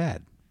was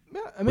bad.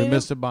 Yeah, I mean, we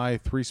missed it by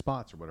 3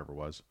 spots or whatever it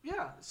was.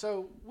 Yeah,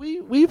 so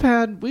we've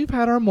had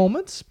our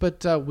moments,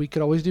 but we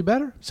could always do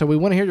better. So we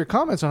want to hear your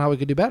comments on how we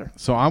could do better.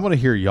 So I want to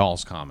hear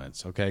y'all's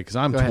comments, okay? Because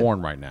I'm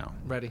torn right now.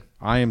 Ready?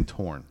 I am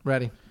torn.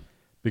 Ready?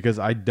 Because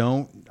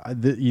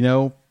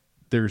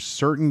there's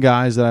certain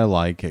guys that I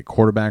like at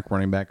quarterback,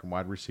 running back, and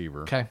wide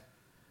receiver. Okay.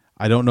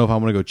 I don't know if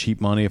I'm going to go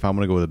cheap money, if I'm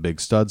going to go with a big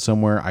stud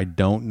somewhere. I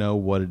don't know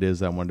what it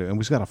is that I want to do. And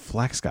we've got a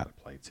flex got to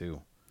play too.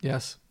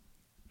 Yes.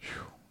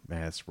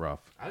 Man, it's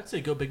rough. I'd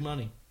say go big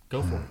money.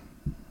 Go for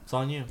it. It's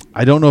on you.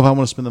 I don't know if I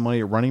want to spend the money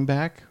at running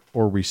back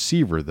or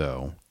receiver,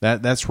 though.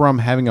 That's where I'm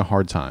having a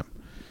hard time.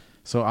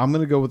 So I'm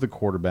going to go with the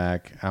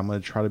quarterback. I'm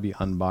going to try to be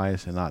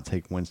unbiased and not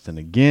take Winston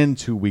again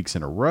 2 weeks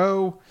in a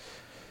row.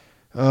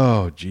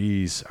 Oh,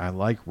 geez. I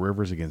like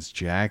Rivers against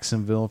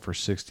Jacksonville for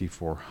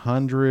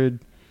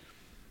 6,400.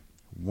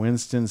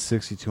 Winston,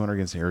 6,200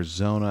 against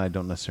Arizona. I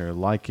don't necessarily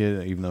like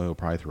it, even though he'll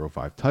probably throw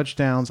 5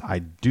 touchdowns. I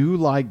do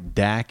like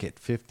Dak at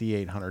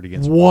 5,800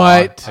 against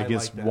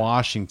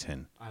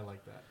Washington. I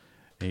like that.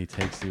 And he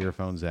takes the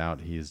earphones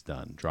out. He is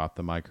done. Drop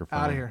the microphone.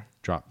 Out of here.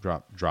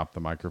 Drop the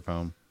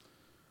microphone.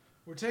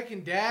 We're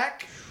taking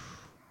Dak.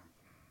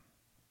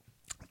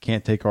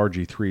 Can't take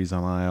RG3s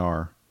on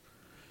IR.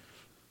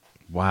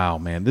 Wow,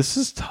 man, this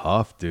is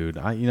tough, dude.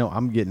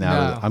 I'm getting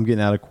out. I'm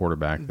getting out of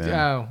quarterback. Then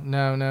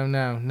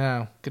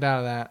No. Get out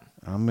of that.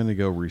 I'm gonna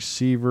go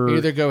receiver.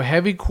 Either go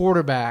heavy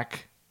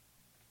quarterback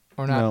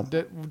or not.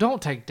 No.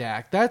 Don't take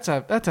Dak. That's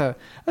an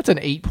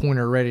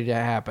 8-pointer ready to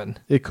happen.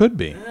 It could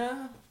be.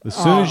 As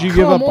soon as you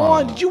give up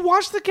on him. Did you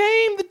watch the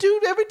game? The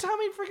dude, every time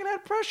he freaking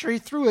had pressure, he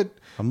threw it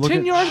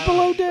 10 yards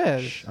below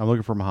dead. I'm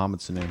looking for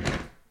Mohamed Sanu.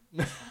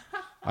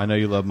 I know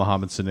you love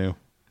Mohamed Sanu.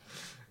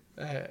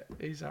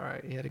 He's all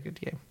right. He had a good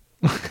game.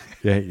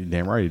 Yeah, you're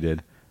damn right he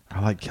did.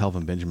 I like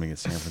Kelvin Benjamin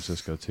against San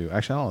Francisco too.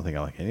 Actually, I don't think I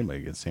like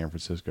anybody against San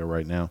Francisco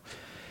right now.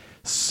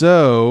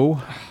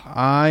 So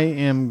I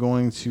am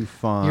going to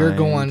find.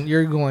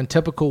 You're going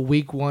typical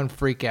week 1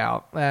 freak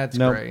out. That's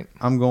great.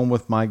 I'm going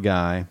with my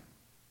guy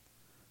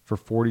for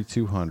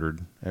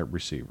 4,200 at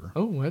receiver.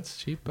 Oh, that's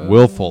cheap.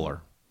 Will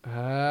Fuller.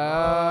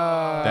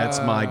 That's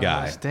my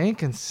guy. Staying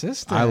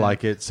consistent. I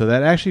like it. So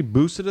that actually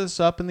boosted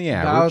us up in the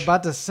average. I was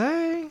about to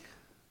say.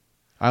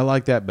 I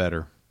like that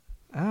better.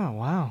 Oh,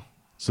 wow.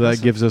 So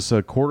that gives us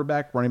a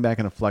quarterback, running back,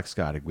 and a flex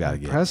guy.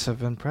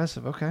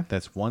 Impressive. Okay.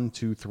 That's 1,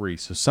 2, 3.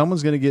 So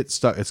someone's going to get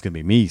stuck. It's going to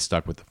be me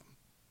stuck with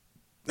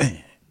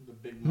the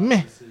big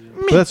meh.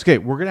 But that's okay.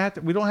 We're gonna have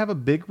to. We don't have a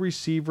big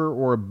receiver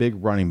or a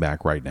big running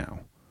back right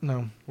now.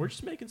 No. We're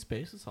just making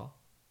space. That's all.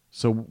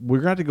 So we're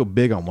gonna have to go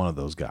big on one of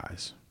those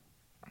guys.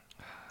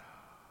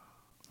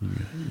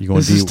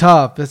 This is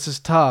tough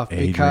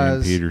Adrian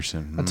because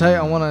Peterson. I'll tell you,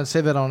 I want to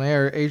say that on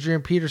air.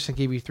 Adrian Peterson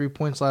gave you 3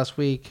 points last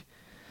week.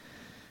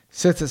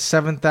 Sits at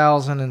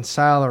 $7,000 in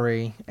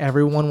salary.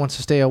 Everyone wants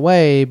to stay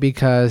away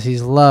because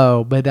he's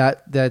low, but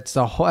that's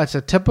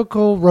a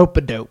typical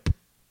rope-a-dope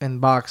in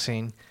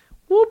boxing.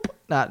 Whoop,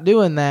 not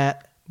doing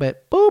that,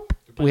 but boop,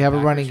 we have a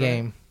running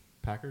game.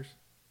 Packers.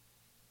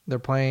 They're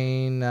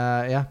playing,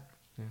 yeah.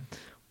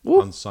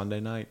 On Sunday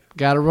night.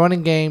 Got a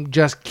running game.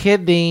 Just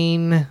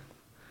kidding.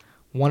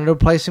 Wanted to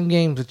play some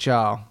games with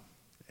y'all.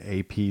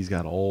 AP's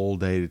got all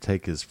day to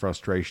take his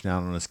frustration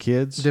out on his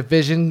kids.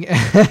 Division.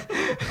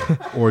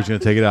 Or he's going to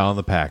take it out on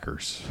the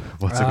Packers.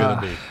 What's it going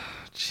to be?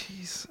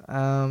 Jeez.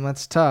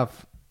 That's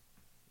tough.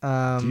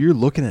 You're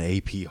looking at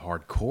AP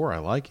hardcore. I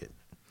like it.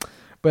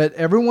 But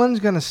everyone's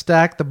going to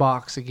stack the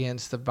box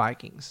against the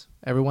Vikings.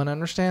 Everyone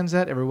understands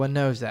that. Everyone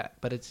knows that.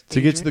 But it's to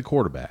get to the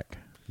quarterback.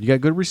 You got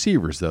good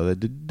receivers, though,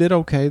 that did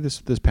okay this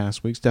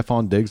past week.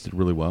 Stephon Diggs did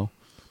really well.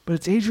 But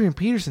it's Adrian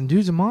Peterson.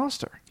 Dude's a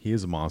monster. He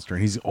is a monster,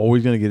 and he's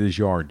always going to get his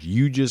yards.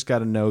 You just got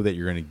to know that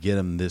you're going to get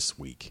him this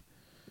week.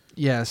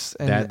 Yes,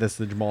 and that's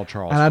the Jamal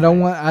Charles. And I don't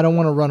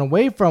want to run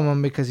away from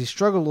him because he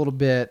struggled a little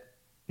bit.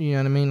 You know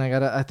what I mean?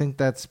 I think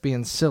that's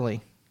being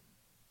silly.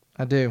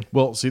 I do.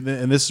 Well, see,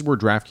 and this is where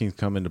DraftKings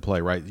come into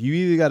play, right? You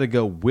either got to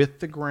go with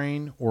the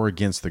grain or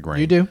against the grain.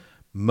 You do.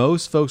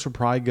 Most folks will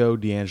probably go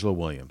D'Angelo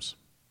Williams.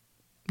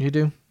 You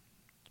do.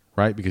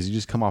 Right? Because you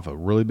just come off a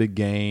really big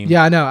game.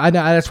 Yeah, I know.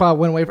 That's why I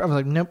went away from. I was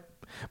like, nope.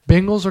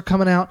 Bengals are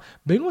coming out.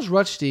 Bengals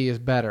rush D is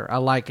better. I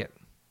like it,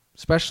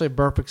 especially if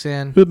Burfict's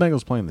in. Who the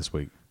Bengals playing this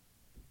week?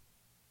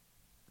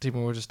 Team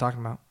we were just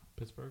talking about.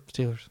 Pittsburgh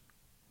Steelers.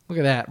 Look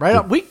at that. Right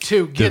up week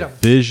 2. Get them.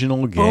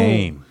 Divisional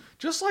game. Boom.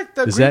 Just like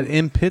the Is that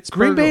in Pittsburgh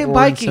Green Bay and or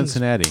Vikings. in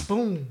Cincinnati?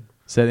 Boom.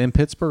 Is that in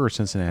Pittsburgh or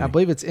Cincinnati? I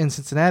believe it's in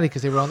Cincinnati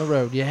because they were on the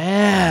road.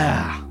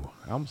 Yeah. Ooh,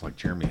 I almost like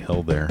Jeremy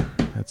Hill there.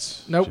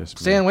 That's nope. just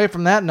Staying away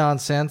from that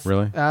nonsense.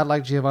 Really? I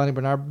like Giovanni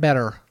Bernard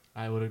better.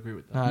 I would agree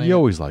with that. You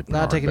always like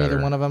Bernard not taking better.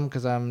 either one of them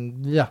because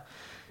I'm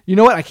You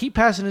know what? I keep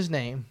passing his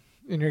name,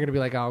 and you're gonna be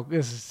like, "Oh,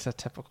 this is a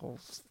typical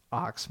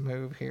Ox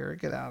move here.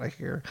 Get out of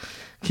here.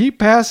 Keep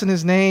passing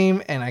his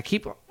name, and I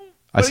keep.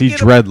 I see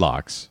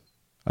dreadlocks.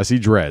 I see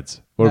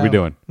dreads. What are we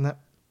doing? No.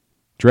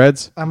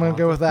 Dreads? I'm going to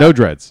go with that. No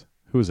dreads.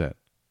 Who is that?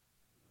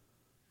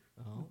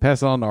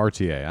 Pass it on to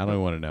RTA. I don't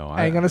even want to know.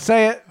 I ain't going to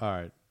say it. All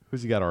right.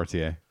 Who's he got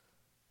RTA?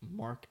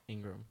 Mark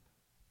Ingram.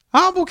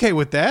 I'm okay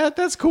with that.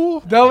 That's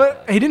cool. No,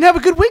 he didn't have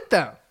a good week,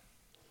 though.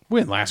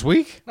 When? Last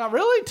week? Not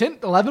really.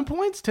 11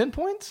 points? 10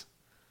 points?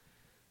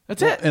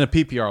 That's it. In a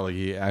PPR league,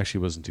 he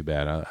actually wasn't too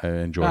bad. I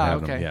enjoyed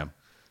having him. Yeah.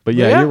 But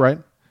Yeah. you're right.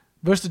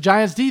 Versus the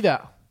Giants D,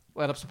 though.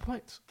 Let up some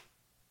points.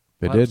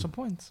 They Let up did. some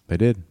points. They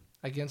did.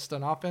 Against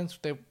an offense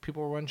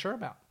people were unsure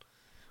about.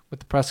 With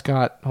the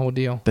Prescott whole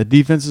deal. The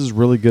defense is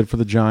really good for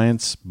the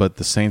Giants, but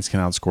the Saints can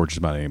outscore just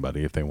about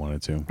anybody if they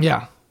wanted to.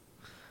 Yeah.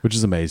 Which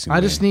is amazing.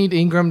 I just need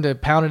Ingram to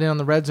pound it in on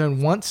the red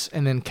zone once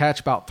and then catch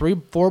about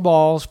 3-4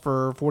 balls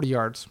for 40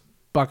 yards.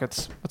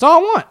 Buckets. That's all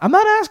I want. I'm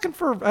not asking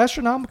for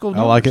astronomical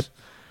numbers. I like it.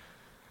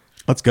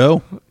 Let's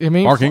go. I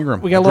mean, Mark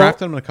Ingram. We got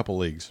drafted him in a couple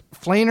leagues.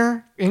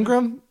 Flainer,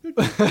 Ingram.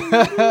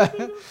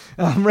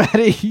 I'm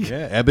ready.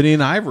 Yeah, Ebony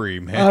and Ivory,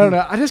 man. I don't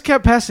know. I just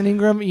kept passing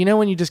Ingram. You know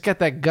when you just get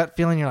that gut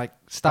feeling, you're like,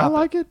 stop. I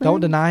like it, man. Don't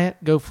deny it.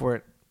 Go for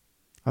it.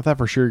 I thought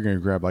for sure you're going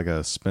to grab like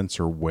a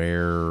Spencer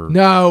Ware.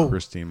 No.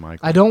 Christine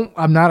Michael.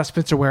 I'm not a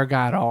Spencer Ware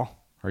guy at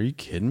all. Are you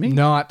kidding me?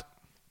 Not.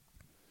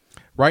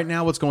 Right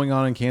now, what's going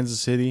on in Kansas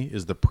City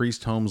is the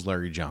Priest Holmes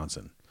Larry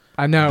Johnson.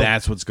 I know.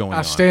 That's what's going on.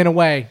 I'm staying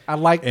away. I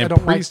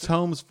don't Priest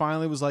Holmes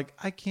finally was like,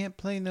 I can't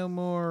play no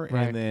more.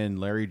 Right. And then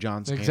Larry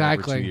Johnson came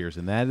Exactly. over 2 years.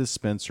 And that is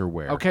Spencer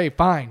Ware. Okay,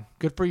 fine.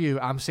 Good for you.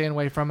 I'm staying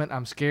away from it.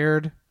 I'm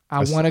scared. I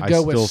want to I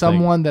go with still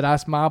someone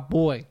that's my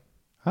boy.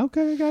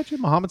 Okay, I got you.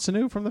 Mohamed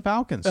Sanu from the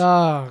Falcons.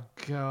 Oh,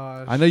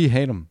 gosh. I know you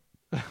hate him.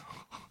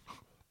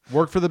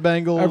 Worked for the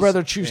Bengals. I'd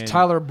rather choose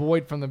Tyler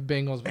Boyd from the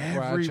Bengals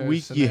before Every I chose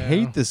week Sanu. you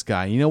hate this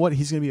guy. You know what?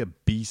 He's going to be a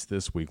beast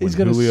this week when He's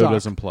gonna Julio suck.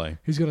 doesn't play.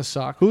 He's going to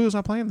suck. Julio's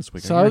not playing this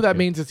week. I So guarantee that you.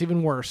 means it's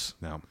even worse.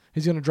 No.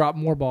 He's going to drop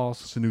more balls.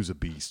 Sanu's a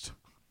beast.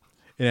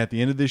 And at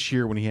the end of this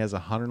year, when he has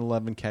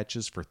 111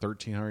 catches for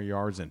 1,300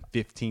 yards and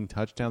 15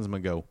 touchdowns, I'm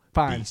going to go,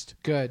 Fine. beast.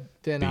 Good.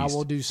 Then I Beast.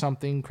 will do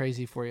something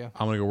crazy for you.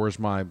 I'm going to go, where's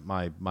my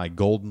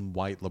golden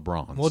white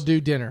LeBrons? We'll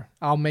do dinner.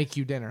 I'll make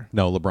you dinner.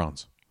 No,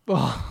 LeBrons.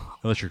 Oh,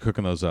 Unless you're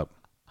cooking those up.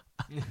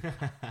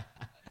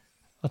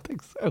 I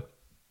think so.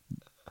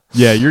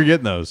 Yeah, you're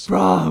getting those.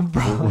 Bronze.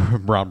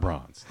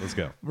 Bronze. Let's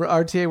go.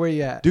 RTA, where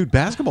you at? Dude,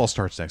 basketball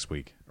starts next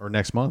week or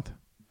next month.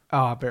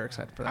 Oh, I'm very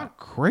excited for How that.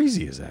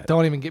 crazy is that?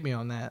 Don't even get me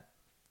on that.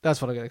 That's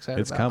what I get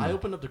excited It's about. coming. I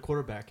opened up the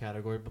quarterback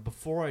category, but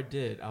before I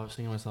did, I was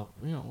thinking to myself,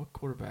 what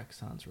quarterback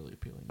sounds really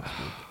appealing this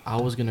week? I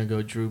was going to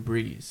go Drew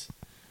Brees.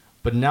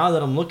 But now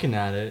that I'm looking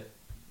at it,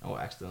 I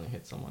accidentally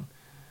hit someone.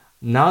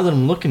 Now that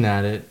I'm looking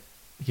at it,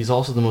 he's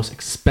also the most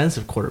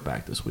expensive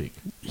quarterback this week.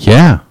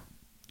 Yeah.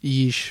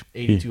 Yeesh.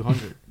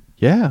 8,200.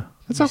 Yeah.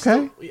 That's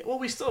okay.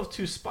 We still have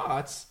two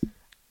spots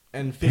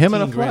and 15 Him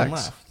and a grand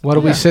flex. left. What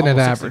are we Yeah, sitting at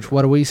almost average? 600.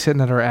 What are we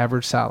sitting at our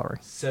average salary?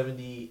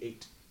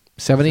 78.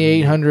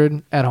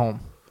 7,800 at home.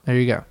 There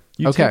you go.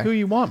 You okay. take who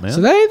you want, man. So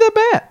that ain't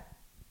that bad.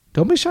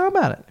 Don't be shy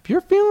about it. If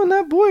you're feeling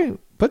that boy,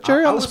 put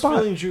Jerry on the spot. I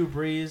was feeling Drew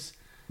Brees.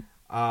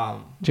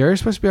 Jerry's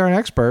supposed to be our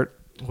expert.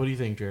 What do you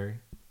think, Jerry?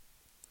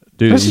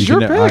 Dude, This is your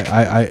pick.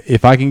 I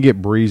if I can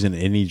get Breeze in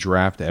any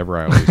draft ever,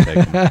 I always take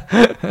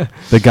him.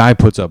 The guy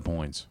puts up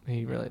points.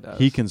 He really does.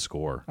 He can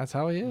score. That's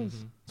how he is.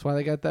 That's why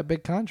they got that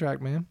big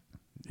contract, man.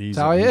 He's,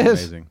 That's how he he's is.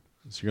 amazing.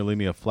 So you're gonna leave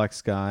me a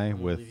flex guy I'm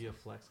gonna with leave you a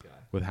flex guy.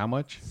 with how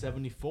much?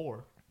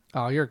 74.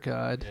 Oh, you're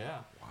good. Yeah.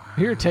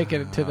 You're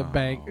taking it to the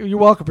bank. You're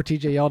welcome for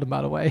TJ Yeldon,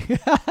 by the way.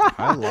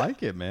 I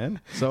like it, man.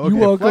 So You're okay,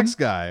 welcome. flex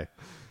guy.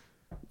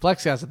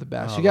 Flex guys are the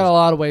best. Oh, You got a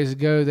lot of ways to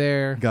go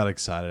there. Got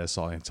excited. I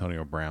saw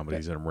Antonio Brown, but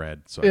he's in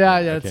red. So Yeah,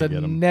 I that's a can't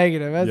get him.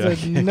 negative. Yeah, I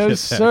That's a can't no get that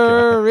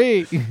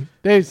siree.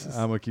 Deuces.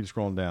 I'm gonna keep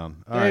scrolling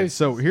down. All right,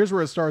 so here's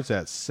where it starts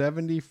at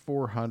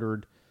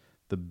 7,400.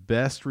 The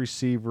best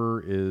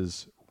receiver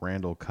is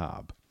Randall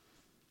Cobb.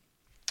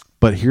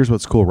 But here's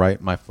what's cool, right?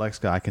 My flex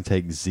guy, I can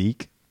take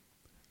Zeke,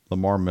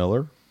 Lamar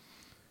Miller,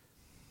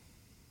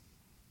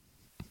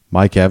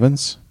 Mike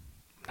Evans.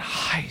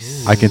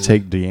 Nice. I can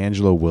take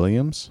D'Angelo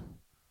Williams.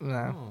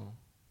 No,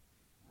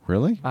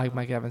 Really? I like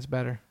Mike Evans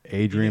better.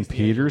 Adrian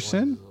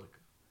Peterson,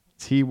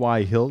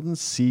 T.Y. Hilton,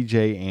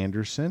 C.J.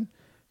 Anderson,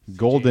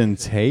 Golden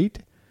Tate,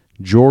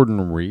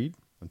 Jordan Reed.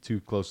 I'm too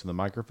close to the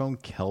microphone.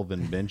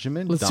 Kelvin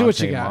Benjamin. Let's see Dante what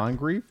you got.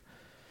 Moncrief.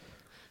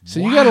 So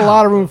you got a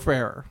lot of room for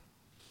error.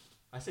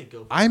 I say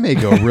go. I may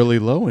go really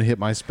low and hit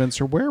my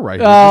Spencer Ware right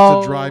here Oh.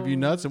 just to drive you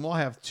nuts, and we'll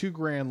have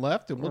 $2,000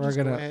 left, and we'll We're just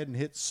gonna- go ahead and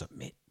hit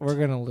submit. We're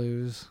gonna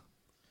lose.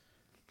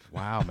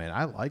 Wow, man,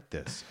 I like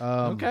this.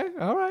 Okay.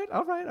 All right.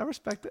 I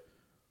respect it.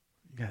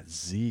 You got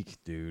Zeke,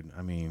 dude.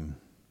 I mean,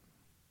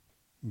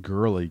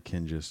 Gurley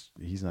can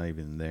he's not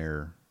even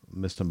there.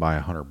 Missed him by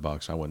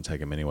 $100. I wouldn't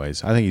take him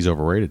anyways. I think he's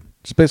overrated.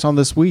 Just based on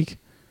this week.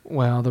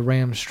 Well, the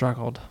Rams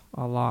struggled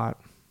a lot.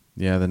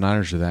 Yeah, the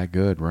Niners are that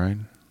good, right?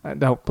 I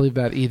don't believe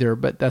that either,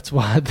 but that's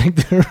why I think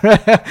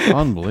they're.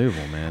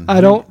 Unbelievable, man. I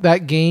don't.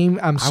 That game,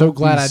 I'm so would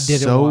glad be I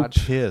didn't so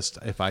watch. pissed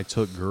if I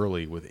took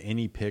Gurley with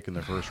any pick in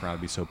the first round.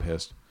 I'd be so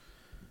pissed.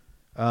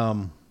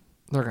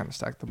 They're going to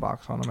stack the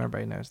box on them.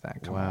 Everybody knows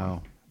that. Come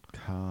on.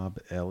 Cobb,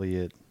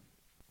 Elliott,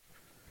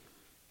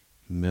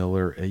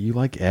 Miller. You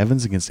like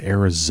Evans against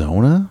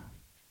Arizona?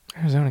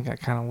 Arizona got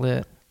kind of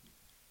lit.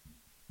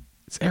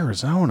 It's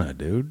Arizona,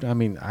 dude. I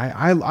mean,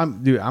 I'm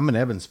an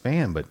Evans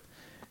fan, but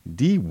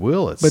D.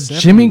 Will at But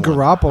Jimmy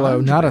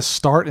Garoppolo, not a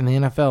start in the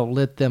NFL,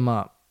 lit them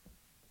up.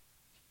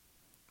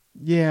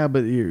 Yeah,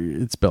 but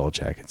it's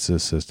Belichick. It's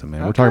his system,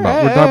 man. Okay.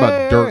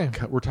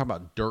 We're talking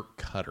about Dirk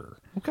Cutter.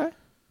 Okay.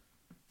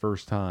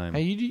 First time.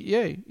 Hey,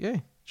 yeah.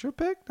 It's your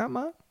pick, not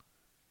mine.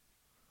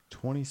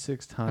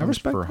 26 times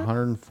for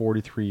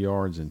 143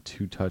 yards and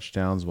 2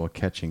 touchdowns while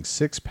catching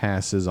 6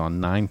 passes on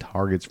 9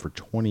 targets for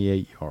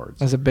 28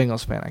 yards. As a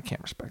Bengals fan, I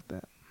can't respect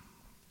that.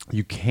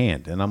 You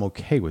can't, and I'm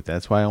okay with that.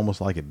 That's why I almost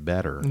like it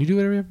better. You do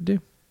whatever you have to do.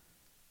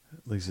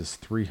 At least it's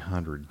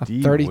 300. A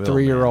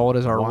 33-year-old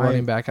is our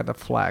running back at the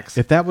flex.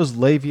 If that was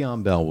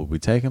Le'Veon Bell, would we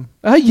take him?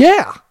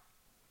 Yeah.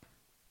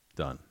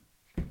 Done.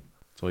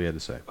 That's all you had to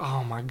say.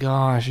 Oh, my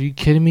gosh. Are you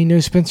kidding me? No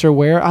Spencer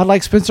Ware? I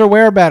like Spencer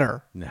Ware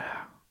better. No.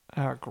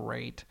 Oh,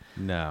 great.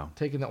 No.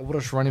 Taking the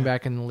oldest running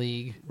back in the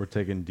league. We're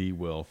taking D.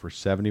 Will for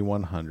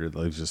 $7,100. That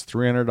leaves us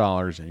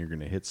 $300, and you're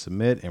going to hit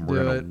submit, and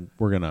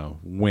we're gonna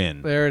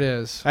win. There it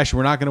is. Actually,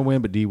 we're not going to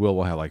win, but D.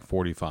 Will have like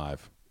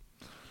 45.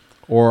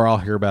 Or I'll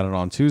hear about it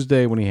on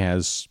Tuesday when he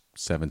has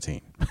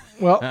 17.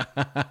 Well,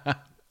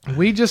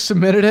 we just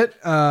submitted it.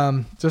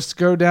 Just to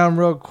go down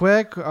real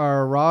quick,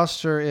 our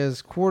roster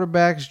is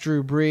quarterbacks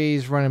Drew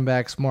Brees, running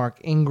backs Mark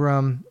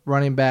Ingram,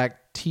 running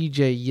back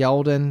TJ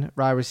Yeldon,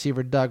 wide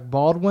receiver Doug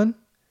Baldwin,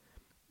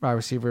 wide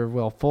receiver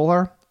Will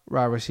Fuller,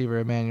 wide receiver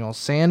Emmanuel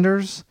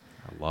Sanders.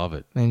 I love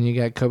it. Then you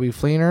got Kobe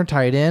Fleener,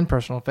 tight end,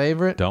 personal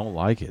favorite. Don't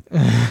like it.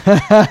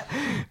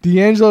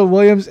 D'Angelo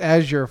Williams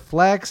as your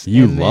flex.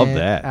 You love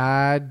that.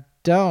 I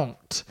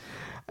don't.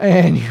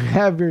 And you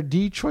have your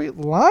Detroit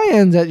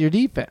Lions at your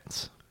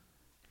defense.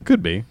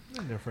 Could be.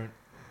 Different.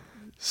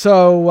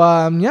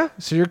 So,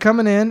 so you're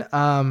coming in.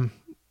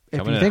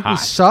 If you think we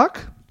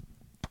suck,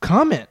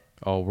 comment.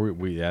 Oh,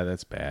 yeah,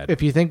 that's bad.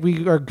 If you think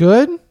we are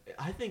good.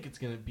 I think it's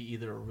going to be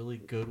either a really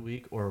good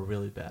week or a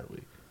really bad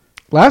week.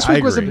 Last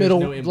week was a agree. middle.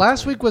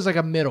 Last week was like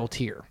a middle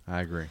tier.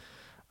 I agree.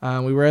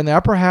 We were in the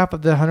upper half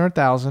of the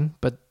 100,000,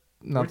 but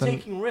nothing. We're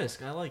taking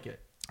risk. I like it.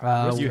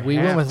 We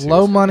went with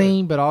low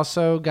money, but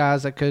also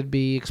guys that could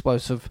be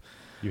explosive.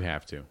 You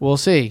have to. We'll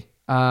see.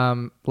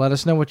 Let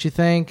us know what you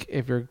think.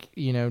 If you're,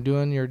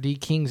 doing your D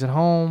Kings at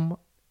home,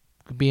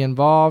 be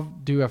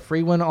involved. Do a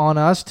free one on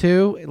us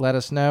too. Let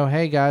us know.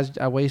 Hey guys,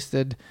 I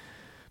wasted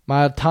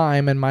my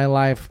time and my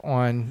life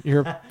on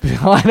your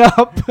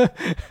lineup.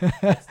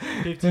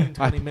 15,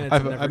 20 minutes.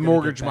 I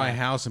mortgaged my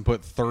house and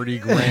put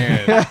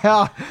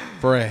 $30,000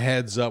 for a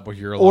heads up with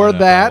your lineup. Or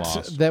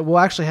that we'll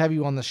actually have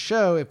you on the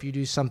show if you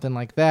do something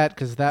like that,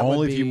 because that only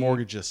would be, if you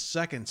mortgage a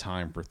second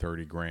time for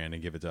 $30,000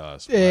 and give it to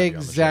us.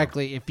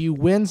 Exactly. If you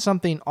win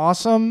something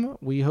awesome,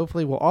 we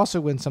hopefully will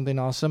also win something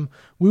awesome.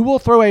 We will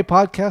throw a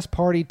podcast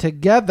party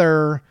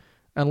together,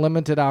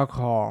 unlimited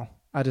alcohol.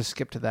 I just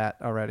skipped to that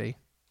already.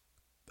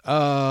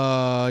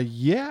 Yeah.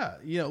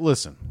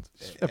 Listen.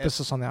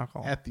 Emphasis on the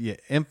alcohol.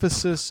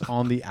 Emphasis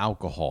on the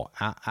alcohol.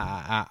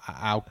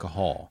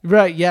 Alcohol.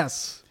 Right.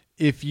 Yes.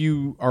 If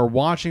you are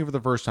watching for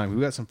the first time,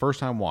 we've got some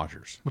first-time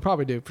watchers. We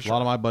probably do, for sure. A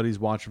lot of my buddies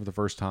watching for the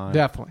first time.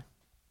 Definitely.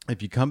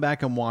 If you come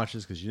back and watch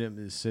this, because you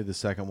didn't see the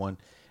second one,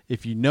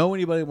 if you know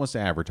anybody that wants to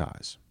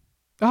advertise,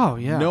 oh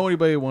yeah, know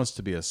anybody that wants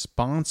to be a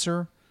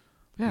sponsor,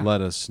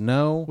 let us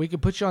know. We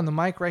could put you on the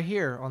mic right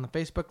here on the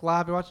Facebook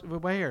Live.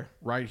 Right here.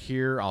 Right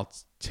here. I'll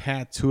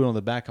tattoo it on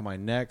the back of my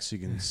neck so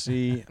you can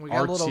see.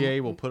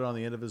 RTA will put it on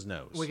the end of his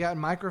nose. We got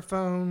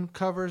microphone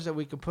covers that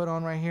we can put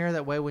on right here.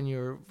 That way when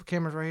your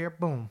camera's right here,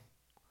 boom.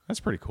 That's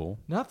pretty cool.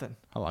 Nothing.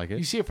 I like it.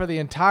 You see it for the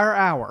entire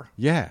hour.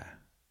 Yeah.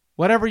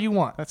 Whatever you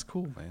want. That's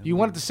cool, man. You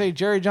want it to say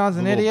Jerry John's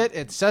an idiot?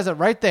 It says it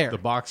right there. The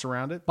box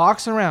around it?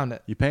 Box around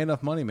it. You pay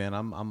enough money, man.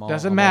 I'm all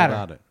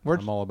about it.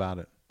 I'm all about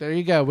it. There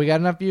you go. We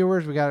got enough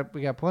viewers. We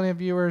got plenty of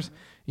viewers.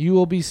 You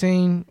will be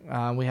seen.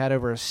 We had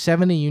over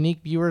 70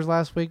 unique viewers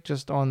last week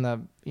just on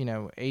the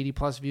 80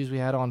 plus views we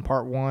had on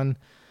part 1.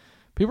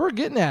 People are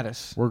getting at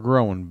us. We're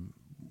growing.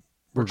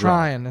 We're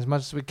trying as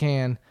much as we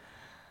can.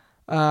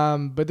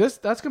 But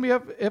that's gonna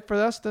be it for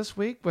us this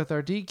week with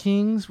our D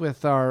Kings,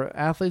 with our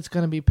athletes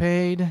gonna be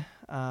paid.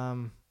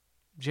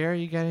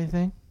 Jerry, you got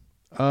anything?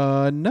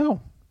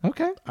 No.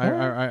 Okay. I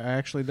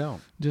actually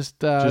don't.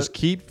 Just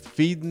keep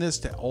feeding this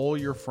to all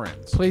your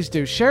friends. Please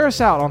do. Share us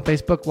out on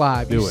Facebook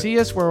Live. Do you it. See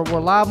us, we're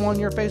live on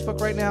your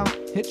Facebook right now.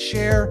 Hit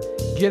share,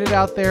 get it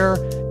out there.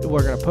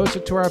 We're going to post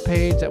it to our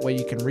page. That way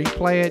you can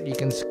replay it. You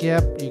can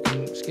skip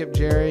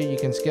Jerry. You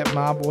can skip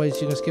My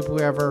Boys. You can skip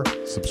whoever.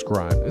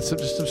 Subscribe. So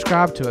just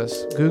subscribe to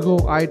us.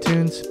 Google,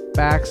 iTunes,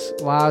 Facts,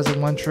 Lies,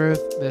 and One Truth.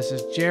 This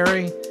is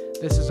Jerry.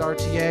 This is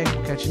RTA.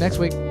 We'll catch you next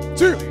week.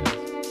 See you.